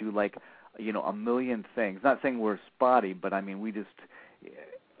we could do like, you know, a million things. Not saying we're spotty, but I mean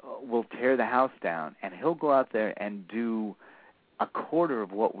we'll tear the house down, and he'll go out there and do a quarter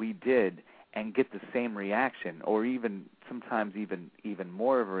of what we did and get the same reaction, or even sometimes even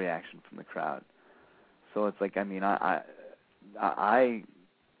more of a reaction from the crowd. So it's like, I mean, I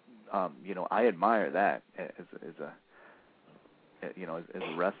you know, I admire that as a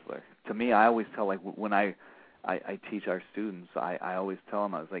wrestler. To me, I always tell, like, when I teach our students, I always tell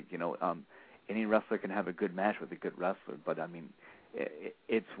them, I was like, you know, any wrestler can have a good match with a good wrestler, but I mean,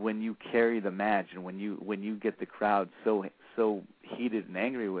 it's when you carry the match and when you get the crowd so heated and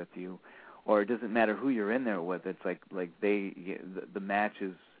angry with you, or it doesn't matter who you're in there with. It's like the match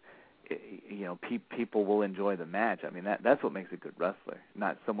is, you know, people will enjoy the match. I mean, that's what makes a good wrestler,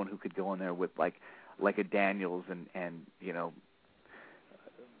 not someone who could go in there with like a Daniels and you know,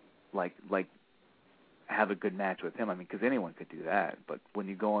 like have a good match with him. I mean, because anyone could do that. But when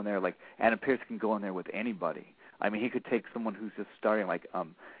you go in there, like Adam Pearce can go in there with anybody. I mean, he could take someone who's just starting, like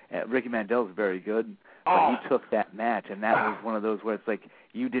Ricky Mandel's very good, but he took that match, and that was one of those where it's like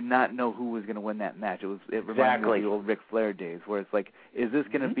you did not know who was going to win that match. It reminded me of the old Ric Flair days, where it's like, is this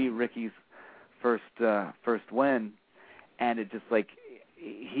going to be Ricky's first win? And it just like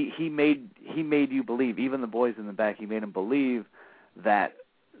he made you believe, even the boys in the back, he made them believe that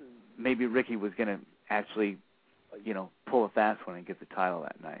maybe Ricky was going to actually, you know, pull a fast one and get the title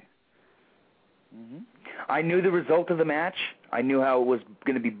that night. Mm-hmm. I knew the result of the match. I knew how it was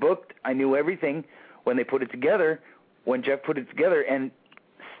going to be booked. I knew everything when they put it together, when Jeff put it together. And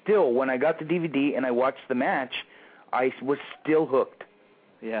still, when I got the DVD and I watched the match, I was still hooked.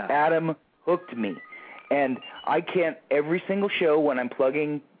 Yeah. Adam hooked me. And I can't, every single show when I'm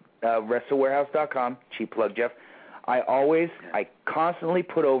plugging WrestleWarehouse.com, cheap plug, Jeff, I constantly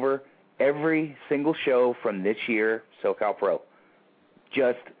put over every single show from this year, SoCal Pro.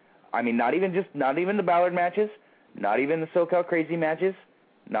 Just, I mean, not even the Ballard matches, not even the SoCal Crazy matches,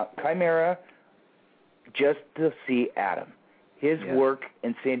 not Chimera, just to see Adam. His work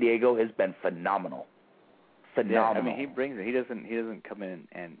in San Diego has been phenomenal. Phenomenal. Yeah, I mean, he brings it. He doesn't come in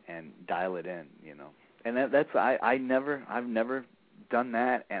and dial it in, you know. And that's I've never done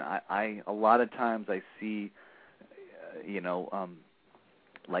that, and I a lot of times I see, you know,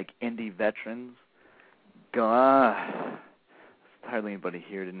 like indie veterans go, there's hardly anybody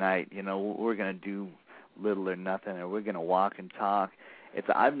here tonight. You know, we're gonna do little or nothing, or we're gonna walk and talk.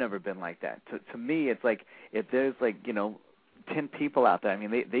 I've never been like that. To me, it's like if there's like, you know, 10 people out there. I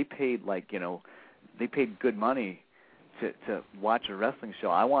mean, they paid like, you know, they paid good money to watch a wrestling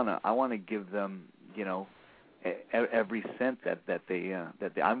show. I wanna give them, you know, every cent that they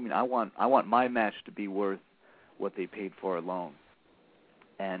I mean, I want my match to be worth what they paid for alone.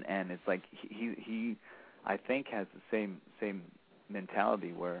 And it's like he I think has the same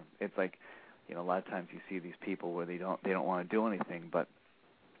mentality where it's like, you know, a lot of times you see these people where they don't want to do anything, but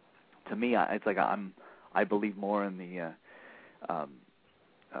to me it's like I believe more in the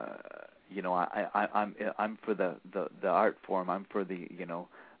you know, I'm for the art form. I'm for the, you know,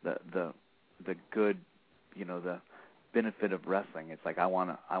 the good, you know, the benefit of wrestling. It's like I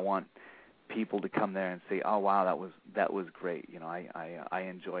want people to come there and say, "Oh wow, that was great." You know, I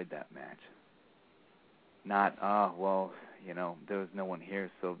enjoyed that match. Not, oh well, you know, there was no one here,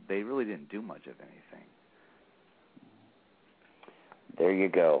 so they really didn't do much of anything. There you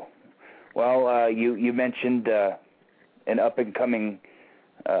go. Well, you mentioned an up and coming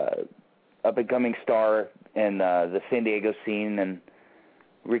star in the San Diego scene, and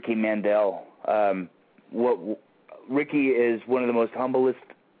Ricky Mandel. Ricky is one of the most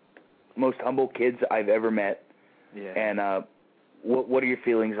humble kids I've ever met. Yeah. And what are your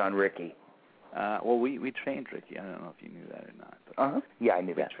feelings on Ricky? Well, we trained Ricky. I don't know if you knew that or not. But yeah, I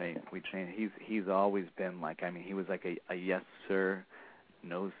knew that. We trained. He's always been like, I mean, he was like a yes sir,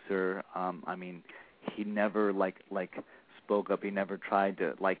 no sir. I mean, he never like spoke up. He never tried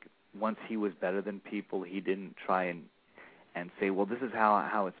to, like, once he was better than people, he didn't try and say, well, this is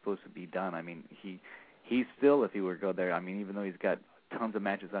how it's supposed to be done. I mean, he still, if he were to go there, I mean, even though he's got tons of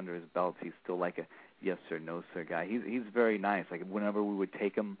matches under his belt, he's still like a yes sir, no sir guy. He's very nice. Like whenever we would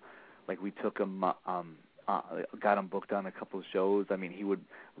take him, like we took him, got him booked on a couple of shows. I mean, he would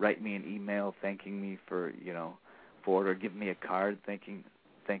write me an email thanking me for, you know, for it, or give me a card thanking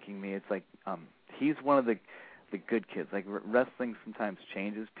me. It's like he's one of the good kids. Like wrestling sometimes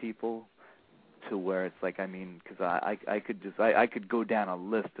changes people, to where it's like, I mean, because I could go down a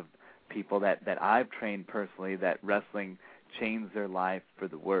list of people that I've trained personally that wrestling changed their life for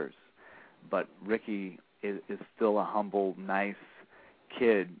the worse. But Ricky is still a humble, nice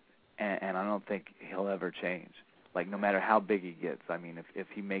kid, and I don't think he'll ever change. Like, no matter how big he gets, I mean, if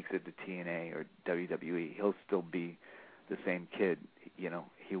he makes it to TNA or WWE, he'll still be the same kid, you know,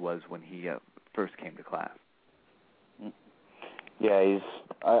 he was when he first came to class. Yeah,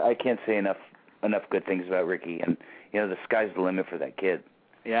 I can't say enough good things about Ricky, and you know, the sky's the limit for that kid.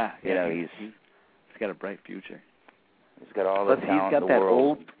 Yeah, you know, he's got a bright future. He's got all the talent in the world. He's got that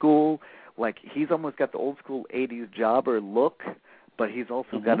old school, like he's almost got the old school '80s jobber look, but he's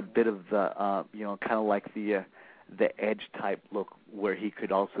also got a bit of the, you know, kind of like the Edge type look, where he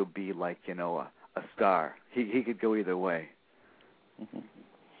could also be like, you know, a star. He could go either way.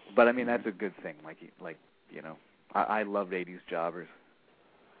 But I mean, that's a good thing. Like you know, I loved '80s jobbers.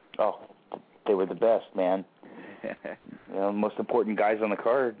 Oh, they were the best, man. You know, most important guys on the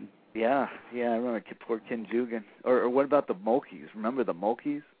card. Yeah, I remember poor Ken Jugan. Or what about the Mokies? Remember the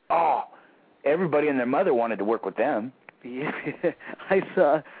Mokies? Oh, everybody and their mother wanted to work with them. Yeah, I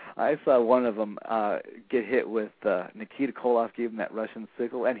saw one of them get hit with Nikita Koloff gave him that Russian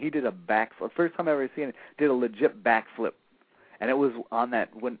sickle, and he did a backflip. First time I ever seen it. Did a legit backflip, and it was on that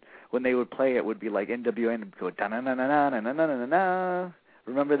when they would play it would be like NWA and go da na na na na na na na na.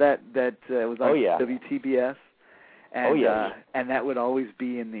 Remember that it was on WTBS. And, and that would always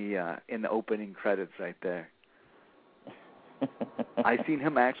be in the opening credits right there. I seen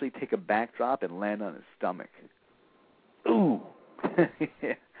him actually take a backdrop and land on his stomach. Ooh.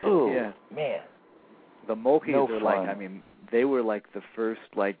 Yeah. Ooh. Yeah. Man. The Mokies were like, I mean, they were like the first,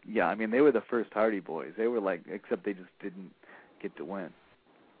 like, yeah, I mean, they were the first Hardy Boys. They were like, except they just didn't get to win.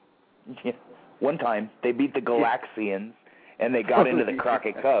 Yeah. One time they beat the Galaxians and they got into the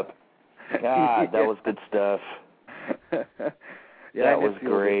Crockett Cup. God, that was good stuff. Yeah, that was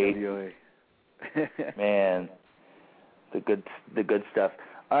great. Man, the good stuff.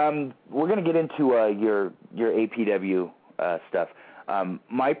 We're gonna get into your APW stuff.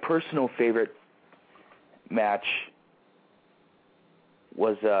 My personal favorite match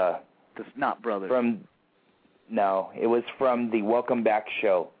was the Snot Brothers. It was from the Welcome Back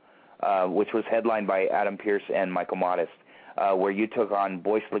show, which was headlined by Adam Pearce and Michael Modest, where you took on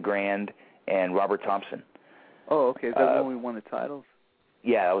Boyce LeGrand and Robert Thompson. Oh, okay. Is that when we won the titles?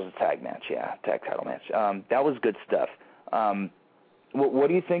 Yeah, that was a tag match. Yeah, tag title match. That was good stuff. What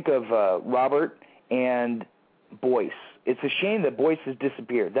do you think of Robert and Boyce? It's a shame that Boyce has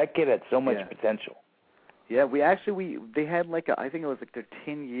disappeared. That kid had so much potential. Yeah, they had like I think it was like their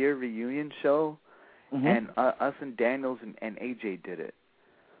 10-year reunion show, and us and Daniels and AJ did it.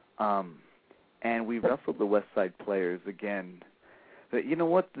 And we wrestled the West Side Players again. But you know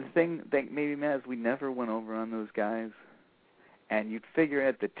what? The thing that made me mad is we never went over on those guys. And you'd figure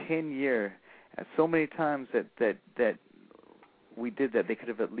at the 10-year, so many times that we did that, they could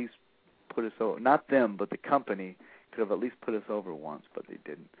have at least put us over. Not them, but the company could have at least put us over once, but they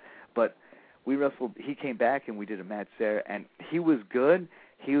didn't. But we wrestled. He came back and we did a match there, and he was good.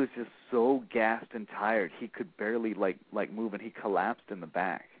 He was just so gassed and tired. He could barely like move, and he collapsed in the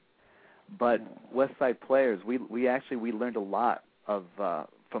back. But West Side Players, we learned a lot of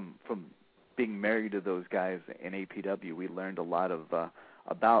from being married to those guys in APW. We learned a lot of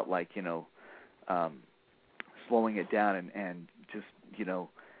about, like, you know, slowing it down and just, you know,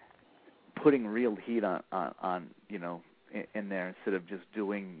 putting real heat on you know, in there instead of just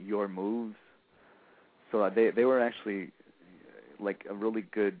doing your moves. So they were actually like a really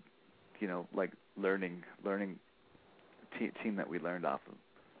good, you know, like learning team that we learned off of.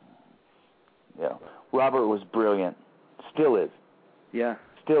 Yeah, Robert was brilliant. Still is. Yeah.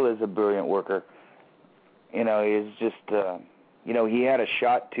 Still is a brilliant worker. You know, he's just, you know, he had a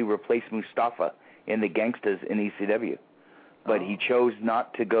shot to replace Mustafa in the Gangstas in ECW, but he chose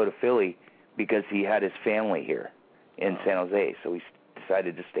not to go to Philly because he had his family here in San Jose, so he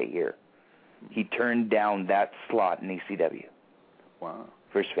decided to stay here. He turned down that slot in ECW. Wow.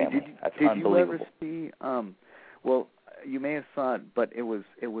 For his family. That's did unbelievable. Did you ever see, well, you may have saw it, but it was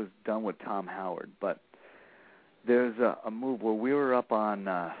done with Tom Howard, but there's a move where we were up on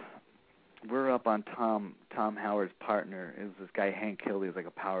Tom Howard's partner. It was this guy Hank Hill. He was like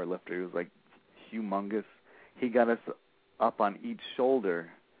a power lifter. He was like humongous. He got us up on each shoulder,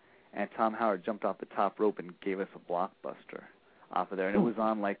 and Tom Howard jumped off the top rope and gave us a blockbuster off of there. And it was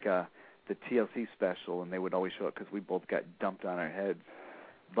on like the TLC special, and they would always show it because we both got dumped on our heads.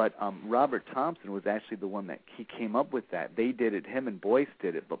 But Robert Thompson was actually the one that he came up with that. They did it. Him and Boyce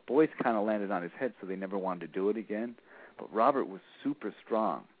did it, but Boyce kind of landed on his head, so they never wanted to do it again. But Robert was super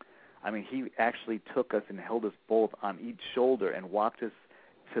strong. I mean, he actually took us and held us both on each shoulder and walked us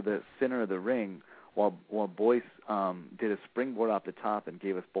to the center of the ring while Boyce did a springboard off the top and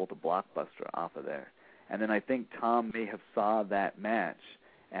gave us both a blockbuster off of there. And then I think Tom may have saw that match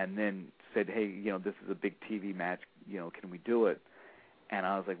and then said, hey, this is a big TV match, can we do it? And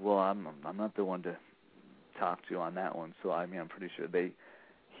I was like, well, I'm not the one to talk to on that one. So I mean, I'm pretty sure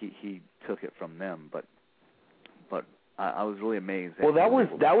he took it from them, but I was really amazed. Well, that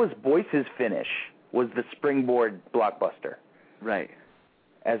was Boyce's finish, was the springboard blockbuster. Right.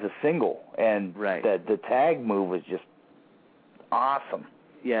 As a single, and the tag move was just awesome.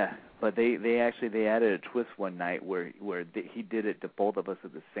 Yeah, but they added a twist one night where he did it to both of us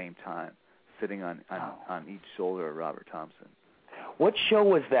at the same time, sitting on each shoulder of Robert Thompson. What show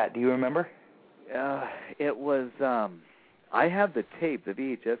was that? Do you remember? It was. I have the tape, the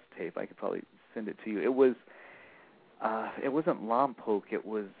VHS tape. I could probably send it to you. It was. It wasn't Lompoc. It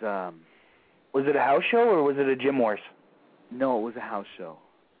was. Was it a house show or was it a Gym Wars? No, it was a house show.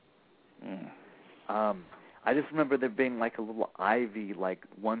 I just remember there being like a little ivy, like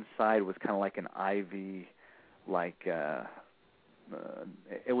one side was kind of like an ivy, like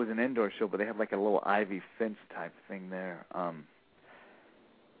it was an indoor show, but they had like a little ivy fence type thing there.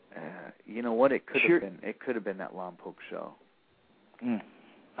 You know what? It could have been. It could have been that Lompoc show.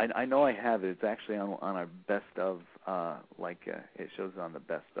 I know I have it. It's actually on our best of. It shows on the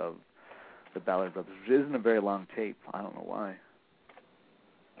best of the Ballard Brothers, which isn't a very long tape. I don't know why.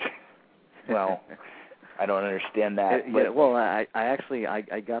 Well, I don't understand that.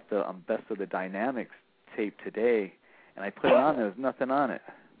 I got the Best of the Dynamics tape today, and I put it on. There was nothing on it.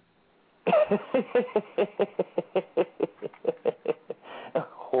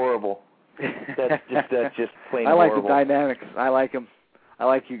 Horrible. That's just plain horrible. I like the Dynamics. I like them. I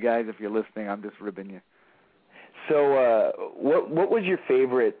like you guys. If you're listening, I'm just ribbing you. So, what was your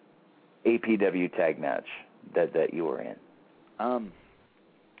favorite APW tag match that you were in?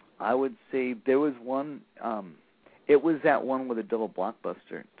 I would say there was one. It was that one where the double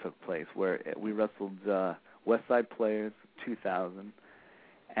blockbuster took place, where we wrestled West Side Players 2000,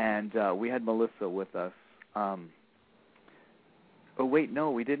 and we had Melissa with us. Oh wait, no,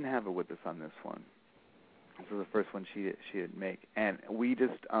 we didn't have her with us on this one. This was the first one she didn't make, and we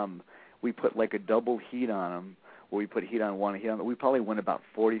just we put like a double heat on them, where we put heat on one, heat on. We probably went about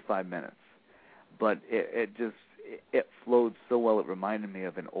 45 minutes, but it flowed so well. It reminded me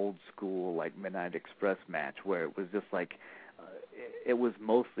of an old school like Midnight Express match where it was just like it was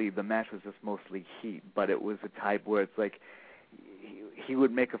mostly, the match was just mostly heat, but it was a type where it's like he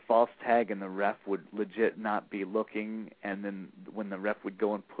would make a false tag and the ref would legit not be looking, and then when the ref would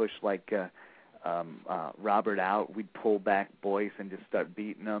go and push like Robert out, we'd pull back Boyce and just start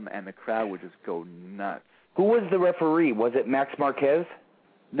beating him, and the crowd would just go nuts. Who was the referee? Was it Max Marquez?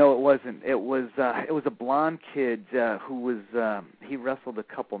 No, it wasn't. It was a blonde kid who was he wrestled a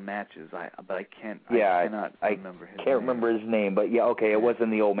couple matches. I cannot remember his name. Can't remember his name, but yeah, okay, it wasn't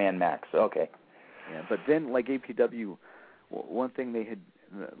the old man Max. Okay. Yeah, but then like APW, one thing they had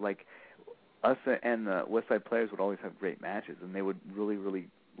like us and the West Side Players would always have great matches, and they would really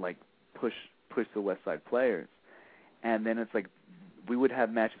like push the West Side Players, and then it's like we would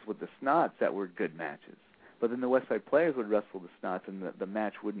have matches with the Snots that were good matches. But then the West Side Players would wrestle the Snots, and the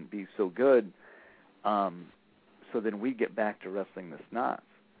match wouldn't be so good. So then we'd get back to wrestling the Snots.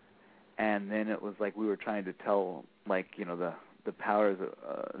 And then it was like we were trying to tell, like, the powers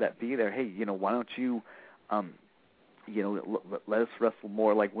that be there, hey, why don't you, let us wrestle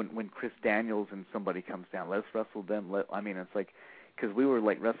more. Like when Chris Daniels and somebody comes down, let us wrestle them. It's like, because we were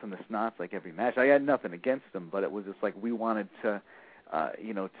like wrestling the Snots like every match. I had nothing against them, but it was just like we wanted to.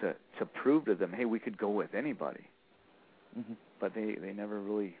 To prove to them, hey, we could go with anybody. Mm-hmm. But they never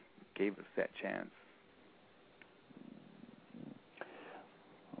really gave us that chance.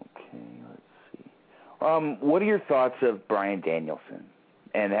 Okay, let's see. What are your thoughts of Bryan Danielson?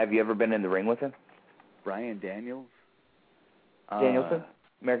 And have you ever been in the ring with him? Bryan Daniels? Danielson?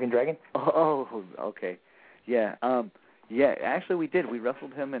 American Dragon? Oh, okay. Yeah. Yeah, actually we did. We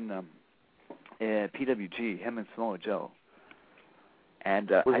wrestled him in PWG, him and Samoa Joe.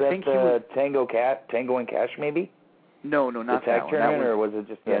 And was I think he was Tango and Cash, maybe? No, not the tag that tournament, one. Or was it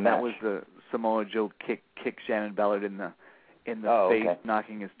just that was the Samoa Joe kick Shannon Ballard in the face,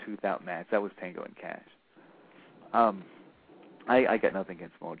 knocking his tooth out match. That was Tango and Cash. I got nothing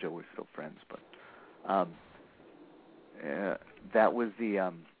against Samoa Joe. We're still friends, but that was the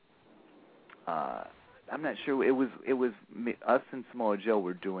I'm not sure. It was us and Samoa Joe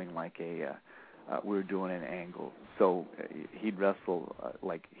were doing like we were doing an angle, so he'd wrestle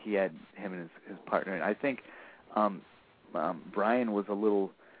like he had him and his partner. And I think Bryan was a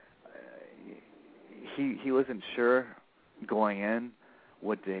little. he wasn't sure going in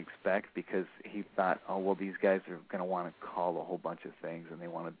what to expect because he thought, oh well, these guys are going to want to call a whole bunch of things and they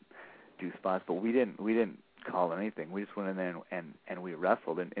want to do spots, but we didn't call anything. We just went in there and we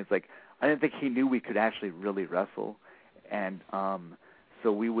wrestled, and it's like I didn't think he knew we could actually really wrestle, and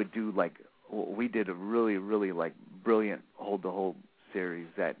so we would do like we did a really like brilliant hold the hold series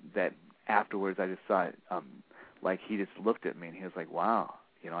that afterwards I just saw it, like he just looked at me and he was like, wow,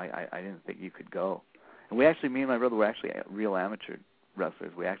 I didn't think you could go. And we actually, me and my brother were actually real amateur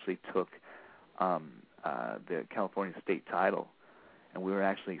wrestlers. We actually took the California state title, and we were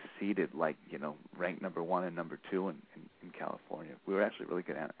actually seeded like, ranked number 1 and number 2 in California. We were actually really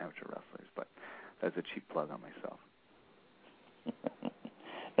good amateur wrestlers, but that's a cheap plug on myself.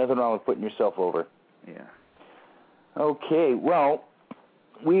 Nothing wrong with putting yourself over. Yeah. Okay, well,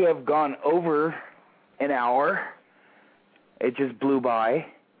 we have gone over an hour. It just blew by.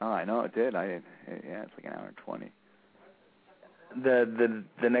 Oh, I know it did. It's like an hour and 20.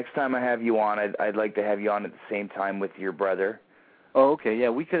 The next time I have you on, I'd like to have you on at the same time with your brother. Oh, okay. Yeah,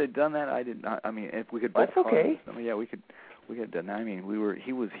 we could have done that. I did not. I mean, if we could both. That's okay. Yeah, we could have done that. I mean,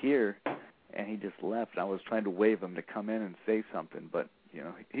 he was here, and he just left. I was trying to wave him to come in and say something, but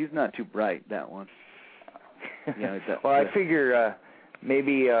he's not too bright. That one. Well, I figure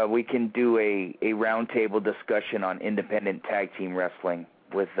maybe we can do a roundtable discussion on independent tag team wrestling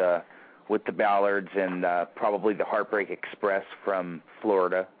with the Ballards and probably the Heartbreak Express from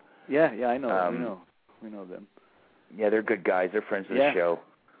Florida. Yeah, I know. We know them. Yeah, they're good guys. They're friends of the show.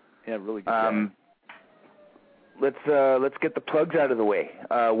 Yeah, really good guys. Let's get the plugs out of the way.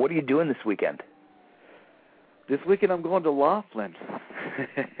 What are you doing this weekend? This weekend I'm going to Laughlin.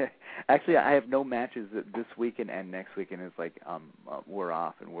 Actually, I have no matches this weekend and next weekend. It's like we're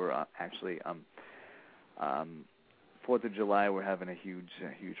off, and we're actually 4th of July. We're having a huge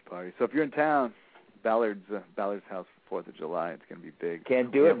party. So if you're in town, Ballard's house 4th of July. It's going to be big.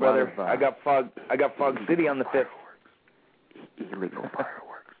 Can't do it, brother. I got Fog City on the 5th. There is no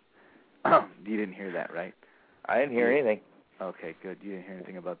fireworks. You didn't hear that, right? I didn't hear anything. Okay, good. You didn't hear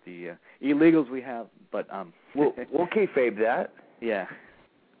anything about the illegals we have, but we'll kayfabe that. Yeah.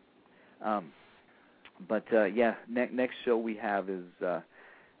 Next show we have is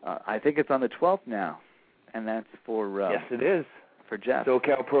I think it's on the 12th now, and that's for yes, it is for Jeff.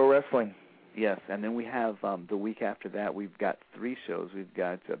 SoCal Pro Wrestling. Yes, and then we have the week after that we've got 3 shows. We've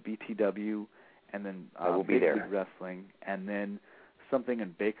got BTW, and then I will be there. Wrestling, and then something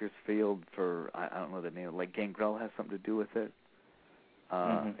in Bakersfield for I don't know the name. Like Gangrel has something to do with it,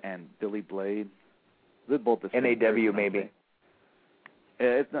 and Billy Blade. They're both the same NAW maybe.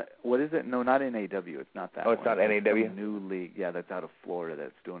 It's not. What is it? No, not NAW. It's not that. Oh, it's not NAW. Some new league. Yeah, that's out of Florida.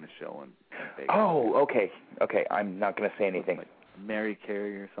 That's doing a show in Vegas. Oh, okay. I'm not going to say anything. Like Mary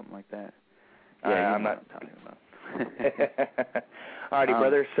Carey or something like that. Yeah, I'm not talking about. Alrighty,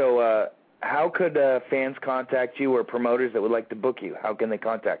 brother. So, how could fans contact you or promoters that would like to book you? How can they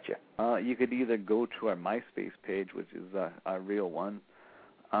contact you? You could either go to our MySpace page, which is our real one,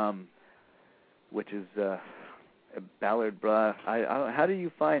 which is Ballard Brothers. How do you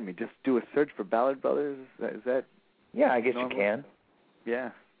find me? Just do a search for Ballard Brothers. Is that? Yeah, I guess normal? you can.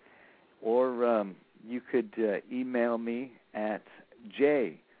 Yeah. Or you could email me at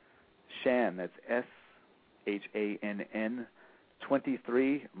Shann. That's SHANN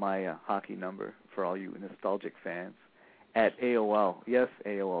 23. My hockey number for all you nostalgic fans at AOL. Yes,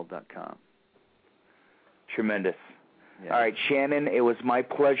 AOL.com. Tremendous. Yeah. All right, Shannon. It was my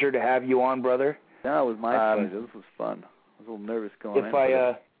pleasure to have you on, brother. No, it was my pleasure. This was fun. I was a little nervous going in.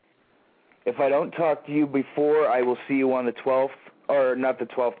 If I don't talk to you before, I will see you on the 12th, or not the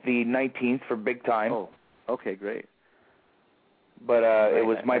 12th, the 19th for Big Time. Oh, okay, great. But it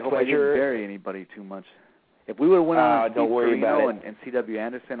was my I hope pleasure. I didn't bury anybody too much. If we would have went on don't worry about it. And C.W.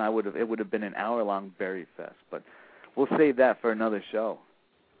 Anderson, it would have been an hour-long Berry Fest. But we'll save that for another show.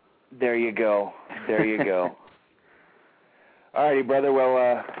 There you go. There you go. All righty, brother.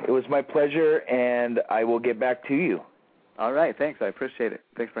 Well, it was my pleasure, and I will get back to you. All right. Thanks. I appreciate it.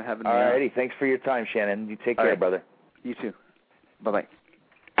 Thanks for having me. All righty. Thanks for your time, Shannon. You take care, brother. You too. Bye-bye.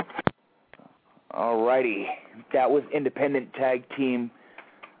 All righty. That was independent tag team,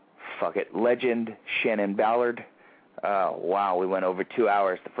 legend Shannon Ballard. Wow, we went over 2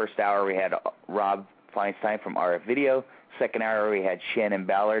 hours. The first hour we had Rob Feinstein from RF Video. Second hour we had Shannon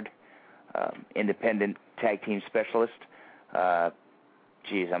Ballard, independent tag team specialist.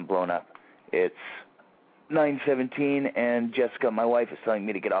 Geez, I'm blown up. It's 9:17, and Jessica, my wife, is telling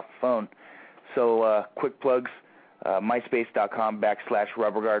me to get off the phone. So, quick plugs,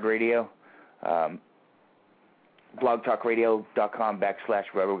 myspace.com/rubberguardradio,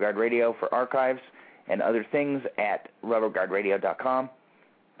 blogtalkradio.com/rubberguardradio for archives, and other things at rubberguardradio.com.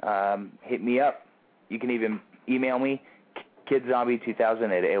 Hit me up. You can even email me,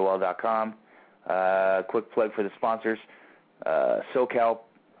 kidzombie2000@AOL.com. Quick plug for the sponsors,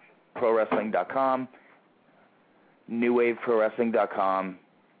 SoCalProWrestling.com, NewWaveProWrestling.com,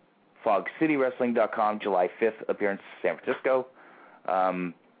 FogCityWrestling.com, July 5th appearance San Francisco,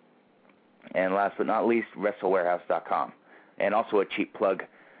 and last but not least, WrestleWarehouse.com. And also a cheap plug,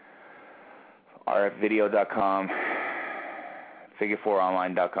 RFVideo.com,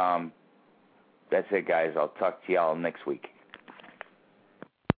 Figure4Online.com. That's it, guys. I'll talk to y'all next week.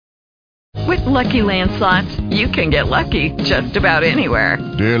 With Lucky Land Slots, you can get lucky just about anywhere.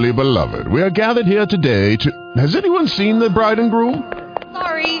 Dearly beloved, we are gathered here today to... Has anyone seen the bride and groom?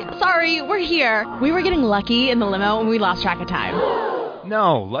 Sorry, we're here. We were getting lucky in the limo and we lost track of time.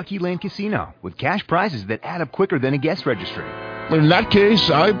 No, Lucky Land Casino, with cash prizes that add up quicker than a guest registry. In that case,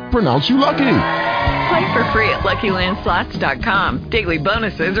 I pronounce you lucky. Play for free at LuckyLandSlots.com. Daily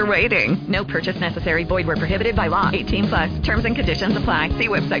bonuses are waiting. No purchase necessary. Void where prohibited by law. 18+. Terms and conditions apply. See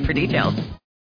website for details.